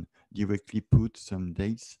can directly put some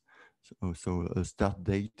dates, so a start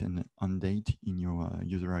date and end date in your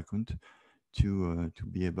user account to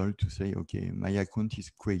be able to say, okay, my account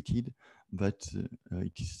is created, but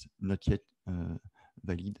it is not yet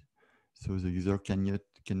valid, so the user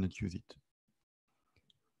cannot use it.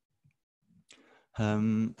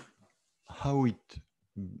 How it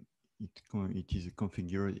is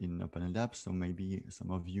configured in OpenLDAP. So maybe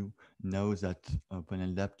some of you know that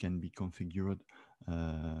OpenLDAP can be configured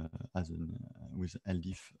with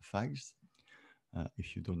LDIF files.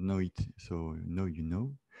 If you don't know it, so now you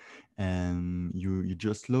know. And you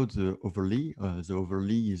just load the overlay. The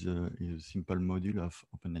overlay is a simple module of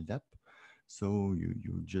OpenLDAP. So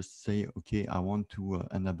you just say, okay, I want to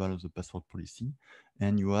enable the password policy,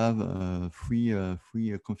 and you have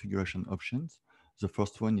three configuration options. The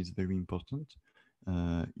first one is very important,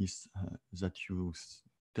 is that you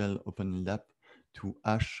tell OpenLDAP to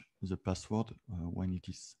hash the password when it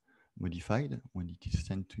is modified, when it is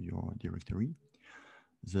sent to your directory.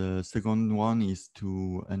 The second one is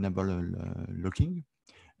to enable locking.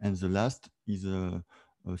 And the last is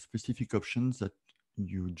specific options that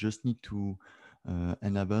you just need to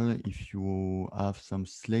enable if you have some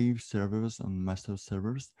slave servers and master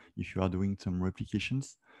servers, if you are doing some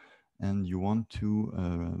replications and you want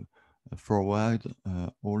to forward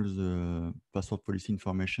all the password policy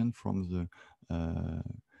information from the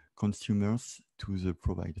consumers to the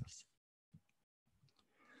providers.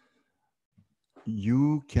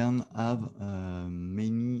 You can have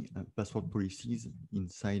many password policies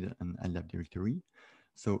inside an LDAP directory.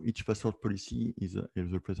 So each password policy is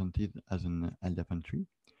represented as an LDAP entry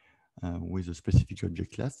with a specific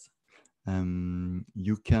object class.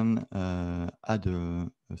 You can add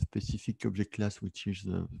a specific object class, which is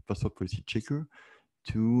the password policy checker,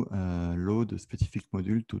 to load a specific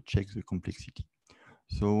module to check the complexity.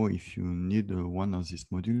 So if you need one of this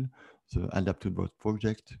module, the LDAP2Board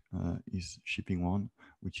project is shipping one,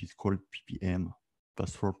 which is called PPM,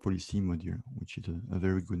 Password Policy Module, which is a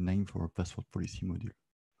very good name for a password policy module.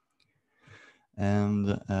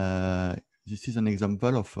 And this is an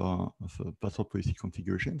example of a password policy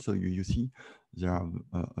configuration. So you see there are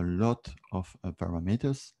a lot of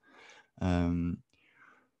parameters. The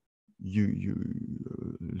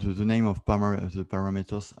name of the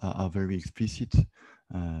parameters are very explicit.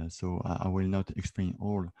 So I will not explain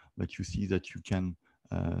all, but you see that you can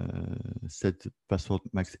set password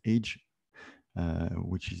max age,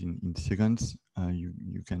 which is in seconds.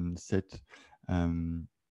 You can set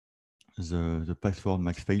the password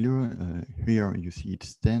max failure. Here you see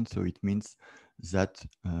it's 10, so it means that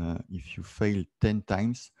if you fail 10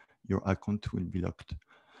 times, your account will be locked.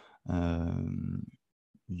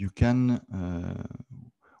 You can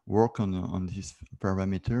work on this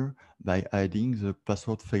parameter by adding the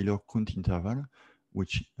password failure count interval,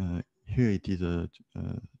 which here it is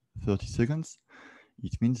 30 seconds.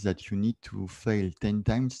 It means that you need to fail 10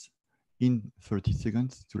 times in 30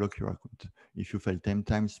 seconds to lock your account. If you fail 10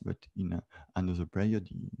 times, but in another period,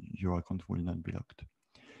 your account will not be locked.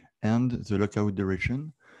 And the lockout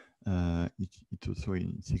duration, it's also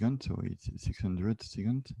in seconds, so it's 600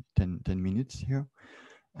 seconds, 10 minutes here.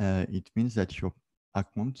 It means that your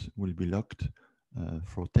account will be locked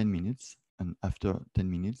for 10 minutes, and after 10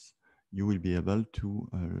 minutes, you will be able to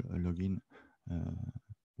log in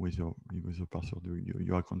with your password.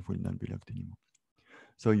 Your account will not be locked anymore.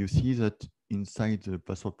 So you see that inside the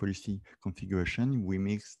password policy configuration, we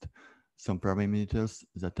mixed some parameters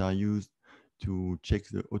that are used to check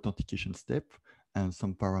the authentication step and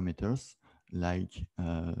some parameters like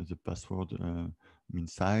the password mean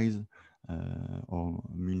size or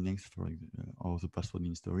mean length or the password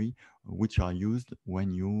in story, which are used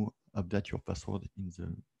when you update your password in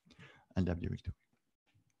the LDAP directory.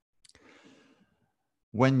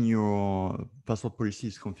 When your password policy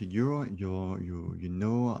is configured, you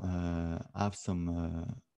have some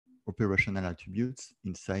operational attributes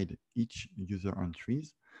inside each user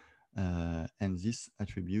entries. And these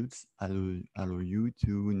attributes allow you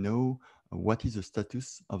to know what is the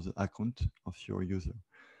status of the account of your user.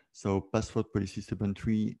 So password policy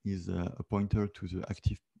subentry is a pointer to the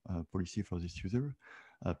active policy for this user.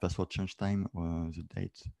 Password change time,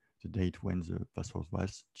 the date when the password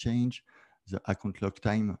was changed. The account lock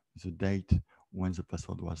time, the date when the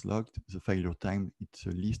password was locked. The failure time, it's a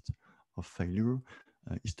list of failure.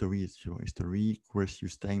 History is your history. Grace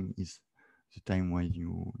use time is the time when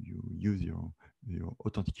you use your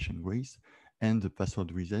authentication grace. And the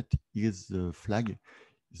password reset is the flag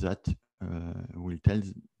that will tell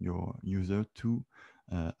your user to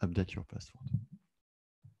update your password.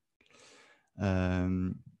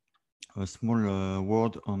 A small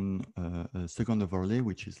word on a second overlay,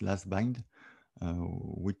 which is LastBind,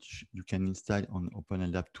 which you can install on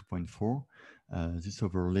OpenLDAP 2.4. This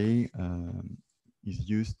overlay is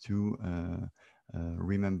used to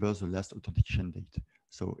remember the last authentication date.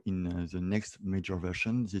 So in the next major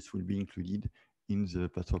version, this will be included in the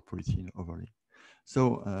password policy overlay.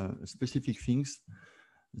 So specific things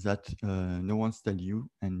that no one's tell you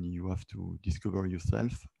and you have to discover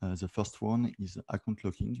yourself. The first one is account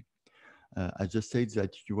locking. I just said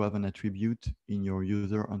that you have an attribute in your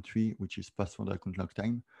user entry, which is password account lock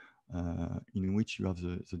time, in which you have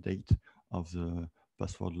the date of the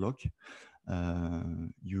password lock.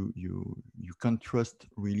 You can't trust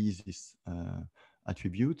really this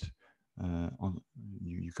attribute.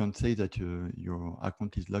 You can't say that your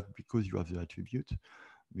account is locked because you have the attribute,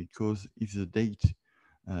 because if the date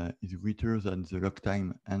is greater than the lock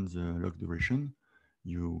time and the lock duration,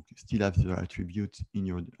 you still have the attribute in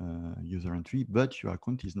your user entry, but your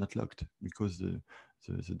account is not locked because the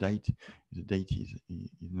date is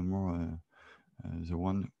no more the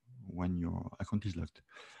one when your account is locked.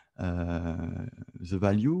 The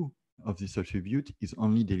value of this attribute is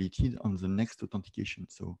only deleted on the next authentication.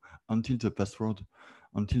 So until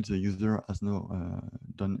the user has not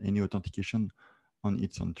done any authentication on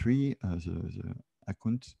its entry, the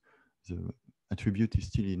attribute is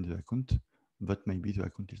still in the account, but maybe the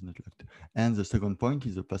account is not locked. And the second point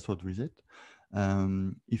is the password reset.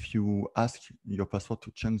 If you ask your password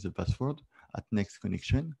to change the password at next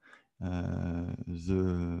connection,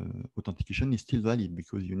 the authentication is still valid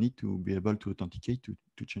because you need to be able to authenticate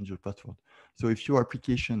to change your password. So if your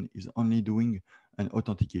application is only doing an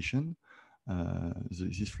authentication,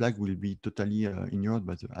 this flag will be totally ignored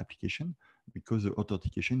by the application because the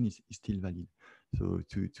authentication is still valid. So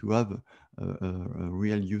to have a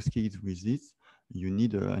real use case with this, you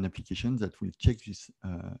need an application that will check this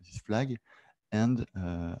flag and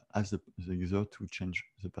ask the user to change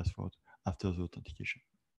the password after the authentication.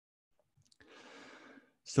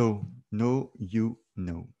 So know you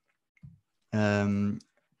know.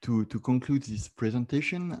 To conclude this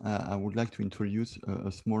presentation, I would like to introduce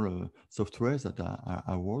a small software that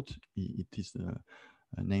I wrote. It is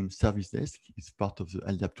named Service Desk. It's part of the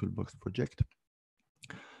LDAP Toolbox project.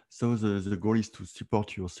 So the goal is to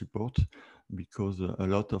support your support because a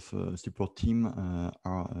lot of support team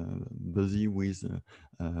are busy with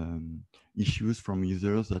issues from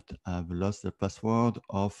users that have lost the password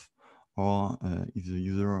of, or if the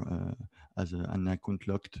user has an account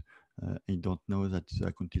locked, he don't know that the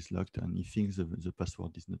account is locked and he thinks the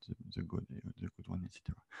password is not the good one,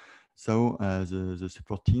 etc. So the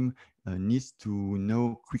support team needs to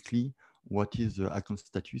know quickly what is the account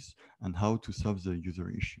status and how to solve the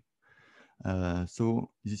user issue. So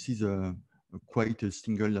this is quite a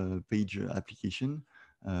single page application.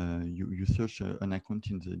 You search an account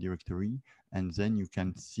in the directory, and then you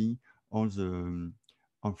can see all the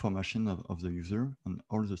information of the user and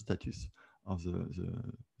all the status of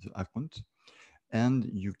the account. And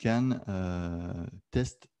you can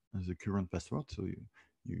test the current password. So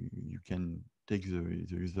you can take the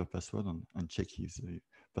user password and check if the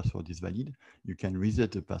password is valid. You can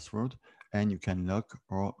reset the password, and you can lock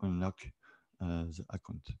or unlock the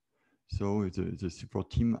account. So the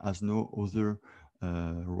support team has no other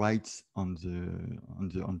rights on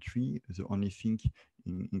the entry. The only thing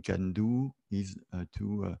it can do is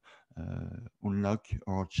to unlock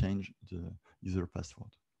or change the user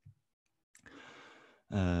password.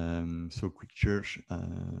 So quick search.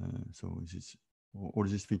 So all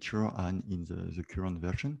these features are in the current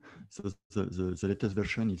version. So the latest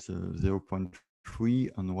version is 0.3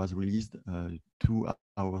 and was released 2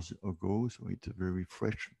 hours ago. So it's a very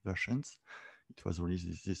fresh version. It was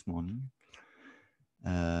released this morning.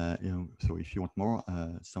 So if you want more,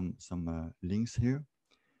 some links here.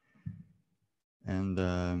 And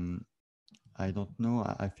I don't know.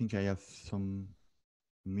 I think I have some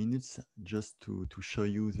minutes just to show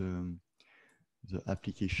you the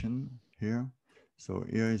application here. So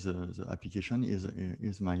here is the application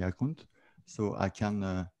is my account. So I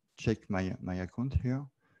can check my account here.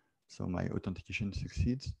 So my authentication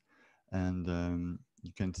succeeds, and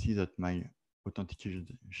you can see that my authentication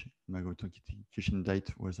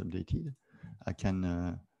date was updated. I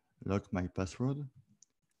can lock my password.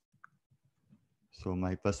 So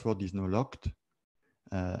my password is now locked.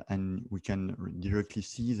 And we can directly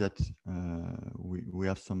see that we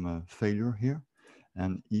have some failure here.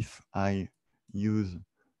 And if I use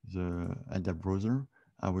the LDAP browser,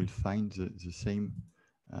 I will find the same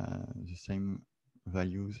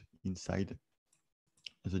values inside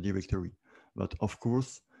the directory. But of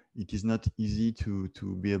course, it is not easy to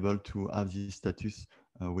be able to have this status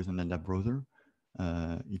with an LDAP browser.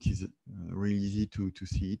 It is really easy to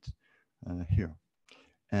see it here.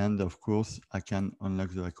 And of course, I can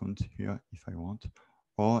unlock the account here if I want,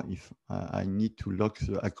 or if I need to lock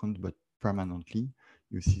the account but permanently,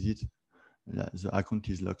 you see it, the account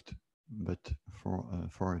is locked, but for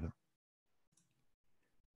forever.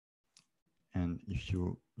 And if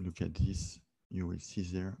you look at this, you will see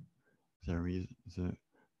there is the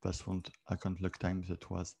password account lock time that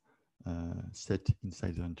was set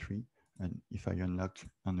inside the entry. And if I unlock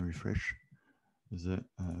and refresh, the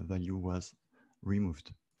value was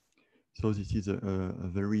removed. So this is a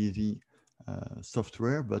very easy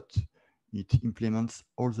software, but it implements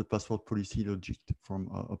all the password policy logic from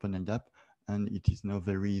OpenLDAP, and it is now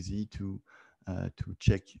very easy to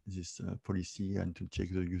check this policy and to check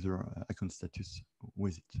the user account status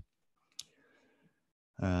with it.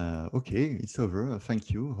 Okay, it's over. Thank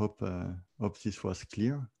you. Hope this was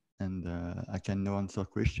clear, and I can now answer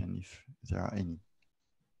questions if there are any.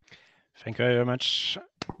 Thank you very much,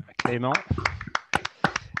 Clément.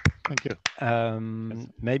 Thank you.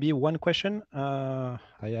 Maybe one question I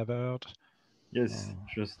have heard Yes,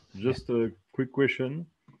 just a quick question.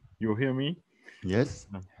 You hear me? Yes.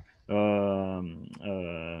 Does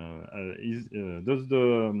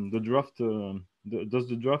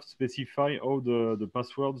the draft specify how the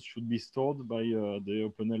passwords should be stored by the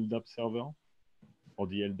OpenLDAP server or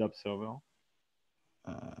the LDAP server?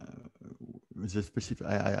 The specific,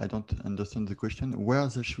 I don't understand the question. Where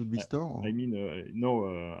they should be stored? Or? I mean,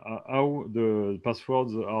 no, how the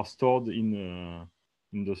passwords are stored in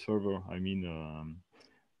the server. I mean,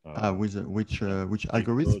 with which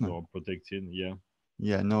algorithm or protected? Yeah.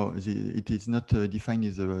 Yeah, no, it is not defined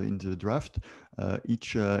in the draft.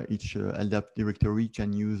 Each LDAP directory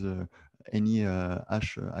can use any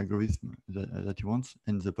hash algorithm that you want,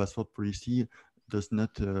 and the password policy does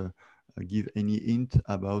not give any hint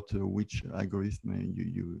about which algorithm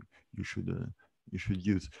you should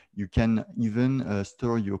use. You can even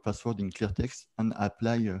store your password in clear text and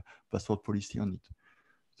apply password policy on it.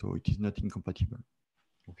 So it is not incompatible.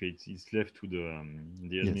 Okay, it's left to the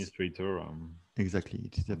administrator. Yes. Exactly,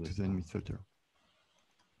 it is left to the administrator.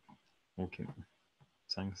 Okay,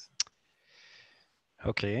 thanks.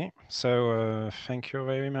 Okay, so thank you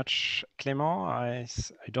very much, Clément. I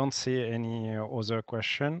don't see any other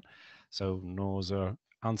question, so no other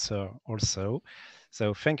answer also.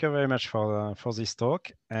 So thank you very much for this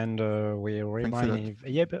talk, and we remind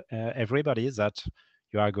everybody that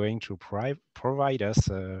you are going to provide us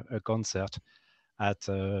a concert at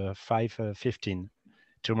 5:15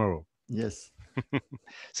 tomorrow. Yes.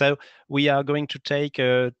 So we are going to take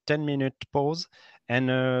a 10-minute pause,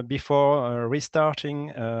 and before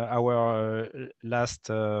restarting our last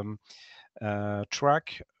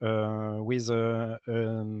track with a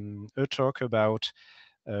talk about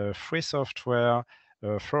free software,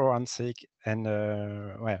 forensic, and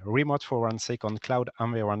remote forensic on cloud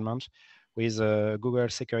environment with Google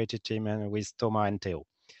security team and with Thomas and Theo.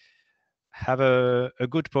 Have a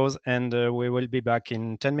good pause, and we will be back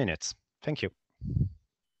in 10 minutes. Thank you.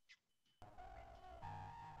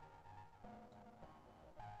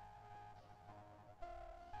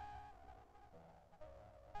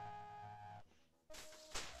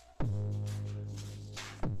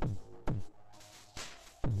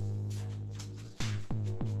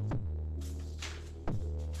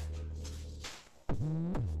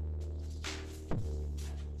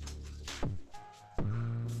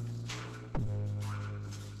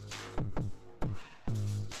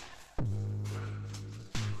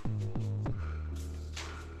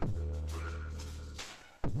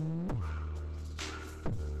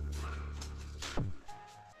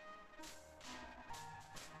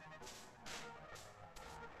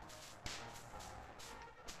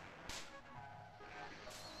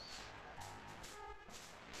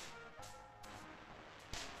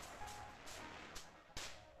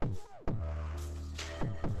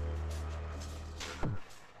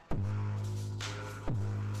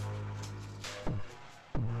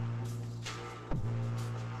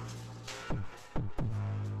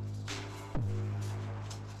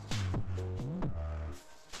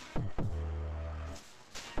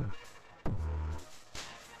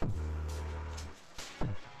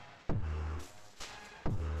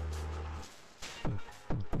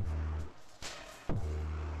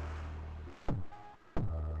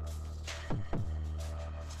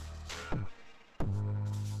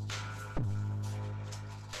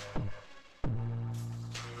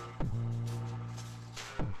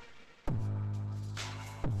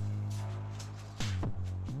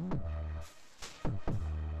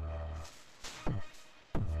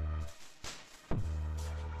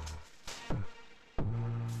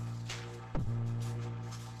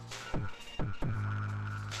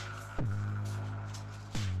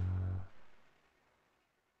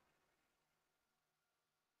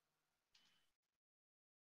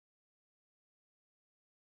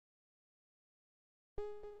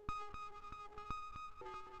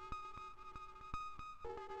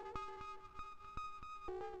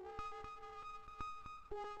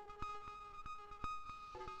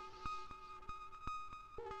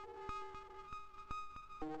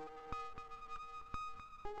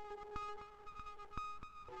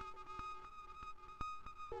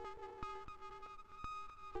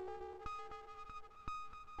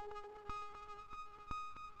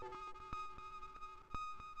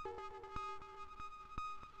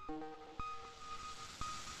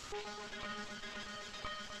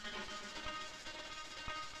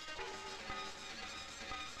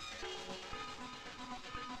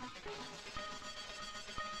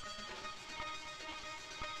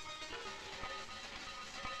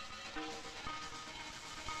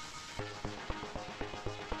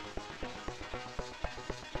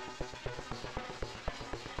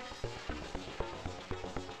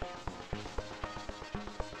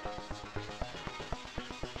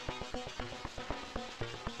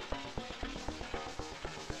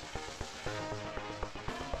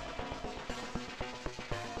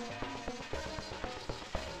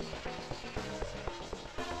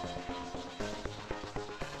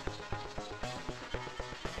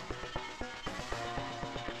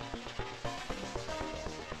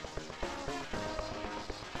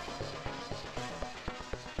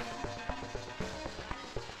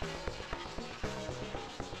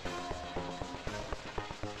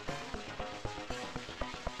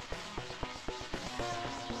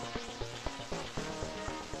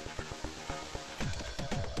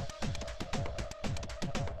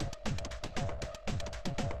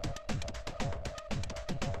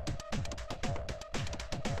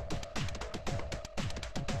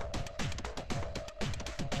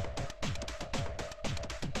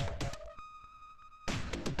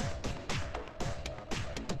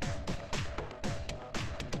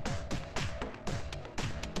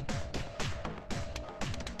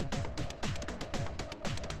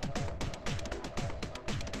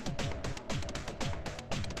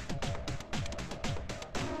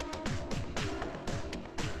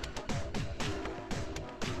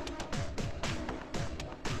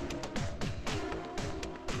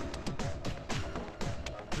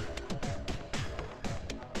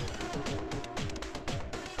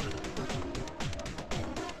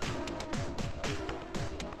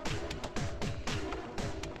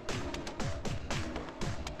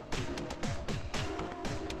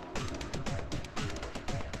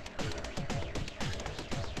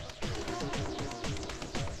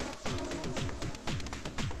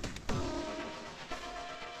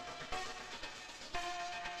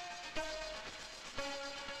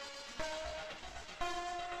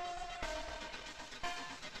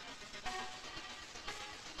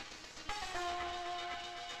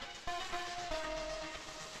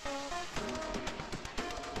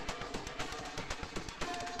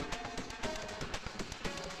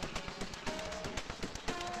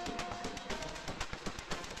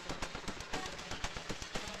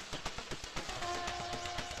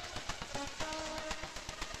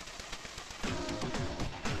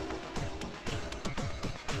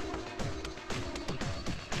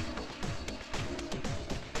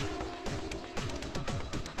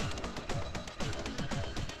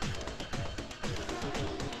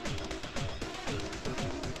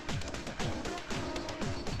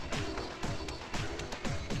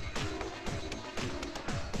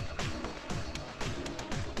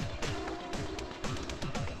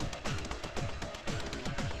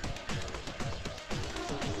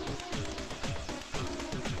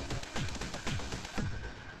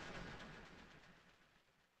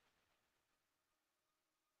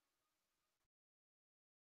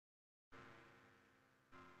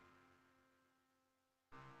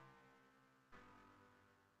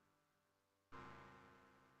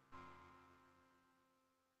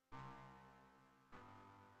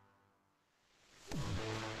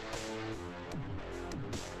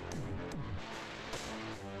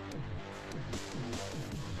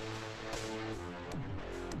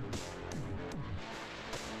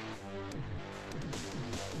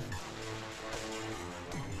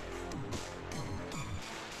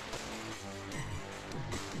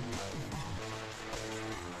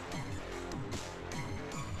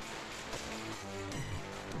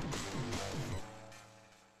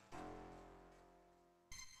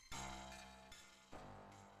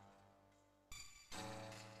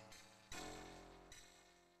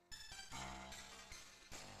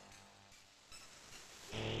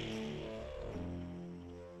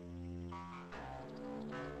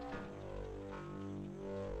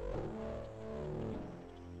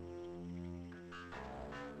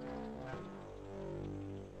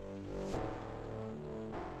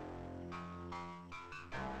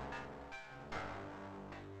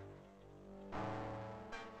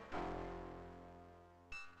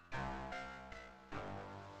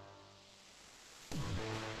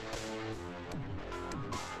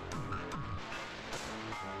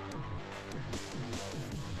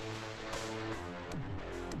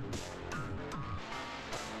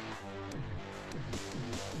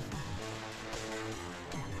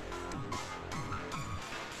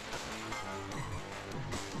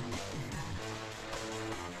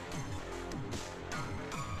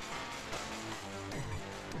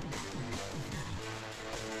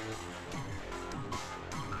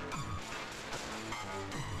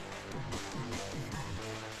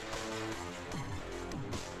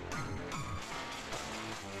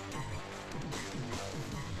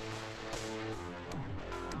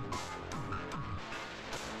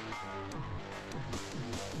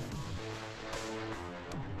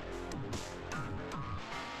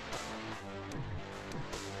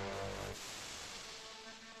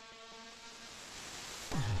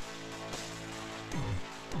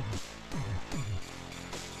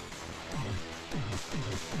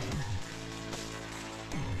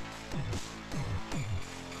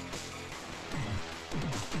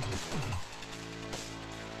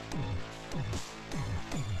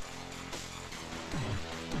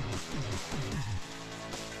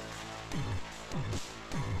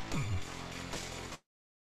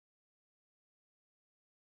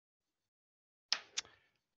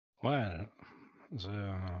 Well,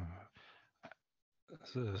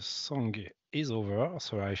 the song is over,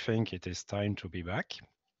 so I think it is time to be back.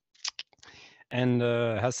 And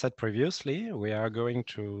as said previously, we are going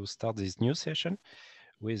to start this new session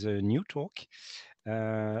with a new talk,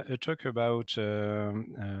 a talk about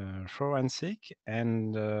forensic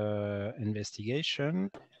and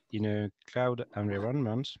investigation in a cloud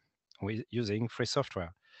environment with using free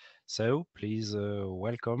software. So please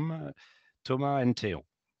welcome Thomas and Theo.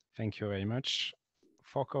 Thank you very much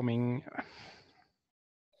for coming.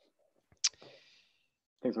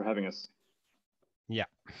 Thanks for having us. Yeah.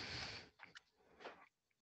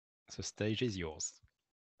 The stage is yours.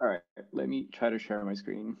 All right, let me try to share my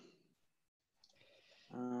screen.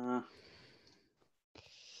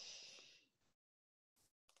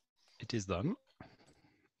 It is done.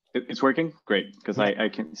 It's working? Great, because yeah. I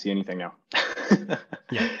can't see anything now.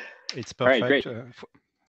 Yeah, it's perfect. All right, great.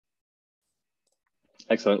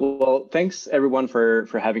 Excellent. Well, thanks everyone for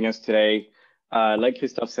having us today. Like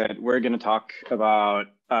Christophe said, we're going to talk about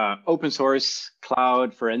open source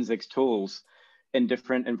cloud forensics tools in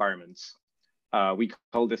different environments. We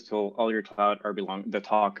call this tool All Your Cloud or Belong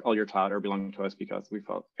to Us because we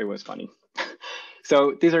felt it was funny.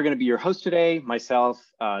 So these are going to be your hosts today, myself,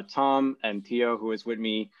 Tom, and Theo, who is with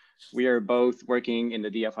me. We are both working in the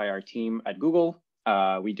DFIR team at Google.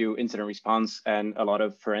 We do incident response and a lot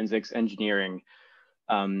of forensics engineering.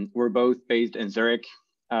 We're both based in Zurich.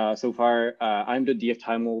 So far, I'm the DF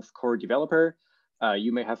Time Wolf core developer.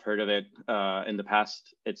 You may have heard of it in the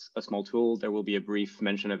past. It's a small tool. There will be a brief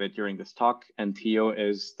mention of it during this talk. And Theo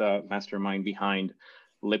is the mastermind behind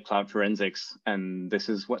libcloud forensics. And this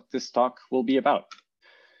is what this talk will be about.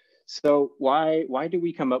 So why do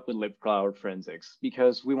we come up with libcloud forensics?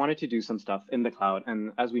 Because we wanted to do some stuff in the cloud.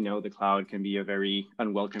 And as we know, the cloud can be a very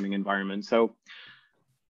unwelcoming environment. So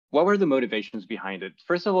what were the motivations behind it?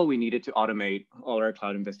 First of all, we needed to automate all our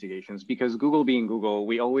cloud investigations because Google being Google,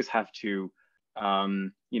 we always have to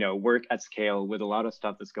work at scale with a lot of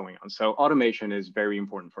stuff that's going on. So automation is very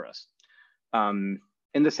important for us.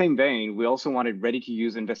 In the same vein, we also wanted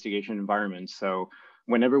ready-to-use investigation environments. So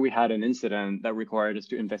whenever we had an incident that required us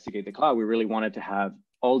to investigate the cloud, we really wanted to have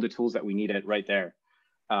all the tools that we needed right there.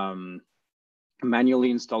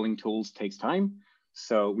 Manually installing tools takes time.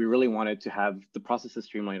 So we really wanted to have the process as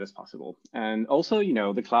streamlined as possible. And also,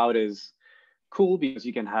 the cloud is cool because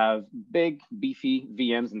you can have big, beefy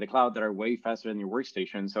VMs in the cloud that are way faster than your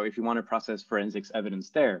workstation. So if you want to process forensics evidence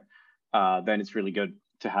there, then it's really good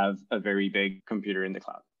to have a very big computer in the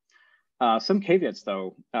cloud. Some caveats,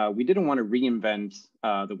 though. We didn't want to reinvent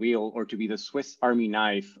the wheel or to be the Swiss Army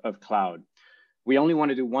knife of cloud. We only want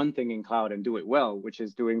to do one thing in cloud and do it well, which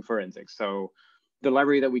is doing forensics. So the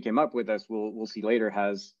library that we came up with, as we'll see later,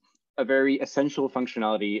 has a very essential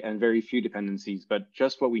functionality and very few dependencies, but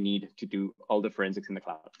just what we need to do all the forensics in the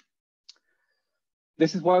cloud.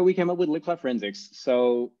 This is why we came up with libcloud forensics.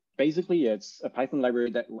 So basically, it's a Python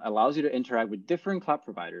library that allows you to interact with different cloud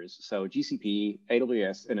providers. So GCP,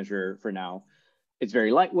 AWS, and Azure for now. It's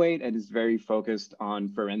very lightweight and it's very focused on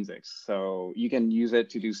forensics. So you can use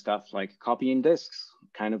it to do stuff like copying disks,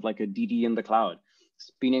 kind of like a DD in the cloud,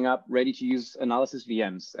 spinning up ready-to-use analysis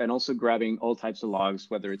VMs, and also grabbing all types of logs,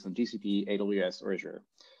 whether it's on GCP, AWS, or Azure.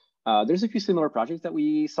 There's a few similar projects that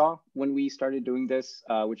we saw when we started doing this,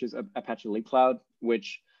 which is Apache libcloud,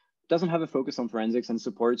 which doesn't have a focus on forensics and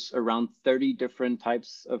supports around 30 different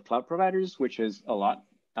types of cloud providers, which is a lot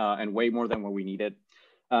and way more than what we needed.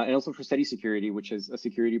 And also for Steady Security, which is a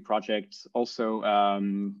security project also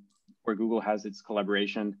where Google has its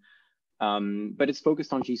collaboration. But it's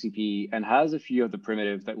focused on GCP and has a few of the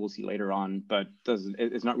primitives that we'll see later on, but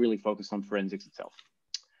it's not really focused on forensics itself.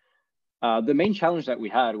 The main challenge that we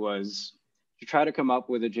had was to try to come up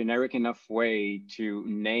with a generic enough way to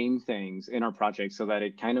name things in our project so that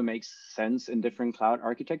it kind of makes sense in different cloud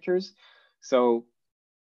architectures. So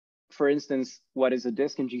for instance, what is a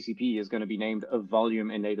disk in GCP is going to be named a volume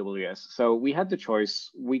in AWS. So we had the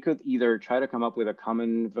choice. We could either try to come up with a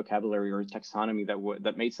common vocabulary or taxonomy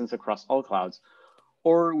that made sense across all clouds,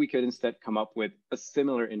 or we could instead come up with a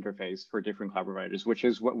similar interface for different cloud providers, which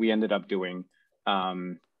is what we ended up doing.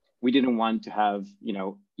 We didn't want to have,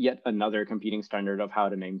 yet another competing standard of how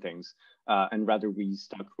to name things, and rather we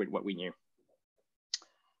stuck with what we knew.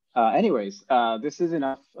 Anyways, this is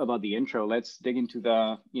enough about the intro. Let's dig into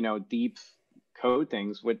the deep code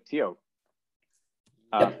things with Theo.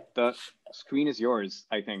 The screen is yours,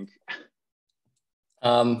 I think.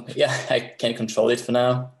 Yeah, I can control it for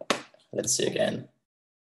now. Let's see again.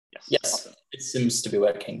 Yes, awesome. It seems to be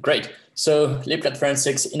working. Great. So libclat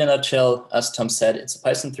forensics, in a nutshell, as Tom said, it's a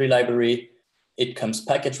Python 3 library. It comes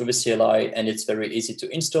packaged with a CLI, and it's very easy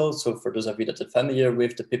to install. So for those of you that are familiar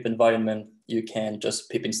with the pip environment, you can just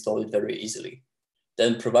pip install it very easily.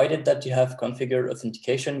 Then provided that you have configured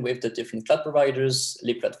authentication with the different cloud providers,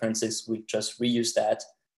 libclat forensics will just reuse that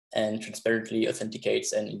and transparently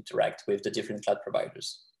authenticates and interact with the different cloud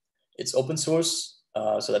providers. It's open source,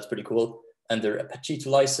 so that's pretty cool. Under Apache 2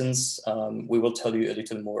 license, we will tell you a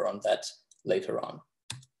little more on that later on.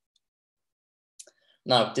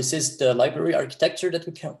 Now, this is the library architecture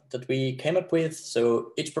that we came up with.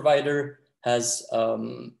 So each provider has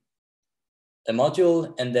a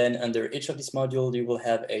module, and then under each of these modules, you will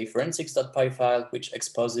have a forensics.py file, which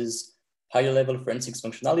exposes higher level forensics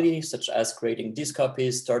functionality, such as creating disk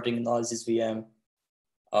copies, starting analysis VM.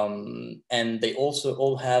 And they also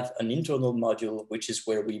all have an internal module, which is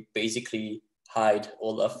where we basically hide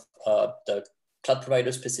all of the cloud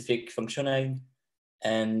provider specific functioning.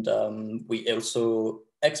 And we also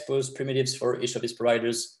expose primitives for each of these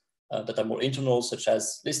providers that are more internal, such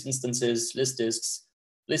as list instances, list disks,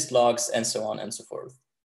 list logs, and so on and so forth.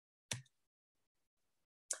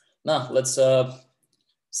 Now, let's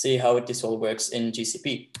see how this all works in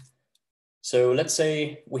GCP. So let's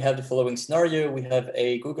say we have the following scenario. We have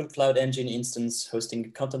a Google Cloud Engine instance hosting a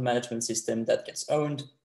content management system that gets owned.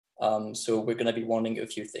 So we're going to be wanting a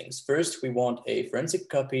few things. First, we want a forensic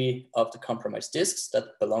copy of the compromised disks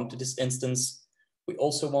that belong to this instance. We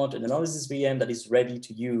also want an analysis VM that is ready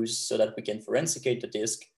to use so that we can forensicate the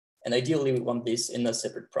disk. And ideally, we want this in a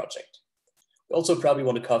separate project. We also probably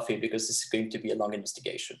want a coffee because this is going to be a long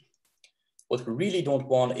investigation. What we really don't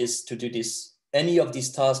want is to do any of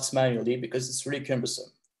these tasks manually because it's really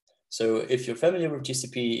cumbersome. So if you're familiar with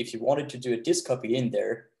GCP, if you wanted to do a disk copy in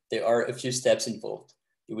there, there are a few steps involved.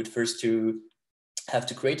 You would first have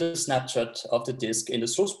to create a snapshot of the disk in the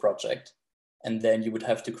source project. And then you would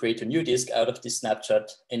have to create a new disk out of this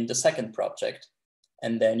snapshot in the second project.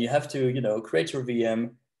 And then you have to, create your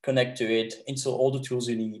VM, connect to it, install all the tools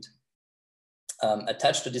you need,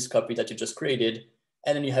 attach the disk copy that you just created,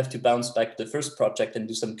 and then you have to bounce back to the first project and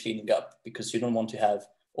do some cleaning up because you don't want to have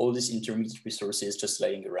all these intermediate resources just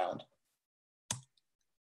laying around.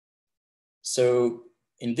 So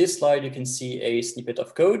in this slide, you can see a snippet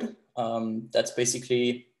of code that's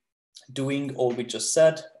basically doing all we just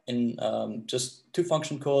said in just 2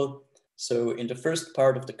 function call. So in the first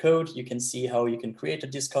part of the code, you can see how you can create a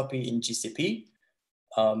disk copy in GCP.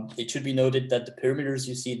 It should be noted that the parameters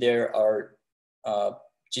you see there are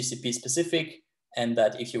GCP specific, and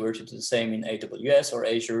that if you were to do the same in AWS or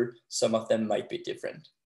Azure, some of them might be different.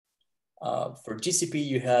 For GCP,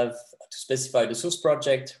 you have to specify the source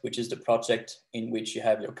project, which is the project in which you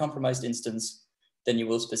have your compromised instance. Then you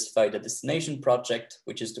will specify the destination project,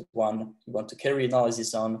 which is the one you want to carry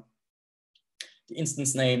analysis on, the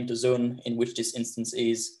instance name, the zone in which this instance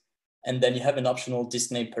is, and then you have an optional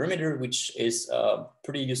disk name parameter, which is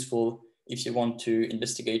pretty useful if you want to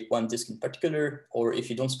investigate one disk in particular, or if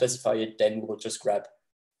you don't specify it, then we'll just grab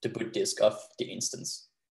the boot disk of the instance.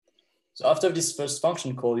 So after this first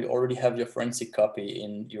function call, you already have your forensic copy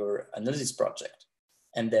in your analysis project.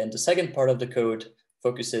 And then the second part of the code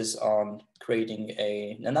focuses on creating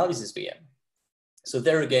an analysis VM. So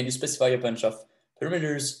there again, you specify a bunch of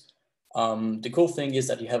parameters. The cool thing is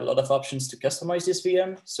that you have a lot of options to customize this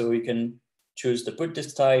VM. So you can choose the boot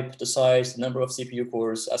disk type, the size, the number of CPU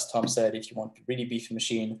cores. As Tom said, if you want a really beefy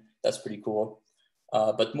machine, that's pretty cool.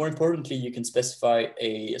 But more importantly, you can specify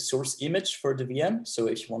a source image for the VM. So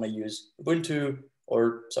if you want to use Ubuntu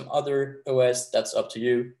or some other OS, that's up to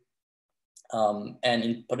you. And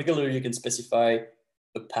in particular, you can specify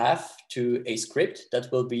a path to a script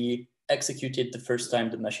that will be executed the first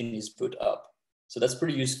time the machine is boot up. So that's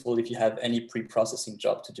pretty useful if you have any pre-processing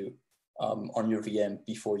job to do on your VM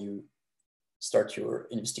before you start your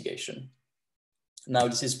investigation. Now,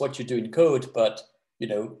 this is what you do in code, but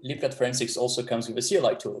libclat forensics also comes with a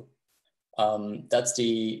CLI tool. That's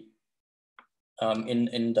the,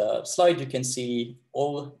 in the slide, you can see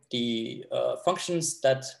all the functions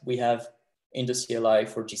that we have in the CLI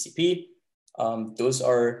for GCP. Those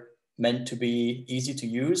are meant to be easy to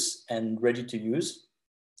use and ready to use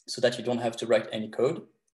so that you don't have to write any code.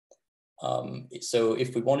 So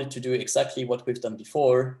if we wanted to do exactly what we've done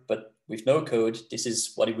before, but with no code, this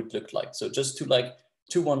is what it would look like. So just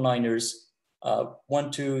two one-liners,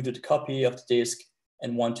 one to do the copy of the disk,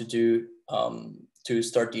 and want to do to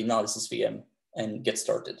start the analysis VM and get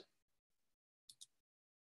started?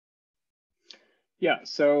 Yeah,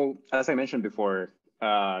 so as I mentioned before,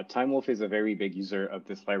 TimeWolf is a very big user of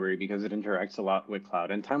this library because it interacts a lot with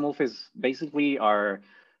cloud. And TimeWolf is basically our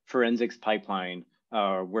forensics pipeline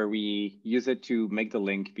where we use it to make the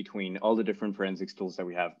link between all the different forensics tools that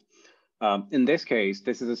we have. In this case,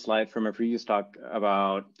 this is a slide from a previous talk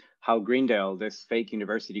about how Greendale, this fake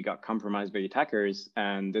university, got compromised by attackers.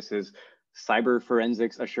 And this is Cyber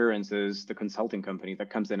Forensics Assurances, the consulting company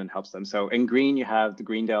that comes in and helps them. So in green, you have the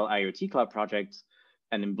Greendale IoT Cloud project.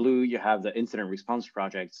 And in blue, you have the incident response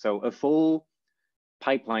project. So a full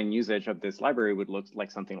pipeline usage of this library would look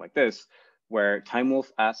like something like this, where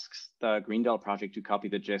TimeWolf asks the Greendale project to copy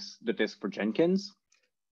the disk for Jenkins.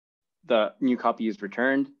 The new copy is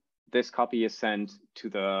returned. This copy is sent to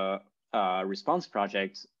the response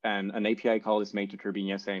project, and an API call is made to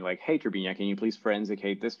Turbinia saying like, hey, Turbinia, can you please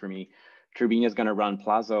forensicate this for me? Turbinia is going to run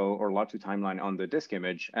Plazo or Log2Timeline on the disk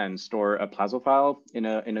image and store a Plazo file in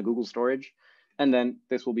a Google storage. And then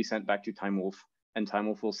this will be sent back to TimeWolf, and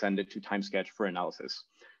TimeWolf will send it to TimeSketch for analysis.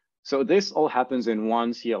 So this all happens in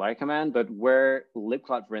one CLI command, but where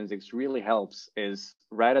libcloud forensics really helps is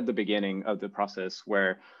right at the beginning of the process,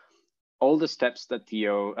 where all the steps that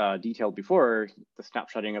Theo detailed before, the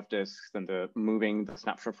snapshotting of disks and the moving the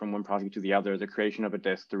snapshot from one project to the other, the creation of a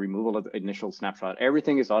disk, the removal of the initial snapshot,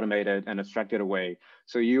 everything is automated and abstracted away.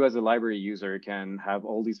 So you as a library user can have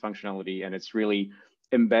all these functionality, and it's really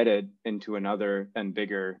embedded into another and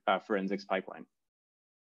bigger forensics pipeline.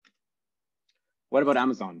 What about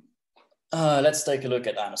Amazon? Let's take a look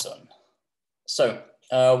at Amazon. So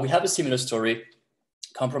we have a similar story,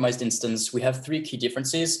 compromised instance. We have three key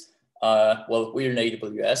differences. Well, we're in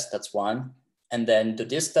AWS, that's one. And then the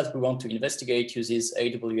disk that we want to investigate uses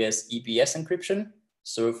AWS EBS encryption.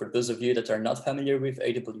 So for those of you that are not familiar with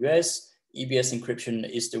AWS, EBS encryption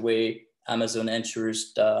is the way Amazon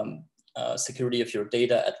ensures the security of your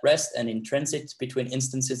data at rest and in transit between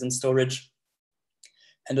instances and storage.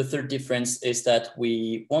 And the third difference is that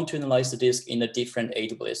we want to analyze the disk in a different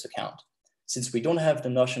AWS account. Since we don't have the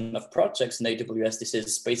notion of projects in AWS, this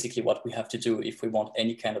is basically what we have to do if we want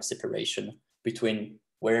any kind of separation between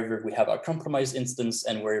wherever we have our compromised instance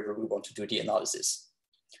and wherever we want to do the analysis.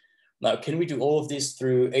 Now, can we do all of this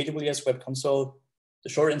through AWS Web Console? The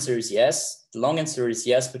short answer is yes. The long answer is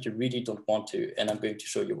yes, but you really don't want to, and I'm going to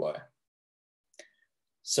show you why.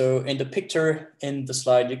 So in the picture in the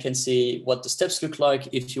slide, you can see what the steps look like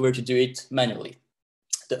if you were to do it manually.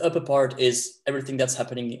 The upper part is everything that's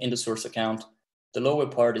happening in the source account. The lower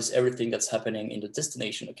part is everything that's happening in the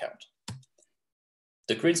destination account.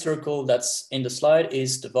 The green circle that's in the slide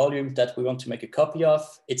is the volume that we want to make a copy of.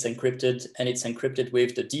 It's encrypted, and it's encrypted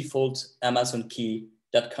with the default Amazon key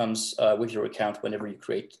that comes with your account whenever you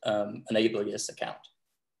create an AWS account.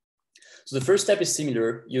 So the first step is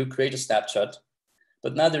similar. You create a snapshot.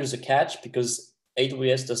 But now there's a catch because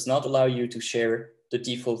AWS does not allow you to share the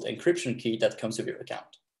default encryption key that comes with your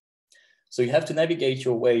account. So you have to navigate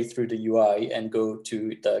your way through the UI and go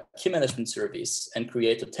to the key management service and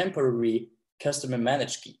create a temporary customer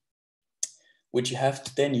managed key, which you have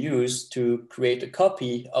to then use to create a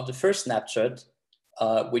copy of the first snapshot,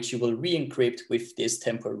 which you will re-encrypt with this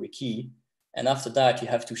temporary key. And after that, you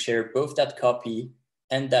have to share both that copy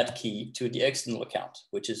and that key to the external account,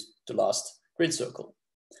 which is the last grid circle.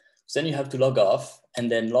 So then you have to log off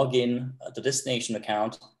and then log in the destination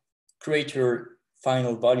account, create your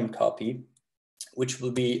final volume copy, which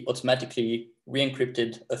will be automatically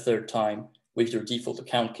re-encrypted a third time with your default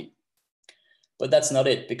account key. But that's not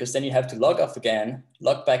it, because then you have to log off again,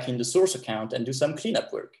 log back in the source account and do some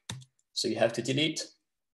cleanup work. So you have to delete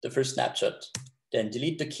the first snapshot, then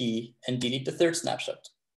delete the key and delete the third snapshot.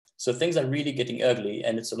 So things are really getting ugly,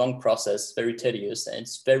 and it's a long process, very tedious, and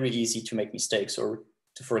it's very easy to make mistakes or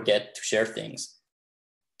to forget to share things.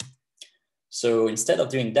 So instead of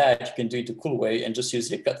doing that, you can do it the cool way and just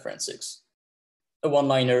use libcloud forensics. A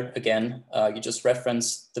one-liner, again, you just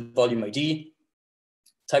reference the volume ID,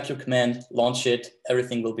 type your command, launch it,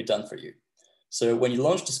 everything will be done for you. So when you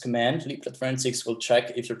launch this command, libcloud forensics will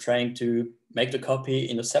check if you're trying to make the copy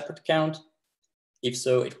in a separate account. If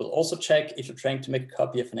so, it will also check if you're trying to make a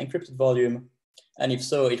copy of an encrypted volume. And if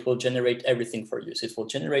so, it will generate everything for you. So it will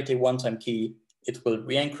generate a one-time key. It will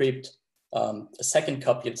re-encrypt a second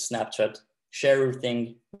copy of the snapshot, share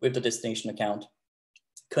everything with the destination account,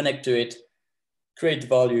 connect to it, create the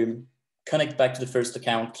volume, connect back to the first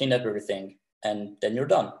account, clean up everything, and then you're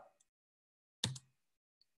done.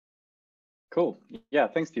 Cool. Yeah,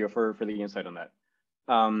 thanks, Theo, for the insight on that.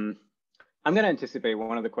 I'm going to anticipate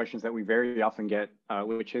one of the questions that we very often get,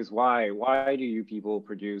 which is why do you people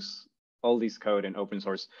produce all these code in open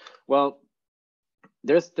source? Well,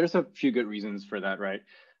 there's a few good reasons for that, right?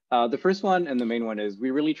 The first one and the main one is we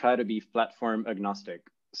really try to be platform agnostic.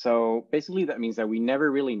 So basically that means that we never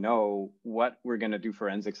really know what we're going to do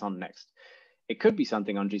forensics on next. It could be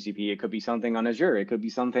something on GCP, it could be something on Azure, it could be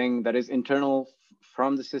something that is internal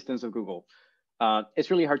from the systems of Google. It's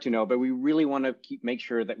really hard to know, but we really want to make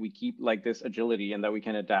sure that we keep like this agility and that we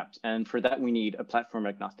can adapt. And for that, we need a platform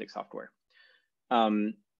agnostic software.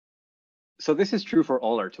 So this is true for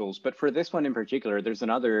all our tools, but for this one in particular, there's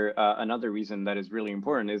another reason that is really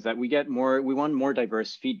important is that we want more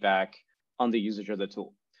diverse feedback on the usage of the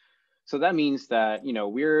tool. So that means that, you know,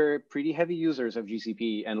 we're pretty heavy users of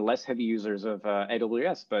GCP and less heavy users of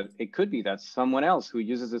AWS, but it could be that someone else who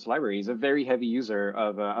uses this library is a very heavy user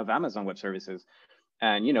of Amazon Web Services.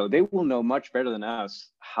 And, you know, they will know much better than us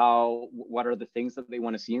what are the things that they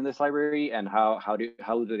want to see in this library and how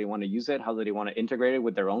do they want to use it? How do they want to integrate it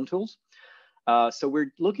with their own tools? So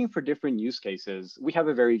we're looking for different use cases. We have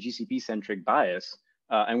a very GCP-centric bias,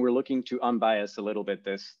 and we're looking to unbias a little bit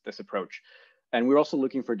this approach. And we're also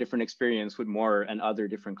looking for different experience with more and other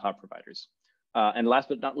different cloud providers. And last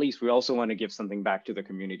but not least, we also want to give something back to the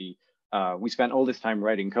community. We spent all this time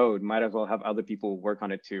writing code, might as well have other people work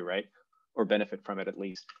on it too, right? Or benefit from it at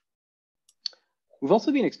least. We've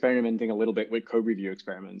also been experimenting a little bit with code review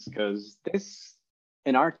experiments because this,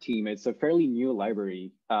 in our team, it's a fairly new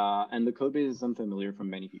library and the code base is unfamiliar for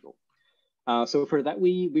many people. So for that,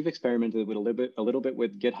 we've experimented with a little bit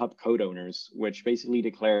with GitHub code owners, which basically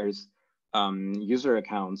declares user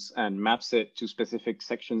accounts and maps it to specific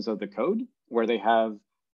sections of the code where they have,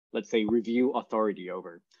 let's say, review authority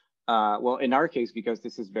over. Well, in our case, because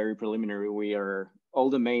this is very preliminary, all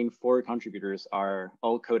the main 4 contributors are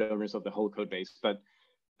all code owners of the whole code base. But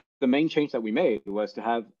the main change that we made was to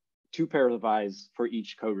have 2 pairs of eyes for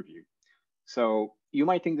each code review. So you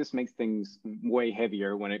might think this makes things way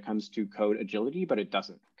heavier when it comes to code agility, but it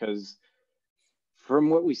doesn't, because from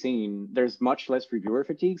what we've seen, there's much less reviewer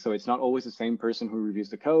fatigue. So it's not always the same person who reviews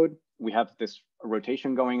the code. We have this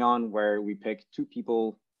rotation going on where we pick 2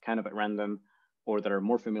 people kind of at random or that are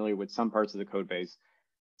more familiar with some parts of the code base.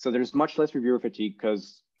 So there's much less reviewer fatigue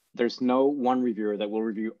because there's no one reviewer that will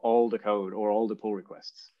review all the code or all the pull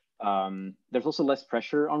requests. There's also less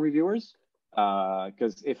pressure on reviewers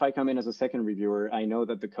because if I come in as a second reviewer, I know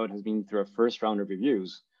that the code has been through a first round of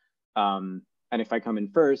reviews. And if I come in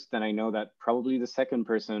first, then I know that probably the second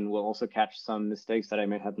person will also catch some mistakes that I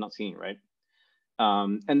may have not seen, right?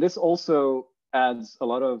 And this also adds a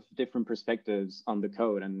lot of different perspectives on the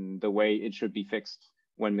code and the way it should be fixed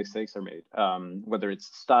when mistakes are made, whether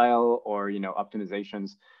it's style or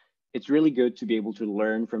optimizations. It's really good to be able to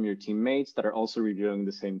learn from your teammates that are also reviewing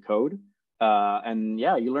the same code. And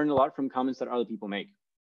yeah, you learn a lot from comments that other people make.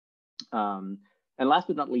 And last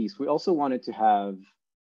but not least, we also wanted to have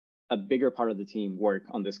a bigger part of the team work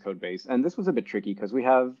on this code base. And this was a bit tricky because we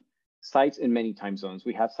have sites in many time zones.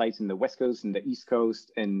 We have sites in the West Coast, in the East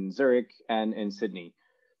Coast, in Zurich, and in Sydney.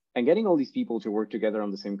 And getting all these people to work together on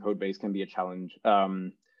the same code base can be a challenge.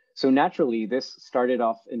 So naturally, this started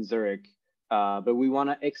off in Zurich, but we want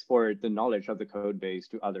to export the knowledge of the code base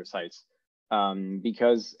to other sites.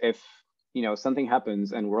 Because if something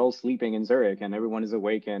happens and we're all sleeping in Zurich and everyone is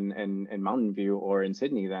awake in Mountain View or in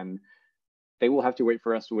Sydney, then they will have to wait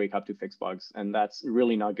for us to wake up to fix bugs. And that's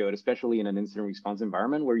really not good, especially in an incident response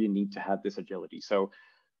environment where you need to have this agility. So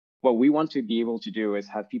what we want to be able to do is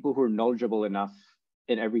have people who are knowledgeable enough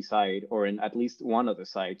in every site or in at least one of the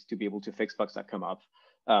sites to be able to fix bugs that come up.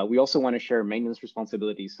 We also want to share maintenance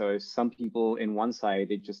responsibilities. So if some people in one site,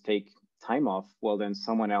 they just take time off, well, then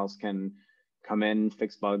someone else can come in,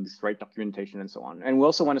 fix bugs, write documentation, and so on. And we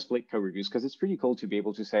also want to split code reviews because it's pretty cool to be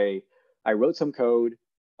able to say, I wrote some code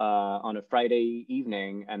on a Friday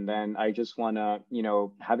evening, and then I just want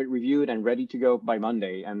to, have it reviewed and ready to go by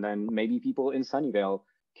Monday. And then maybe people in Sunnyvale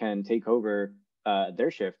can take over their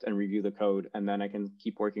shift and review the code, and then I can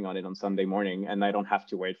keep working on it on Sunday morning, and I don't have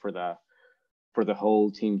to wait for the whole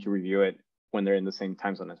team to review it when they're in the same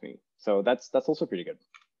time zone as me. So that's also pretty good.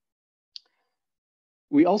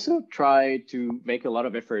 We also try to make a lot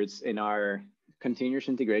of efforts in our continuous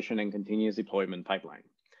integration and continuous deployment pipeline.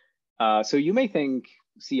 So you may think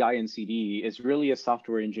CI and CD is really a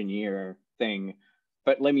software engineer thing,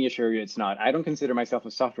 but let me assure you it's not. I don't consider myself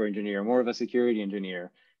a software engineer, more of a security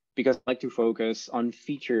engineer, because I like to focus on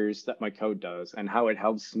features that my code does and how it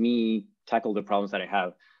helps me tackle the problems that I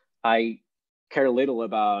have. I care little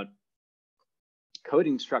about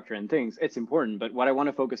coding structure and things. It's important, but what I want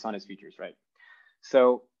to focus on is features, right?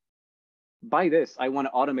 So by this, I want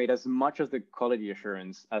to automate as much of the quality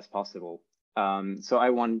assurance as possible. So I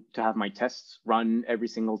want to have my tests run every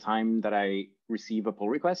single time that I receive a pull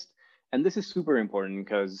request. And this is super important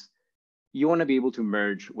because you want to be able to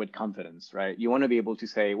merge with confidence, right? You want to be able to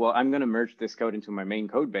say, well, I'm going to merge this code into my main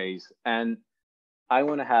code base, and I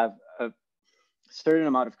want to have a certain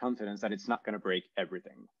amount of confidence that it's not going to break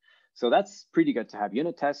everything. So that's pretty good to have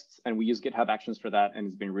unit tests, and we use GitHub Actions for that, and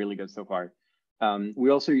it's been really good so far.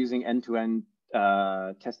 We're also using end-to-end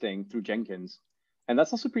testing through Jenkins. And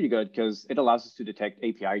that's also pretty good because it allows us to detect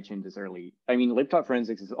API changes early. I mean, libcloud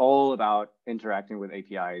forensics is all about interacting with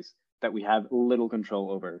APIs that we have little control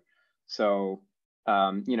over. So,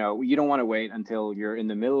 you know, you don't want to wait until you're in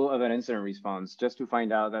the middle of an incident response just to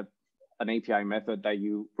find out that an API method that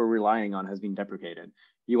you were relying on has been deprecated.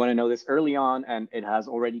 You want to know this early on, and it has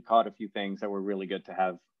already caught a few things that were really good to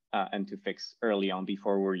have and to fix early on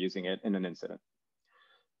before we're using it in an incident.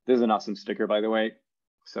 This is an awesome sticker, by the way.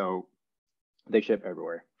 So they ship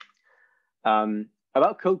everywhere.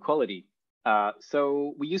 About code quality.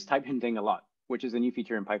 So we use type hinting a lot, which is a new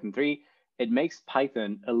feature in Python 3. It makes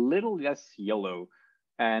Python a little less YOLO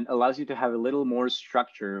and allows you to have a little more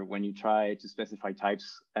structure when you try to specify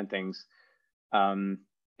types and things.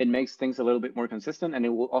 It makes things a little bit more consistent, and it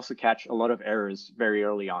will also catch a lot of errors very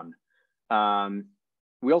early on.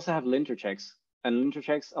 We also have linter checks, and linter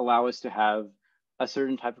checks allow us to have a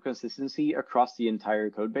certain type of consistency across the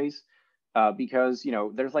entire code base. Because, you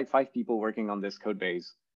know, there's like 5 people working on this code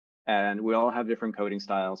base, and we all have different coding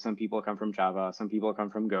styles. Some people come from Java, some people come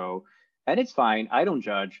from Go, and it's fine. I don't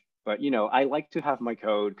judge, but, you know, I like to have my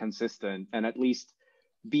code consistent and at least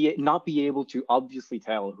not be able to obviously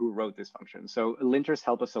tell who wrote this function. So linters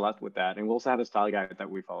help us a lot with that, and we also have a style guide that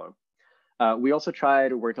we follow. We also try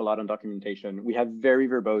to work a lot on documentation. We have very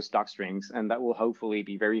verbose doc strings, and that will hopefully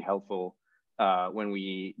be very helpful when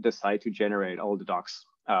we decide to generate all the docs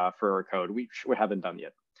for our code, which we haven't done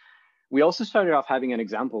yet. We also started off having an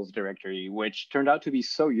examples directory, which turned out to be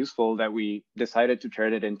so useful that we decided to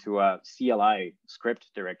turn it into a CLI script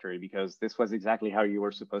directory, because this was exactly how you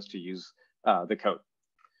were supposed to use the code.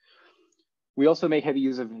 We also make heavy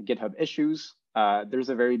use of GitHub issues. There's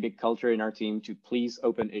a very big culture in our team to please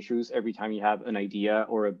open issues every time you have an idea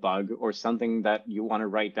or a bug or something that you want to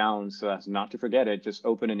write down so as not to forget it. Just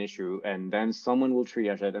open an issue, and then someone will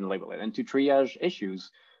triage it and label it. And to triage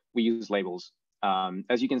issues, we use labels.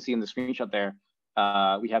 As you can see in the screenshot there,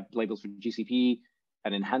 we have labels for GCP,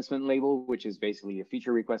 an enhancement label, which is basically a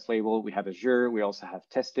feature request label. We have Azure. We also have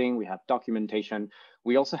testing. We have documentation.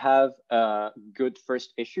 We also have a good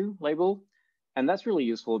first issue label. And that's really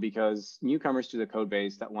useful because newcomers to the code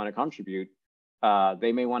base that want to contribute,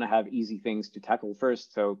 they may want to have easy things to tackle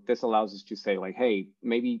first. So this allows us to say, like, hey,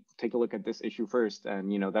 maybe take a look at this issue first.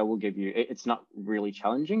 And, you know, that will give you, it's not really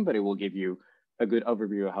challenging, but it will give you a good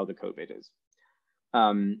overview of how the code base is.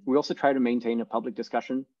 We also try to maintain a public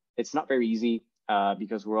discussion. It's not very easy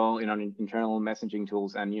because we're all in our internal messaging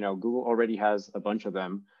tools, and, you know, Google already has a bunch of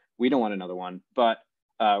them. We don't want another one, but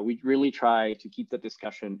we really try to keep the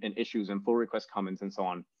discussion in issues and pull request comments and so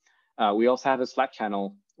on. We also have a Slack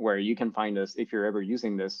channel where you can find us if you're ever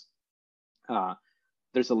using this.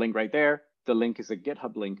 There's a link right there. The link is a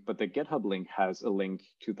GitHub link, but the GitHub link has a link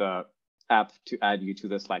to the app to add you to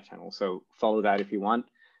the Slack channel. So follow that if you want.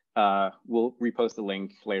 We'll repost the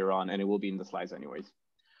link later on, and it will be in the slides anyways.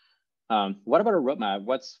 What about a roadmap?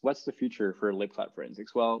 What's the future for libcloud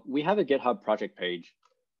forensics? Well, we have a GitHub project page,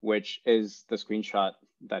 which is the screenshot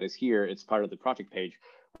that is here. It's part of the project page,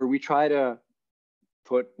 where we try to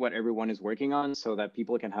put what everyone is working on so that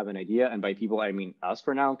people can have an idea. And by people, I mean us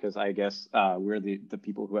for now, because I guess we're the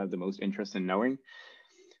people who have the most interest in knowing.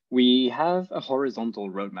 We have a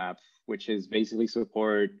horizontal roadmap, which is basically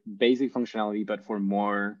support basic functionality, but for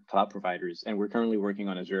more cloud providers. And we're currently working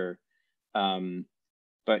on Azure.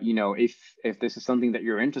 But, you know, if this is something that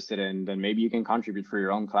you're interested in, then maybe you can contribute for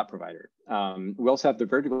your own cloud provider. We also have the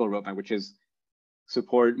vertical roadmap, which is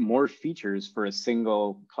support more features for a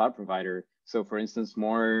single cloud provider. So for instance,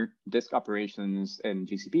 more disk operations in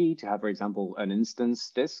GCP to have, for example, an instance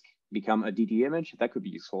disk become a DD image. That could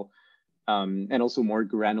be useful. And also more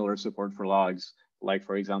granular support for logs, like,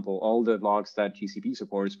 for example, all the logs that GCP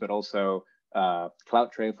supports, but also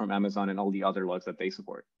CloudTrail from Amazon and all the other logs that they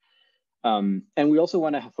support. And we also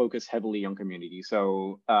want to focus heavily on community.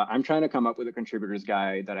 So I'm trying to come up with a contributors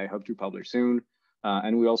guide that I hope to publish soon.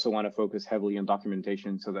 And we also want to focus heavily on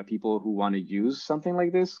documentation so that people who want to use something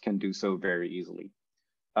like this can do so very easily.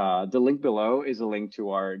 The link below is a link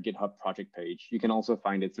to our GitHub project page. You can also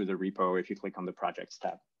find it through the repo if you click on the projects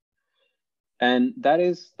tab. And that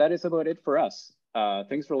is about it for us.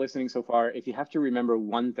 thanks for listening so far. If you have to remember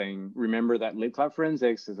one thing, remember that libcloud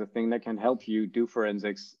forensics is a thing that can help you do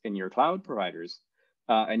forensics in your cloud providers.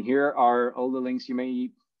 And here are all the links you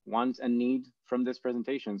may want and need from this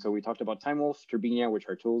presentation. So we talked about TimeWolf, Turbinia, which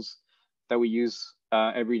are tools that we use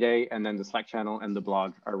every day, and then the Slack channel and the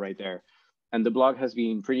blog are right there. And the blog has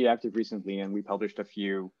been pretty active recently, and we published a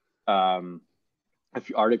few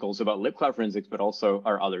articles about libcloud forensics, but also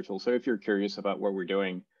our other tools. So if you're curious about what we're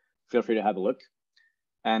doing, feel free to have a look.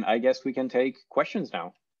 And I guess we can take questions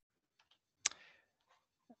now.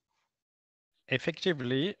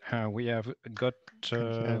 Effectively, we have got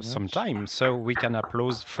some time, so we can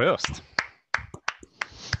applause first.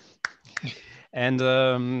 And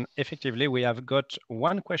effectively, we have got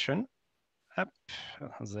one question up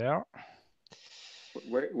there.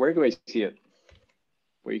 Where do I see it?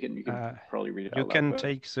 Well, you can probably read it. You out can loud,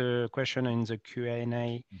 take the question in the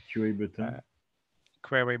Q&A button.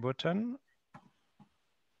 query button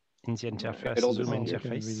in the interface, Zoom interface. You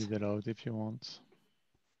can read it out if you want.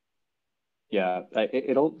 Yeah,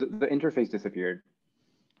 the interface disappeared.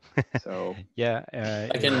 So yeah,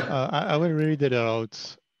 I will read it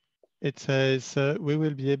out. It says we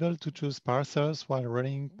will be able to choose parsers while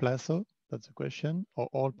running Plazo. That's the question. Or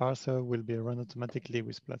all parser will be run automatically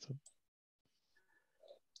with Plazo.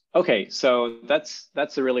 Okay, so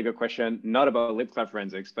that's a really good question. Not about libcloud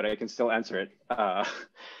forensics, but I can still answer it.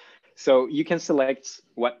 So you can select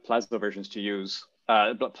what Plazo versions to use,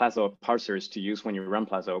 Plazo parsers to use when you run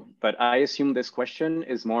Plazo. But I assume this question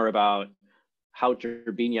is more about how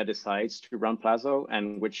Turbinia decides to run Plazo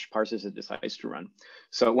and which parsers it decides to run.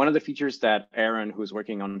 So one of the features that Aaron, who's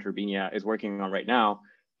working on Turbinia, is working on right now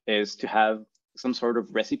is to have some sort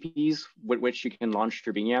of recipes with which you can launch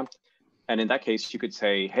Turbinia. And in that case, you could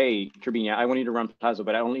say, hey, Turbinia, I want you to run Plazo,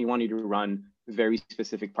 but I only want you to run very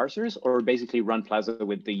specific parsers, or basically run Plazo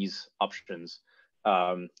with these options.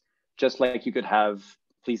 Just like you could have,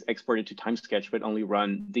 please export it to TimeSketch, but only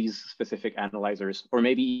run these specific analyzers, or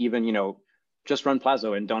maybe even, just run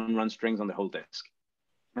Plazo and don't run strings on the whole disk.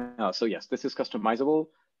 So yes, this is customizable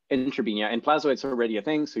in Turbinia. In Plazo, it's already a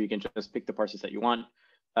thing, so you can just pick the parsers that you want.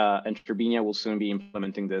 And Turbinia will soon be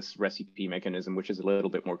implementing this recipe mechanism, which is a little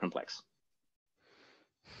bit more complex.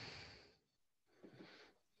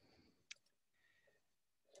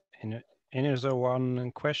 Another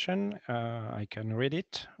one question, I can read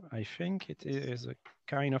it. I think it is a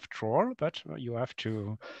kind of troll, but you have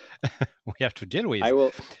to, we have to deal with. I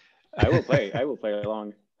will play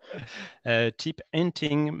along. Tip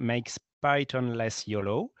hinting makes Python less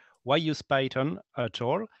YOLO. Why use Python at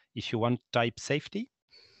all if you want type safety?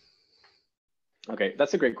 Okay,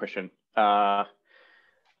 that's a great question. I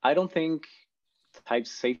don't think type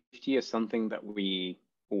safety is something that we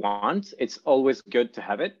want. It's always good to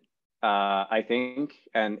have it, I think,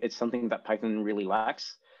 and it's something that Python really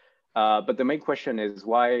lacks. But the main question is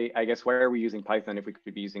why are we using Python if we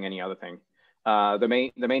could be using any other thing? The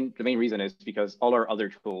main reason is because all our other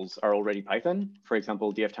tools are already Python. For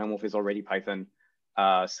example, DF TimeWolf is already Python.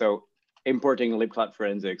 So importing libcloud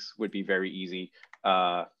forensics would be very easy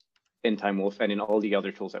in TimeWolf and in all the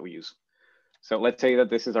other tools that we use. So let's say that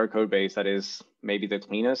this is our code base that is maybe the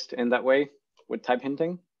cleanest in that way with type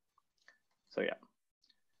hinting. So yeah.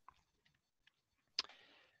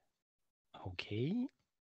 Okay.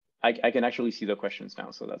 I can actually see the questions now,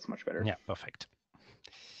 so that's much better. Yeah, perfect.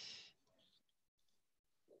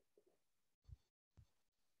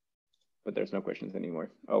 But there's no questions anymore.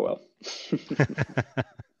 Oh well.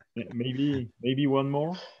 maybe one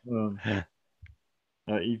more.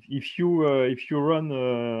 If you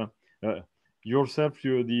run yourself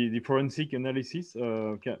the forensic analysis,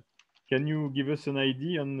 can you give us an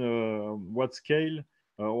idea on what scale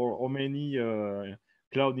or how many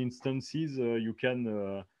cloud instances you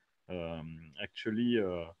can actually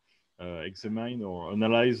examine or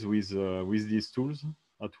analyze with these tools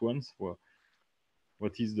at once?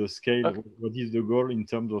 What is the scale? Okay. What is the goal in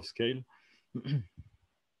terms of scale?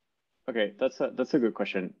 Okay, that's a good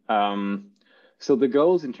question. So the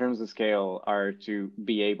goals in terms of scale are to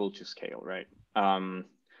be able to scale, right?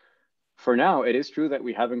 For now, it is true that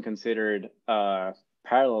we haven't considered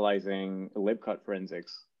parallelizing libcloud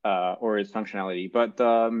forensics or its functionality, but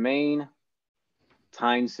the main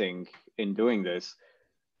time sink in doing this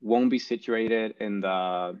won't be situated in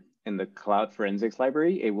the cloud forensics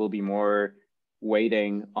library. It will be more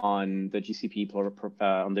waiting on the GCP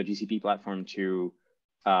platform to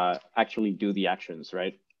actually do the actions,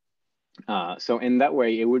 right? So in that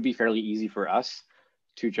way, it would be fairly easy for us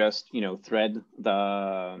to just thread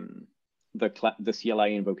the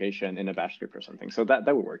CLI invocation in a bash script or something. So that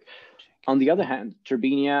would work. On the other hand,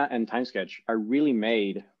 Turbinia and TimeSketch are really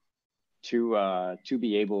made to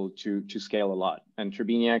be able to scale a lot. And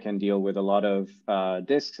Turbinia can deal with a lot of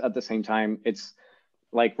disks at the same time. It's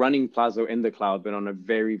like running Plazo in the cloud, but on a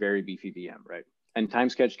very, very beefy VM, right? And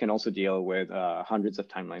TimeSketch can also deal with hundreds of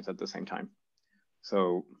timelines at the same time.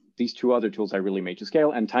 So these two other tools are really made to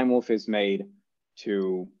scale, and TimeWolf is made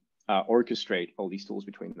to orchestrate all these tools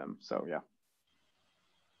between them. So yeah.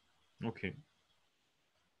 Okay.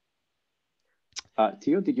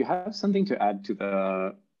 Theo, did you have something to add to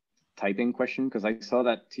the typing question? Because I saw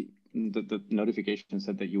that the notification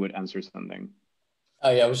said that you would answer something.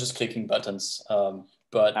 Oh yeah, I was just clicking buttons.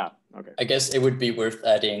 But okay. I guess it would be worth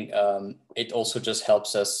adding, it also just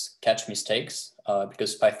helps us catch mistakes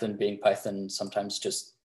because Python being Python sometimes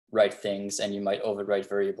just write things and you might overwrite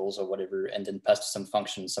variables or whatever and then pass to some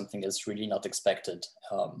function, something that's really not expected.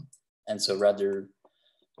 And so rather,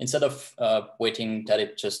 instead of waiting that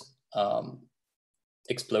it just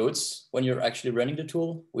explodes when you're actually running the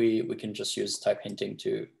tool, we can just use type hinting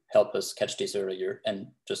to help us catch this earlier and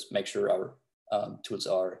just make sure our tools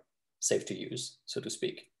are safe to use, so to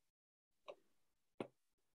speak.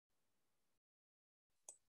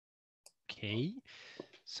 Okay,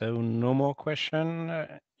 so no more question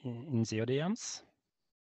in the audience.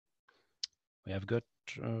 We have got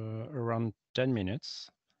around 10 minutes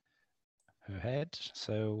ahead,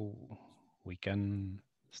 so we can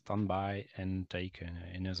stand by and take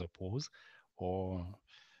another pause, or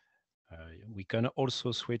we can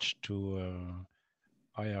also switch to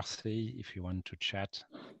IRC if you want to chat.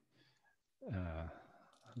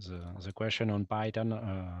 The question on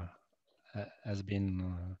Python has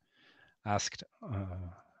been asked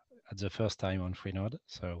at the first time on Freenode,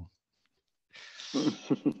 so.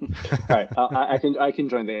 Right, I can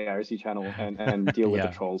join the IRC channel and deal with the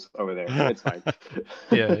trolls over there. It's fine.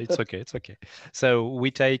 Yeah, it's okay. It's okay. So we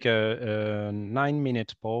take a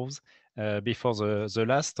 9-minute pause before the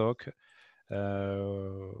last talk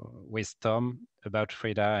with Tom about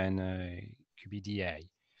Frida and QBDI.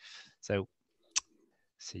 So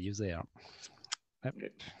see you there. Okay.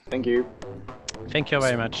 Thank you. Thank you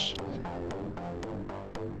very much.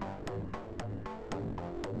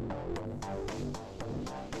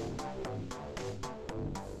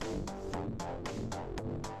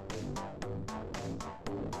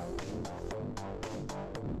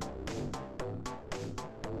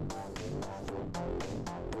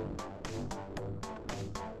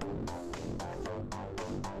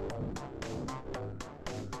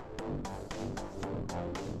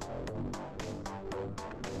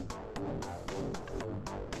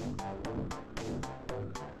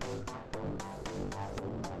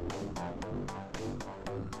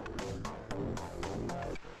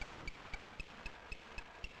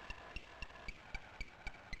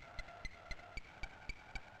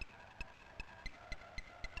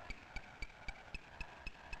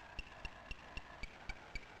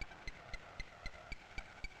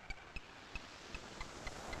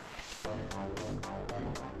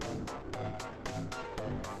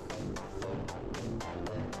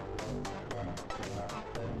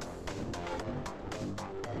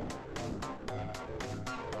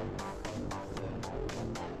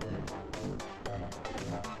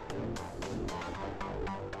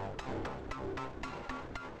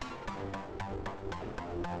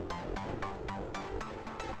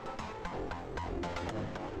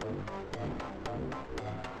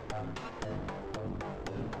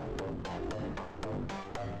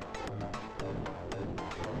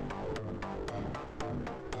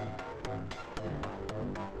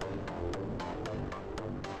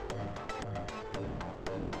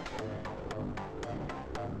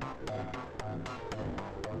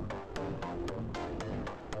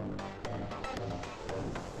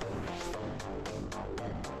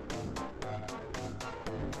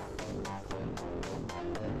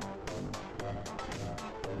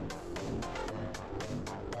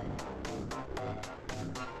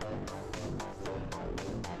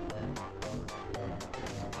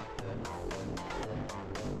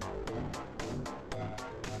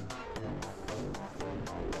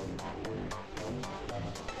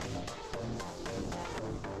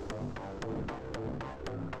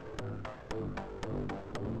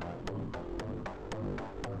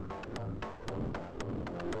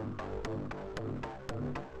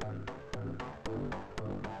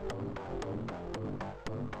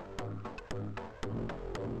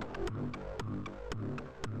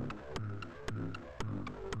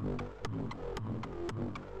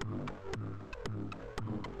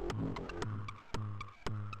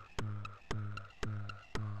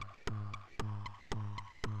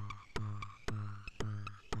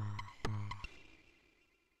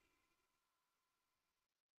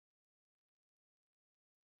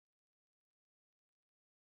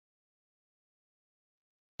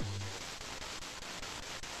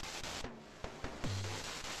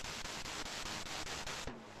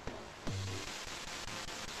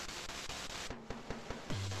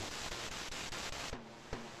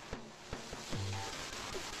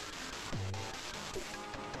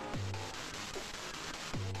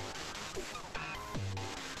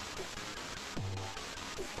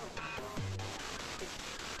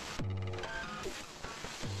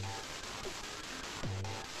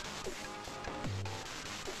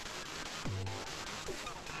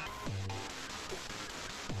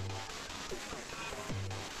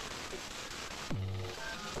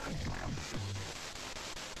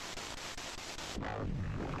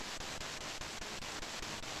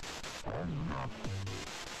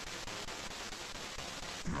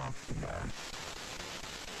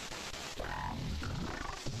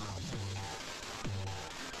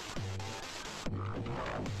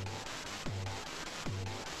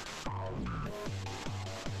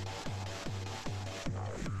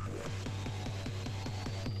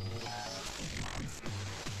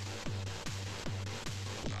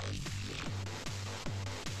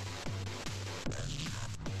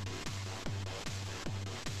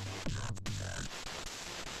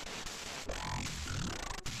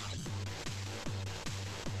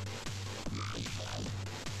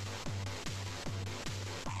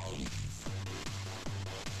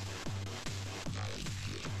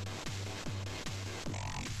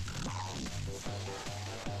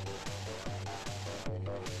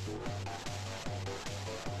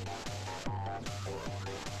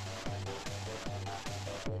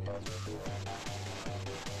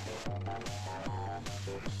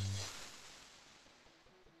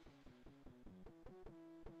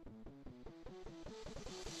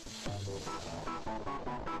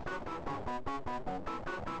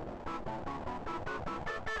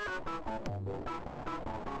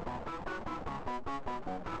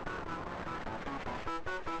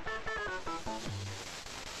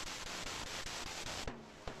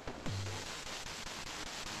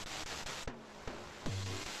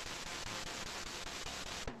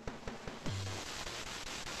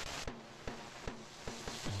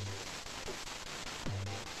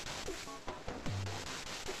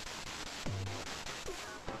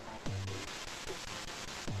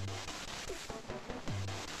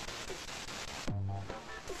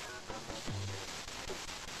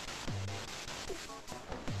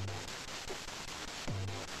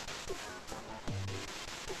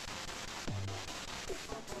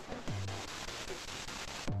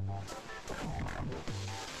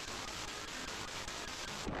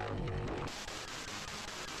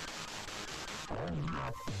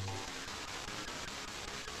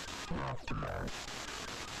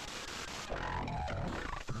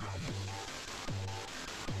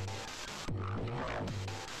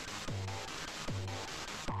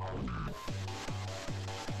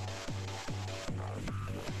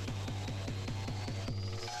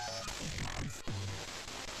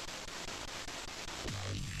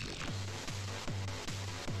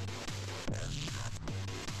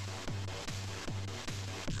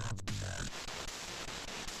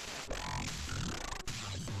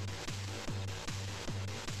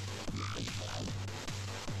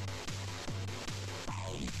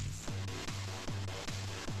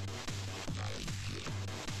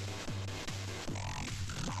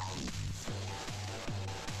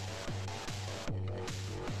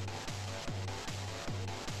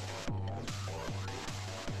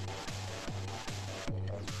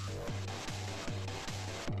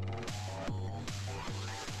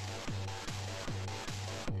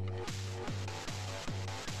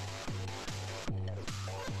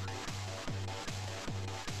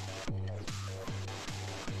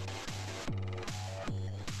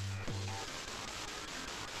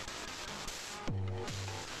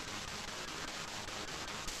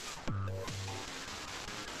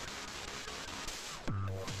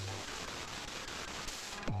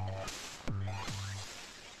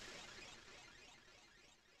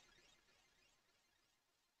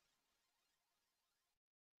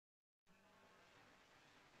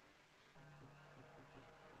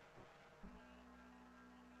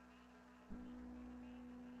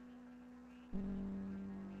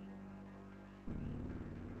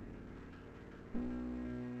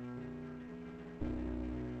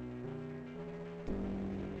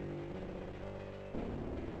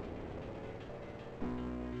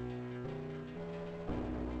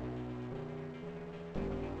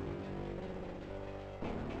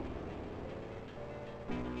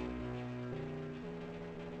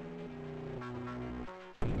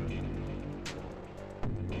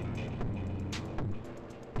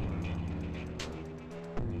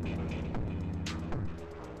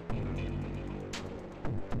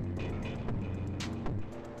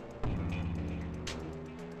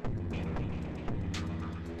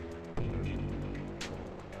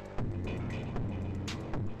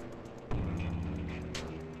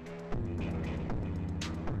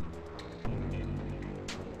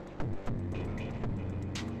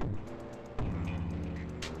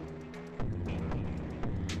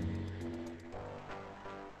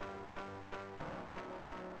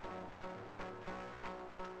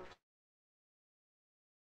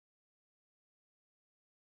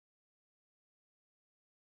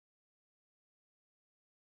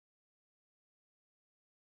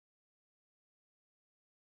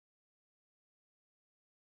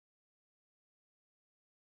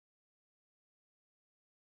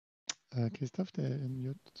 Christophe, t'es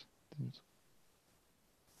mute.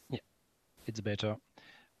 Yeah, it's better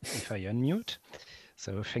if I unmute.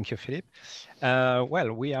 So thank you, Philip.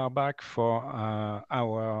 Well, we are back for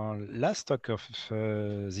our last talk of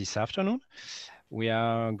this afternoon. We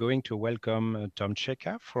are going to welcome Tom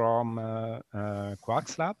Cheka from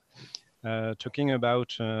Quarks Lab, talking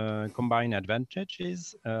about combined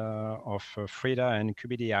advantages of Frida and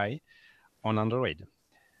QBDI on Android.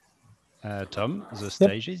 Tom, the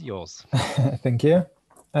stage is yours. Thank you.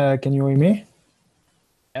 Can you hear me?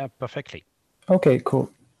 Yeah, perfectly. Okay,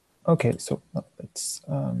 cool. Okay, so let's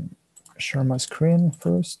share my screen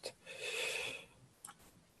first.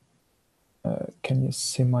 Can you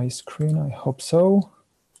see my screen? I hope so.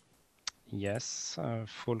 Yes,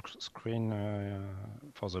 full screen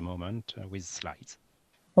for the moment with slides.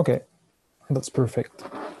 Okay, that's perfect.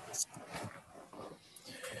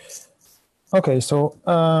 Okay, so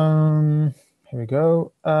here we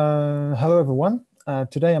go. Hello, everyone.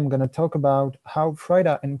 Today I'm going to talk about how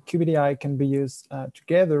Frida and QBDI can be used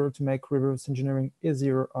together to make reverse engineering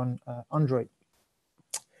easier on Android.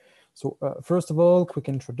 So first of all, quick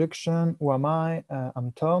introduction. Who am I?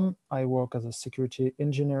 I'm Tom. I work as a security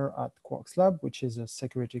engineer at Quarks Lab, which is a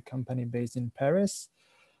security company based in Paris.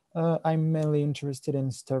 I'm mainly interested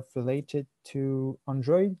in stuff related to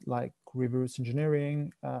Android, like reverse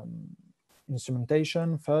engineering,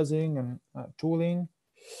 instrumentation, fuzzing, and tooling.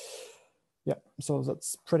 Yeah, so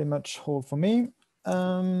that's pretty much all for me.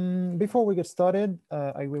 Before we get started,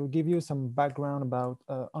 I will give you some background about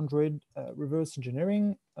Android reverse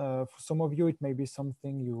engineering. For some of you, it may be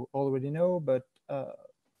something you already know, but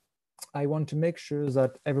I want to make sure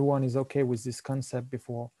that everyone is okay with this concept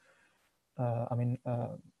before,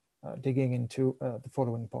 digging into the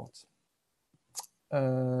following parts.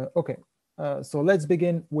 Okay, so let's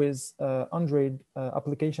begin with Android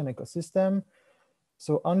application ecosystem.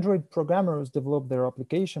 So Android programmers develop their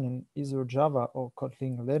application in either Java or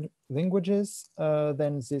Kotlin languages.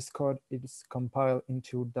 Then this code is compiled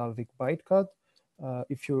into Dalvik bytecode.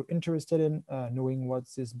 If you're interested in knowing what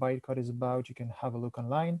this bytecode is about, you can have a look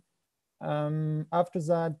online. After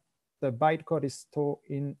that, the bytecode is stored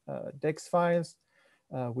in DEX files,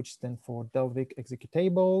 which stand for Dalvik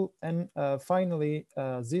executable. And finally,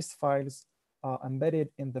 these files are embedded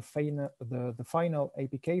in the final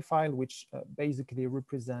APK file, which basically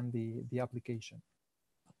represent the application.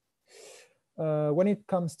 When it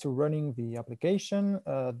comes to running the application,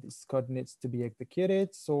 this code needs to be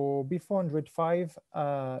executed. So before Android 5,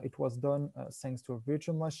 it was done thanks to a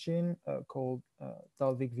virtual machine called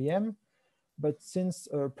Dalvik VM. But since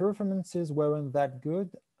performances weren't that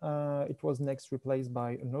good, it was next replaced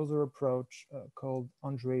by another approach called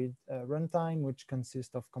Android runtime, which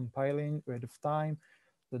consists of compiling ahead of time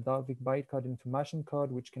the Dalvik bytecode into machine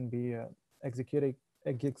code, which can be executed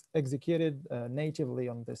natively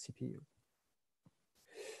on the CPU.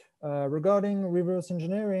 Regarding reverse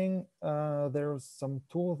engineering, there are some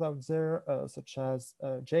tools out there, such as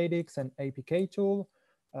JDX and APK tool,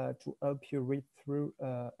 to help you read through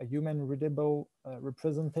a human readable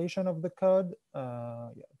representation of the code.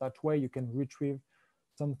 That way you can retrieve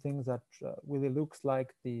something that really looks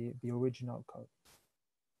like the original code.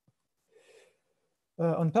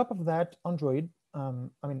 On top of that, Android,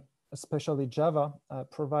 especially Java,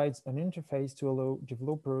 provides an interface to allow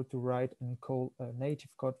developer to write and call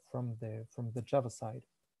native code from the Java side.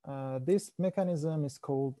 This mechanism is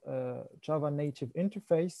called Java Native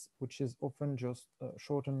Interface, which is often just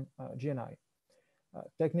shortened JNI.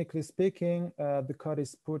 Technically speaking, the code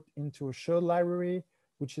is put into a shell library,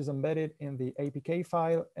 which is embedded in the APK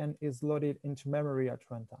file and is loaded into memory at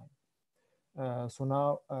runtime. So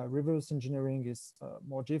now reverse engineering is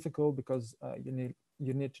more difficult because you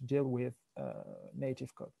need to deal with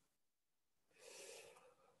native code.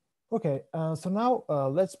 Okay, so now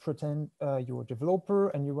let's pretend you're a developer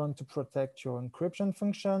and you want to protect your encryption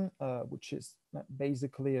function, which is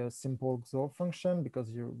basically a simple XOR function because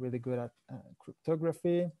you're really good at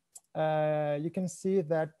cryptography. You can see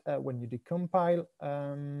that when you decompile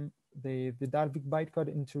the Dalvik bytecode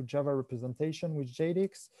into Java representation with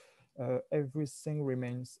JDX, everything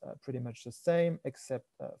remains pretty much the same except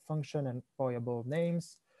function and variable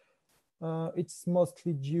names. It's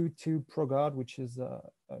mostly due to ProGuard, which is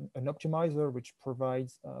an optimizer which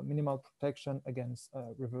provides minimal protection against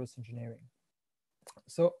reverse engineering.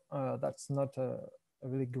 So that's not a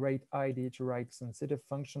really great idea to write sensitive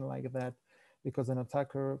function like that, because an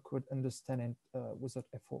attacker could understand it without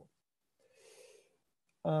effort.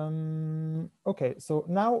 Okay, so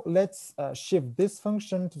now let's shift this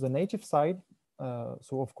function to the native side.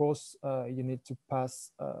 So of course, you need to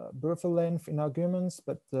pass buffer length in arguments,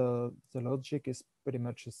 but the logic is pretty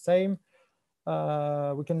much the same.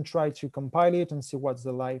 We can try to compile it and see what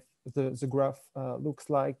the graph looks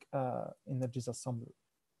like in the disassembler.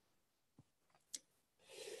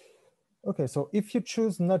 Okay, so if you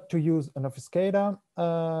choose not to use an obfuscator,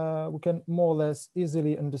 we can more or less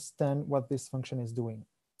easily understand what this function is doing.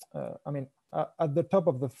 I mean, at the top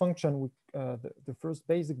of the function, the first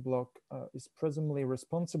basic block is presumably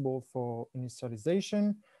responsible for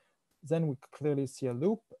initialization. Then we clearly see a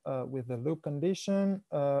loop with the loop condition.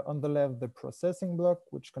 On the left, the processing block,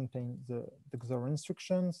 which contains the XOR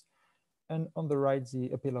instructions. And on the right,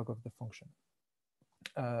 the epilogue of the function.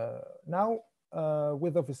 Now,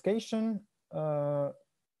 with obfuscation,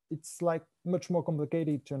 it's like much more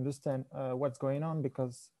complicated to understand what's going on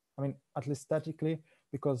because, I mean, at least statically,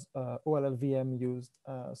 because OLLVM used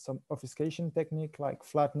some obfuscation technique like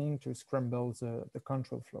flattening to scramble the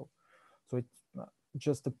control flow. So it's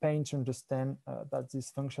just a pain to understand that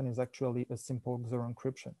this function is actually a simple XOR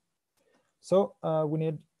encryption. So we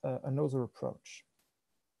need another approach.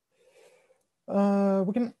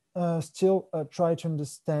 We can still try to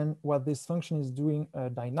understand what this function is doing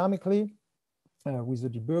dynamically with a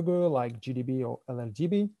debugger like GDB or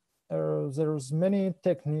LLDB. There's many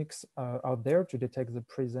techniques out there to detect the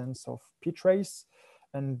presence of ptrace,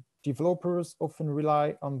 and developers often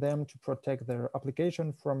rely on them to protect their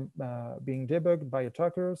application from being debugged by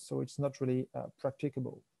attackers, so it's not really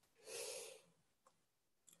practicable.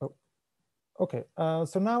 Oh. Okay,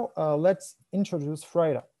 so now let's introduce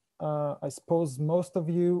FRIDA. I suppose most of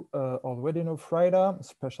you already know FRIDA,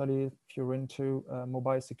 especially if you're into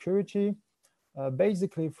mobile security.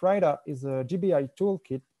 Basically, FRIDA is a GBI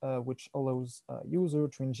toolkit which allows a user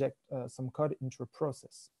to inject some code into a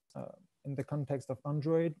process. In the context of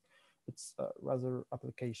Android, it's rather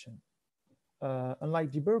application.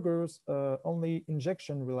 Unlike debuggers, only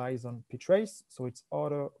injection relies on ptrace, so it's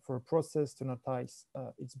harder for a process to notice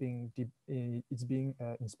it's being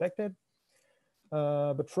inspected.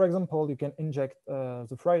 But for example, you can inject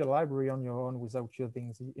the FRIDA library on your own without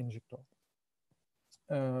using the injector.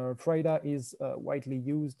 FRIDA is widely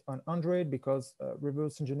used on Android because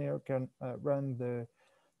reverse engineer can run the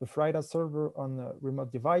FRIDA server on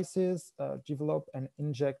remote devices, develop and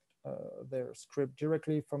inject their script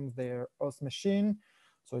directly from their host machine.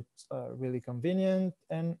 So it's really convenient,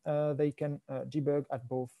 and they can debug at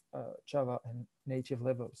both Java and native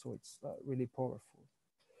level. So it's really powerful.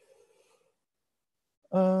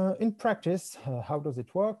 In practice, how does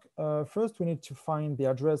it work? First, we need to find the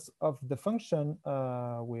address of the function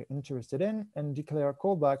we're interested in and declare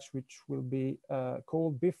callbacks, which will be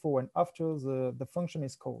called before and after the function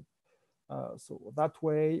is called. So that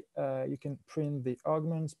way, you can print the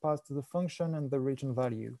arguments passed to the function and the return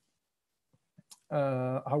value.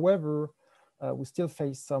 However, we still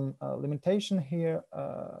face some limitation here,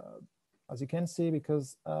 as you can see,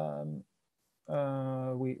 because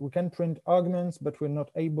we can print arguments, but we're not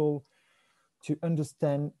able to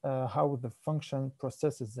understand how the function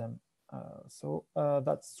processes them. So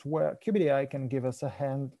that's where QBDI can give us a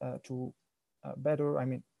hand to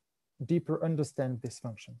better, deeper understand this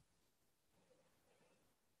function.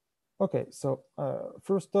 Okay, so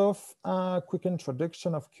first off, a quick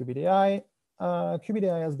introduction of QBDI.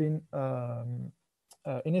 QBDI has been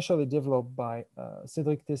initially developed by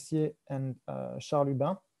Cédric Tessier and Charles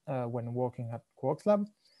Hubin when working at Quarks Lab.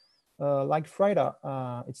 Like FRIDA,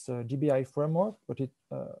 it's a GBI framework, but it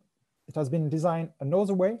has been designed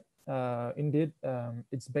another way. Indeed,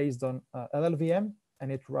 it's based on LLVM,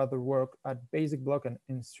 and it rather works at basic block and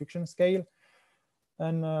instruction scale.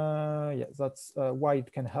 And yeah, that's why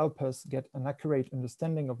it can help us get an accurate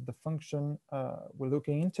understanding of the function we're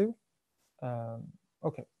looking into.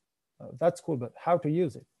 Okay, that's cool, but how to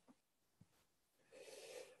use it?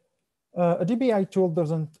 A GBI tool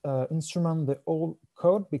doesn't instrument the whole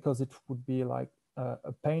code because it would be like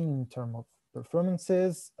a pain in terms of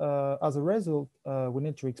performances. As a result, we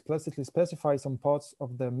need to explicitly specify some parts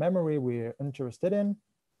of the memory we're interested in.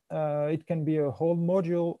 It can be a whole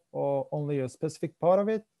module or only a specific part of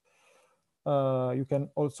it. You can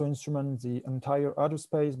also instrument the entire address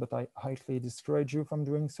space, but I highly discourage you from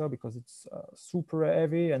doing so because it's super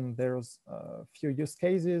heavy and there's a few use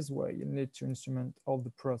cases where you need to instrument all the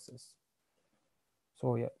process.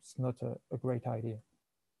 So yeah, it's not a great idea.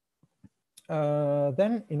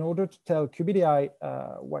 Then in order to tell QBDI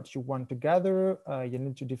what you want to gather, you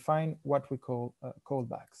need to define what we call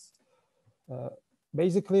callbacks.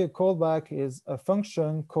 Basically, a callback is a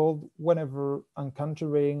function called whenever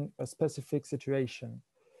encountering a specific situation.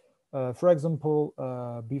 For example,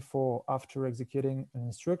 before, after executing an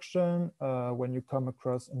instruction, when you come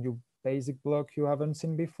across a new basic block you haven't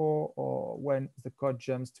seen before, or when the code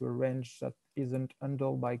jumps to a range that isn't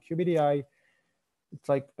handled by QBDI, it's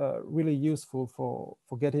like really useful for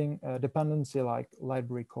getting a dependency like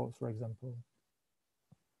library calls, for example.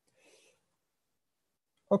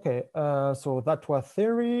 Okay, so that was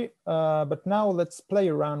theory, but now let's play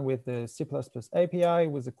around with the C++ API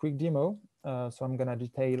with a quick demo. So I'm gonna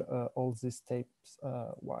detail all these steps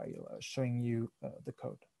while showing you the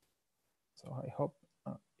code. So I hope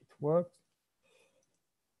it works.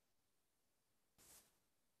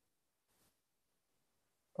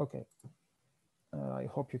 Okay, I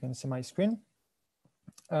hope you can see my screen.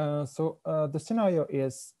 So the scenario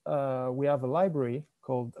is we have a library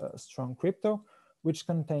called Strong Crypto, which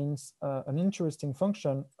contains an interesting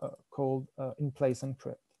function called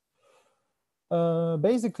InPlaceEncrypt.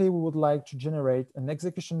 Basically, we would like to generate an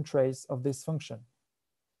execution trace of this function.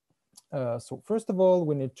 So first of all,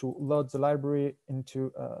 we need to load the library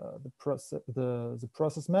into the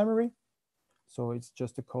process memory. So it's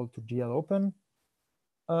just a call to dlopen.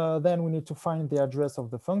 Then we need to find the address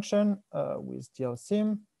of the function with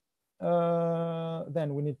dlsim.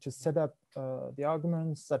 Then we need to set up the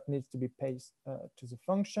arguments that needs to be passed to the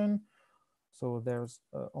function. So there's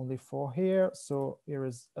only 4 here. So here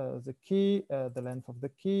is the key, the length of the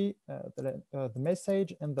key, the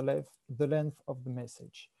message, and the length of the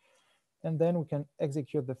message. And then we can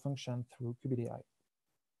execute the function through QBDI.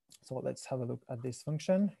 So let's have a look at this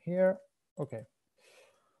function here. Okay.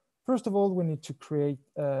 First of all, we need to create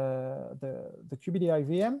the QBDI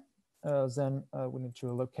VM. Then we need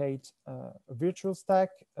to locate a virtual stack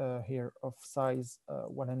here of size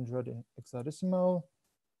 100 in hexadecimal.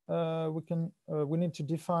 We need to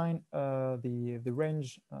define the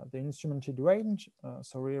range, the instrumented range.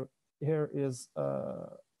 So here is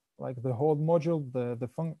like the whole module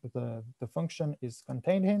the function is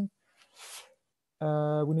contained in.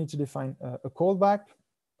 We need to define a callback.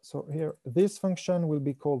 So here, this function will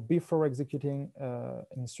be called before executing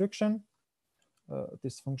instruction.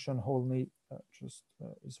 This function only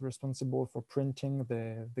is responsible for printing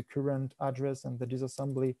the current address and the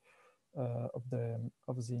disassembly of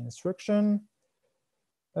the instruction.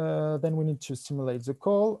 Then we need to simulate the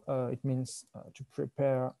call. It means to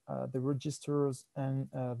prepare the registers and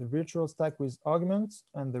the virtual stack with arguments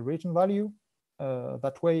and the return value.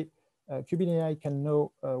 That way, QBDI can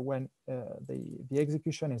know when the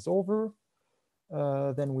execution is over.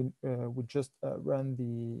 Then we just run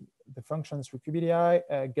the functions through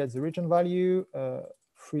QBDI, get the return value,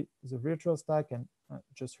 free the virtual stack, and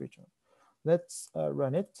just return. Let's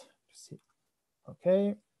run it to see.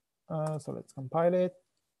 Okay, so let's compile it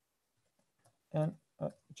and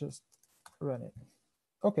just run it.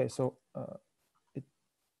 Okay, so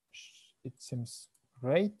it seems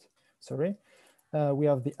great. Sorry. We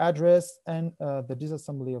have the address and the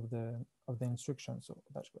disassembly of the instruction, so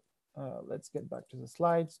that's good. Let's get back to the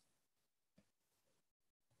slides.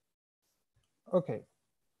 Okay.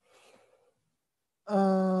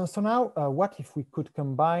 So now, what if we could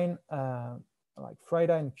combine like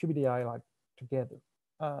FRIDA and QBDI like together?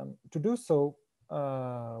 To do so,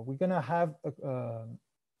 we're gonna have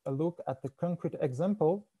a look at the concrete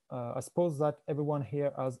example. I suppose that everyone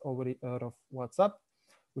here has already heard of WhatsApp,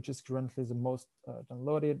 which is currently the most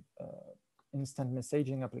downloaded instant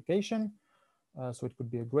messaging application. So it could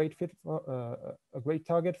be a great fit for a great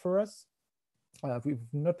target for us. We've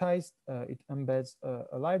noticed it embeds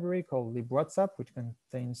a library called libWhatsApp, which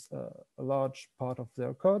contains a large part of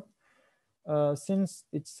their code. Since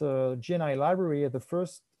it's a GNI library, the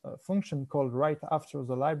first function called right after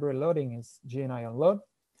the library loading is GNI unload.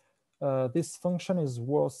 This function is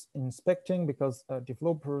worth inspecting because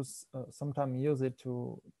developers sometimes use it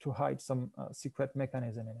to hide some secret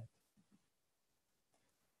mechanism in it.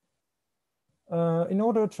 In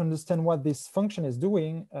order to understand what this function is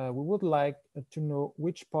doing, we would like to know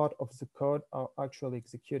which part of the code are actually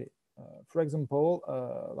executed. For example,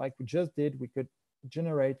 like we just did, we could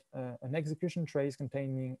generate an execution trace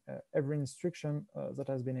containing every instruction that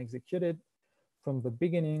has been executed from the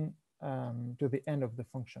beginning to the end of the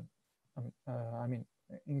function. I mean,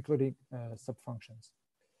 including subfunctions.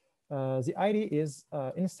 The idea is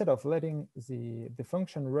instead of letting the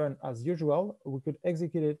function run as usual, we could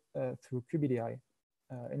execute it through QBDI.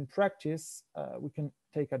 In practice, we can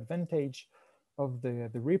take advantage of the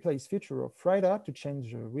replace feature of FRIDA to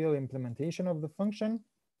change the real implementation of the function.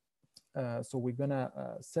 So we're gonna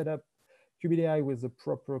set up QBDI with the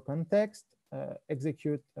proper context,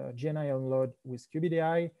 execute GNI unload with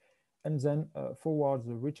QBDI, and then forward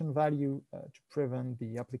the return value to prevent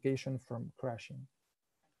the application from crashing.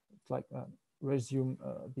 like resume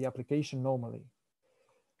the application normally.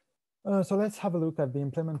 So let's have a look at the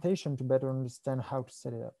implementation to better understand how to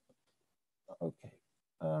set it up. Okay.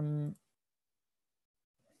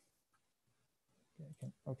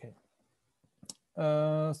 Okay.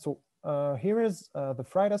 So here is the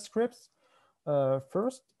Frida scripts.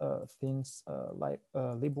 First, things like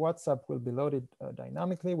libwhatsapp will be loaded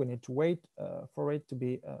dynamically. We need to wait for it to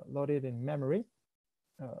be loaded in memory.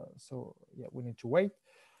 So yeah, we need to wait.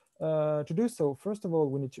 To do so, first of all,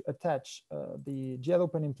 we need to attach the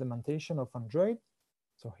GLOpen implementation of Android.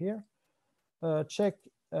 So here, check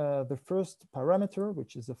the first parameter,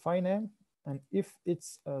 which is the file name. And if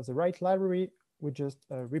it's the right library, we just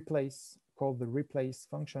call the replace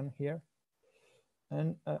function here.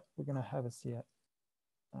 And we're going to have a see at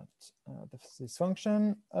this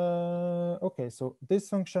function. Okay, so this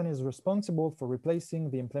function is responsible for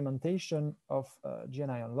replacing the implementation of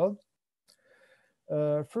GNI Unload.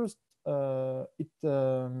 First, it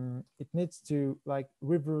needs to like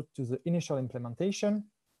revert to the initial implementation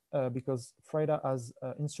because Frida has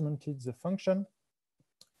instrumented the function.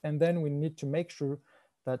 And then we need to make sure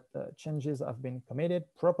that changes have been committed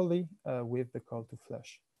properly with the call to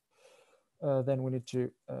flush. Then we need to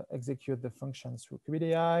execute the function through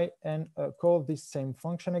kubedi and call this same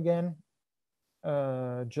function again,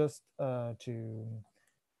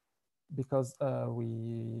 because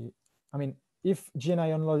if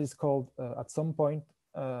GNI Unload is called at some point,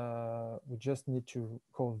 we just need to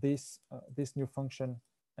call this new function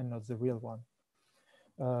and not the real one.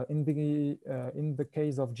 In the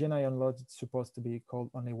case of GNI Unload, it's supposed to be called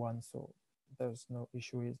only once, so there's no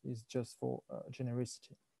issue. It's just for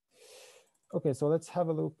genericity. Okay, so let's have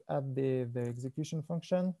a look at the execution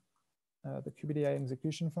function, the kubedi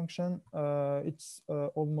execution function. It's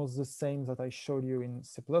almost the same that I showed you in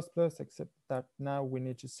C++, except that now we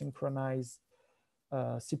need to synchronize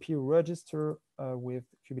CPU register with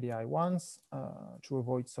kubedi once to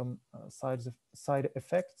avoid some side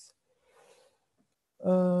effects.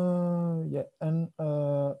 Yeah, and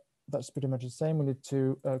that's pretty much the same. We need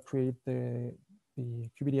to create the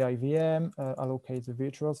kubedi VM, allocate the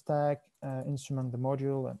virtual stack, instrument the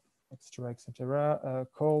module, and etc.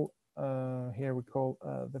 Call here we call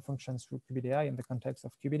the functions through kubedi in the context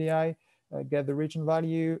of kubedi, get the region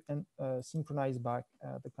value, and synchronize back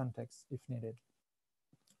the context if needed.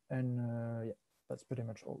 And yeah, that's pretty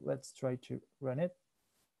much all. Let's try to run it.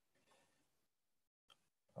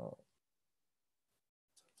 Oh,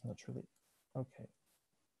 not really. Okay.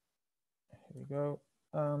 Here we go.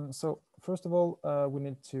 So first of all,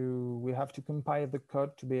 we have to compile the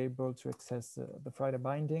code to be able to access the Frida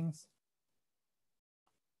bindings.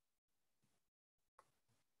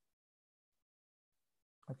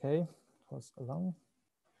 Okay, it was long.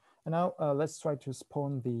 And now let's try to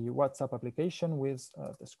spawn the WhatsApp application with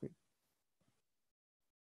the script.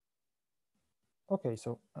 Okay,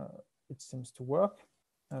 so it seems to work.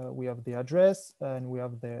 We have the address and we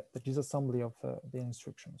have the disassembly of the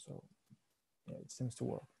instruction. So yeah, it seems to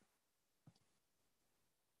work.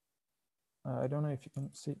 I don't know if you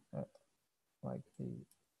can see like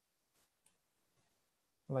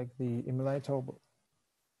the emulator.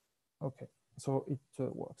 Okay, so it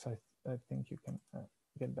works. I think you can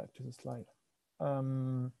get back to the slide.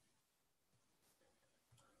 So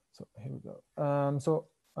here we go.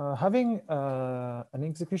 Having an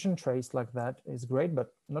execution trace like that is great,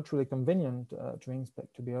 but not really convenient to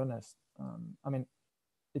inspect, to be honest. I mean,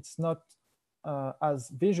 it's not as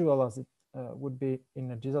visual as it would be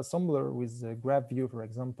in a disassembler with GraphView, for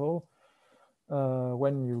example,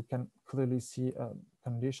 when you can clearly see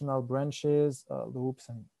conditional branches, loops,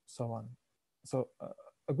 and so on. So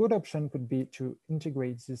a good option could be to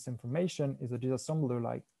integrate this information in a disassembler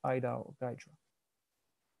like IDA or Ghidra.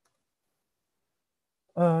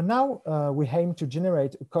 Now we aim to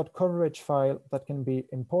generate a code coverage file that can be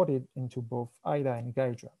imported into both IDA and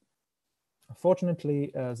Ghidra.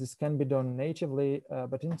 Fortunately, this can be done natively,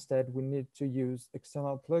 but instead we need to use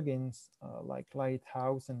external plugins like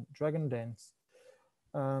Lighthouse and DragonDance.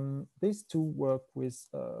 These two work with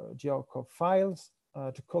grcov files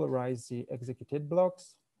to colorize the executed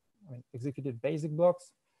blocks, executed basic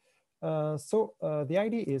blocks. So the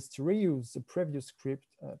idea is to reuse the previous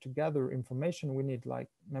script to gather information we need, like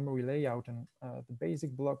memory layout and the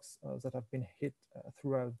basic blocks that have been hit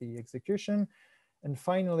throughout the execution. And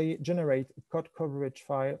finally, generate a code coverage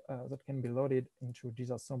file that can be loaded into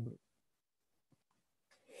disassembly.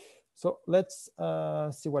 So let's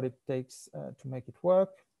see what it takes to make it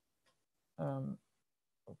work.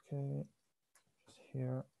 Okay, just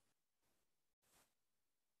here.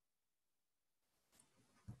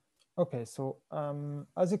 Okay, so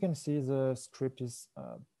as you can see, the script is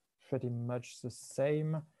pretty much the same.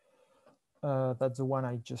 That's the one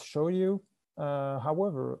I just showed you.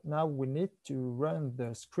 However, now we need to run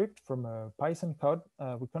the script from a Python code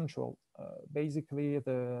we control. Basically,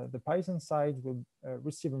 the Python side will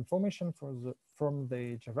receive information from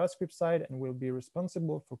the JavaScript side and will be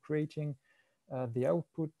responsible for creating the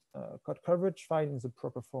output code coverage file in the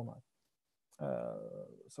proper format.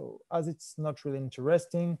 So as it's not really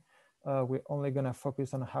interesting, we're only going to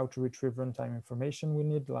focus on how to retrieve runtime information we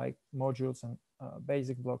need, like modules and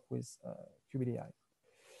basic block with QBDI.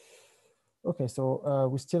 Okay, so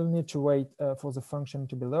we still need to wait for the function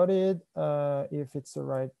to be loaded. If it's the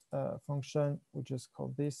right function, we just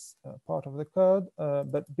call this part of the code.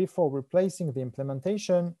 But before replacing the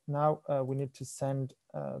implementation, now we need to send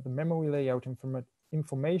the memory layout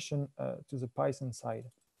information to the Python side.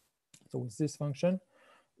 So with this function,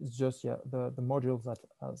 it's just the modules that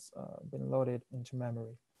has been loaded into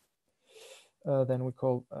memory. Then we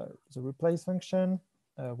call the replace function,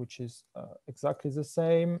 which is exactly the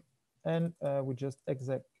same. And we just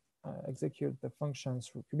execute the functions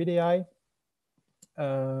through QBDI.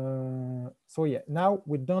 So yeah, now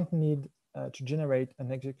we don't need to generate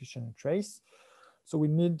an execution trace. So we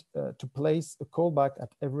need to place a callback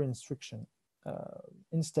at every instruction.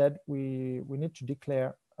 Instead, we need to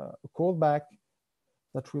declare a callback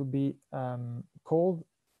that will be called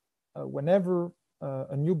whenever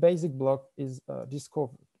a new basic block is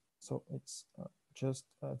discovered. So it's just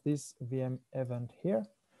this VM event here.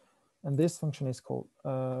 And this function is called.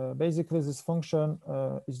 Basically, this function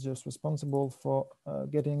is just responsible for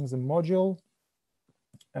getting the module,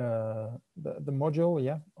 the module,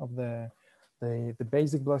 yeah, of the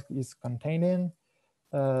basic block is contained in,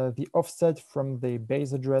 the offset from the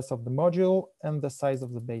base address of the module, and the size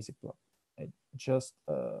of the basic block. It just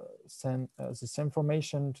send this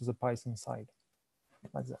information to the Python side,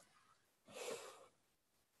 like that.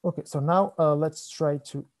 Okay, so now let's try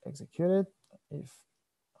to execute it. If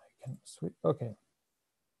can switch. Okay.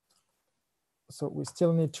 So we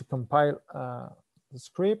still need to compile the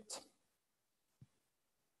script.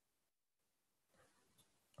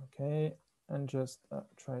 Okay, and just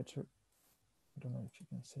try to, I don't know if you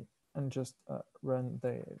can see, and just run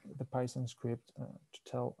the Python script to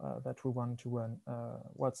tell that we want to run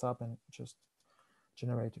WhatsApp and just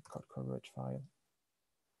generate a code coverage file.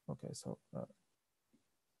 Okay, so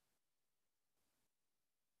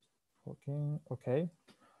working. Okay.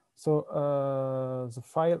 So the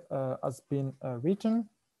file has been written.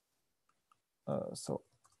 So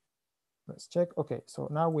let's check. Okay, so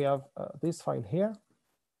now we have this file here.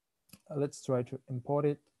 Let's try to import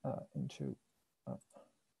it into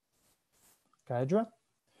Hydra.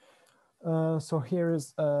 So here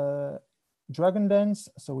is Dragon Dance.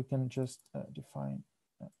 So we can just define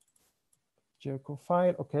Jericho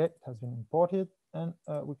file. Okay, it has been imported, and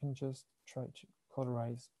we can just try to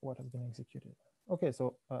colorize what has been executed. Okay,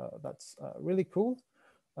 so that's really cool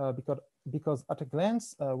because at a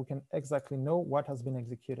glance, we can exactly know what has been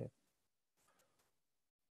executed.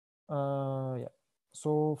 Yeah.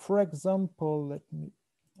 So for example, let me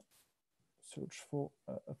search for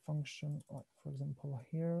a function, for example,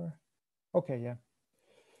 here. Okay, yeah.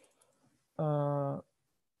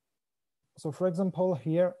 So for example,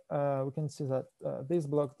 here, we can see that this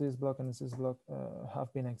block, and this block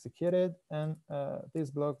have been executed, and this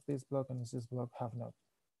block, and this block have not.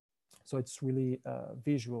 So it's really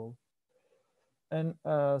visual. And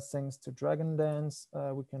thanks to Dragon Dance,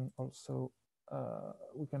 we can also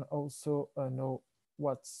know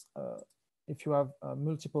what's, if you have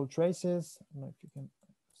multiple traces, I don't know if you can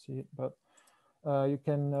see it, but you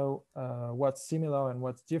can know what's similar and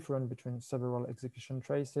what's different between several execution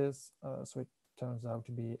traces. So it turns out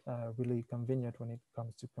to be really convenient when it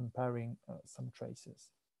comes to comparing some traces.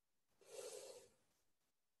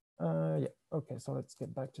 Yeah, okay, so let's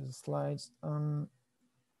get back to the slides.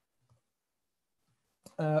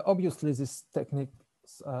 Obviously, this technique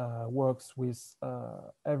works with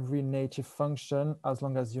every native function as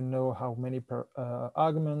long as you know how many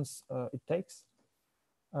arguments it takes.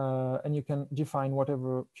 And you can define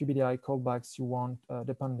whatever QBDI callbacks you want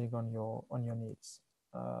depending on your needs.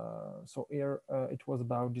 So here it was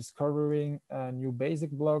about discovering new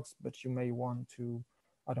basic blocks, but you may want to,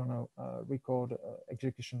 I don't know, record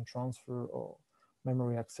execution transfer or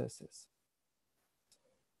memory accesses.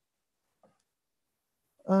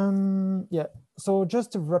 Yeah, so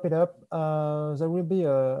just to wrap it up, there will be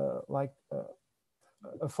a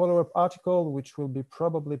follow-up article which will be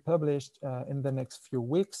probably published in the next few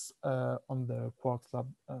weeks on the Quarks Lab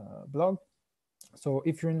blog. So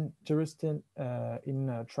if you're interested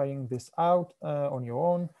in trying this out on your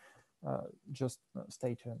own, just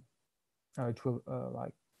stay tuned. It will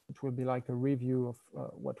it will be like a review of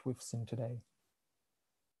what we've seen today.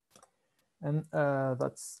 And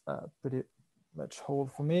that's pretty much all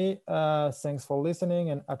for me. Thanks for listening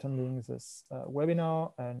and attending this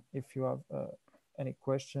webinar. And if you have any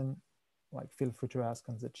question, like, feel free to ask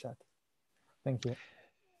on the chat. Thank you.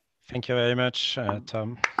 Thank you very much,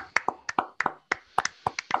 Tom.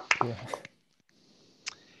 Yeah.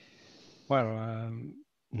 Well,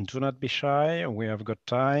 do not be shy. We have got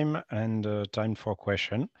time and time for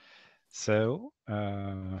question. So,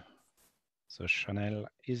 so Chanel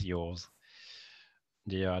is yours,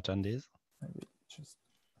 dear attendees. Maybe just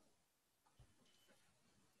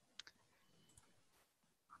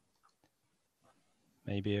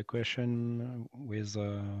maybe a question with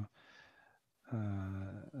the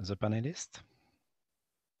panelist.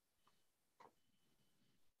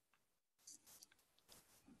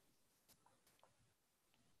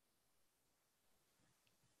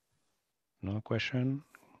 No question?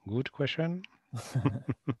 Good question? I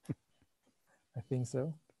think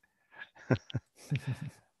so.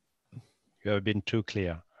 You have been too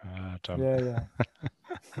clear, Tom. Yeah.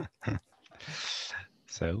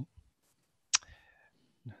 So,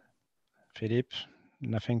 Philippe,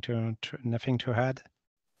 nothing to add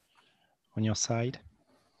on your side?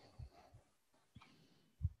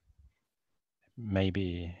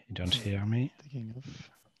 Maybe you don't hear me. Taking off.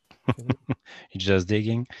 You're just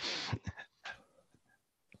digging.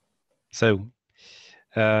 So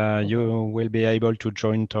you will be able to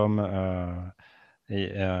join Tom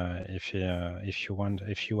if you want.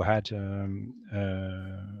 If you had in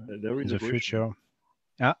the future.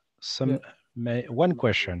 One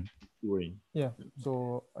question. Yeah.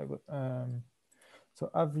 So so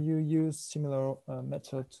have you used similar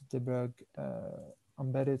method to debug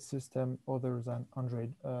embedded system other than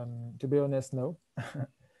Android? To be honest, no.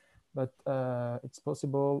 But it's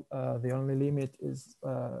possible. The only limit is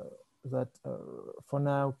that for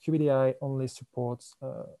now, QBDI only supports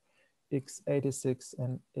x86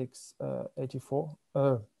 and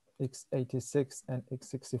x86 and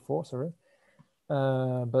x64. Sorry,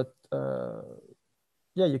 but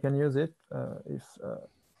yeah, you can use it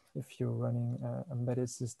if you're running embedded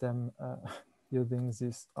system using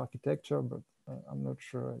this architecture. But I'm not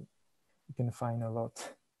sure you can find a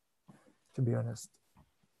lot, to be honest.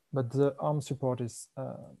 But the ARM support is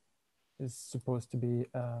supposed to be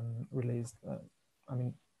released. I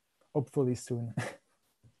mean, hopefully soon.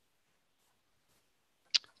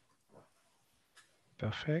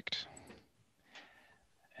 Perfect.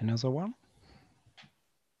 Another one?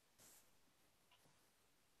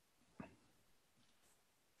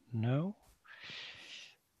 No.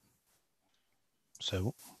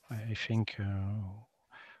 So I think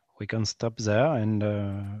we can stop there. And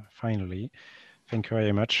finally, thank you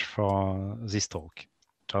very much for this talk,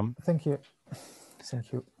 Tom. Thank you.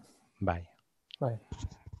 Thank you. Bye. Bye.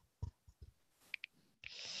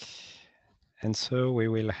 And so we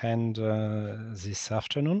will end this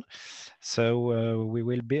afternoon. So we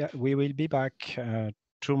will be back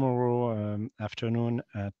tomorrow afternoon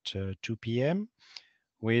at 2 p.m.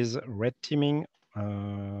 with red teaming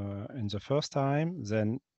in the first time,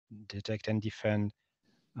 then detect and defend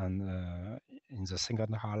and in the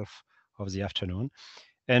second half of the afternoon.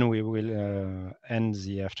 And we will end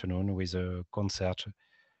the afternoon with a concert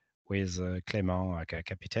with Clément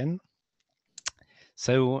Capitaine.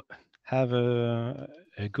 So have a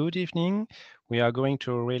good evening. We are going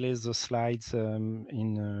to release the slides in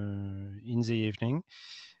the evening,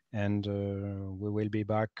 and we will be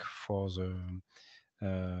back for the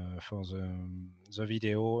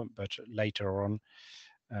video, but later on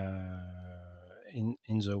in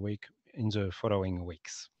the following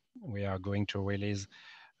weeks. We are going to release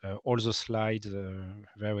all the slides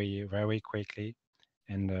very quickly,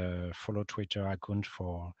 and follow Twitter account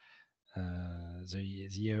for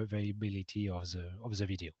the availability of the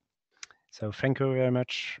video. So thank you very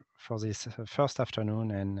much for this first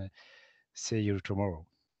afternoon, and see you tomorrow.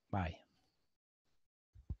 Bye.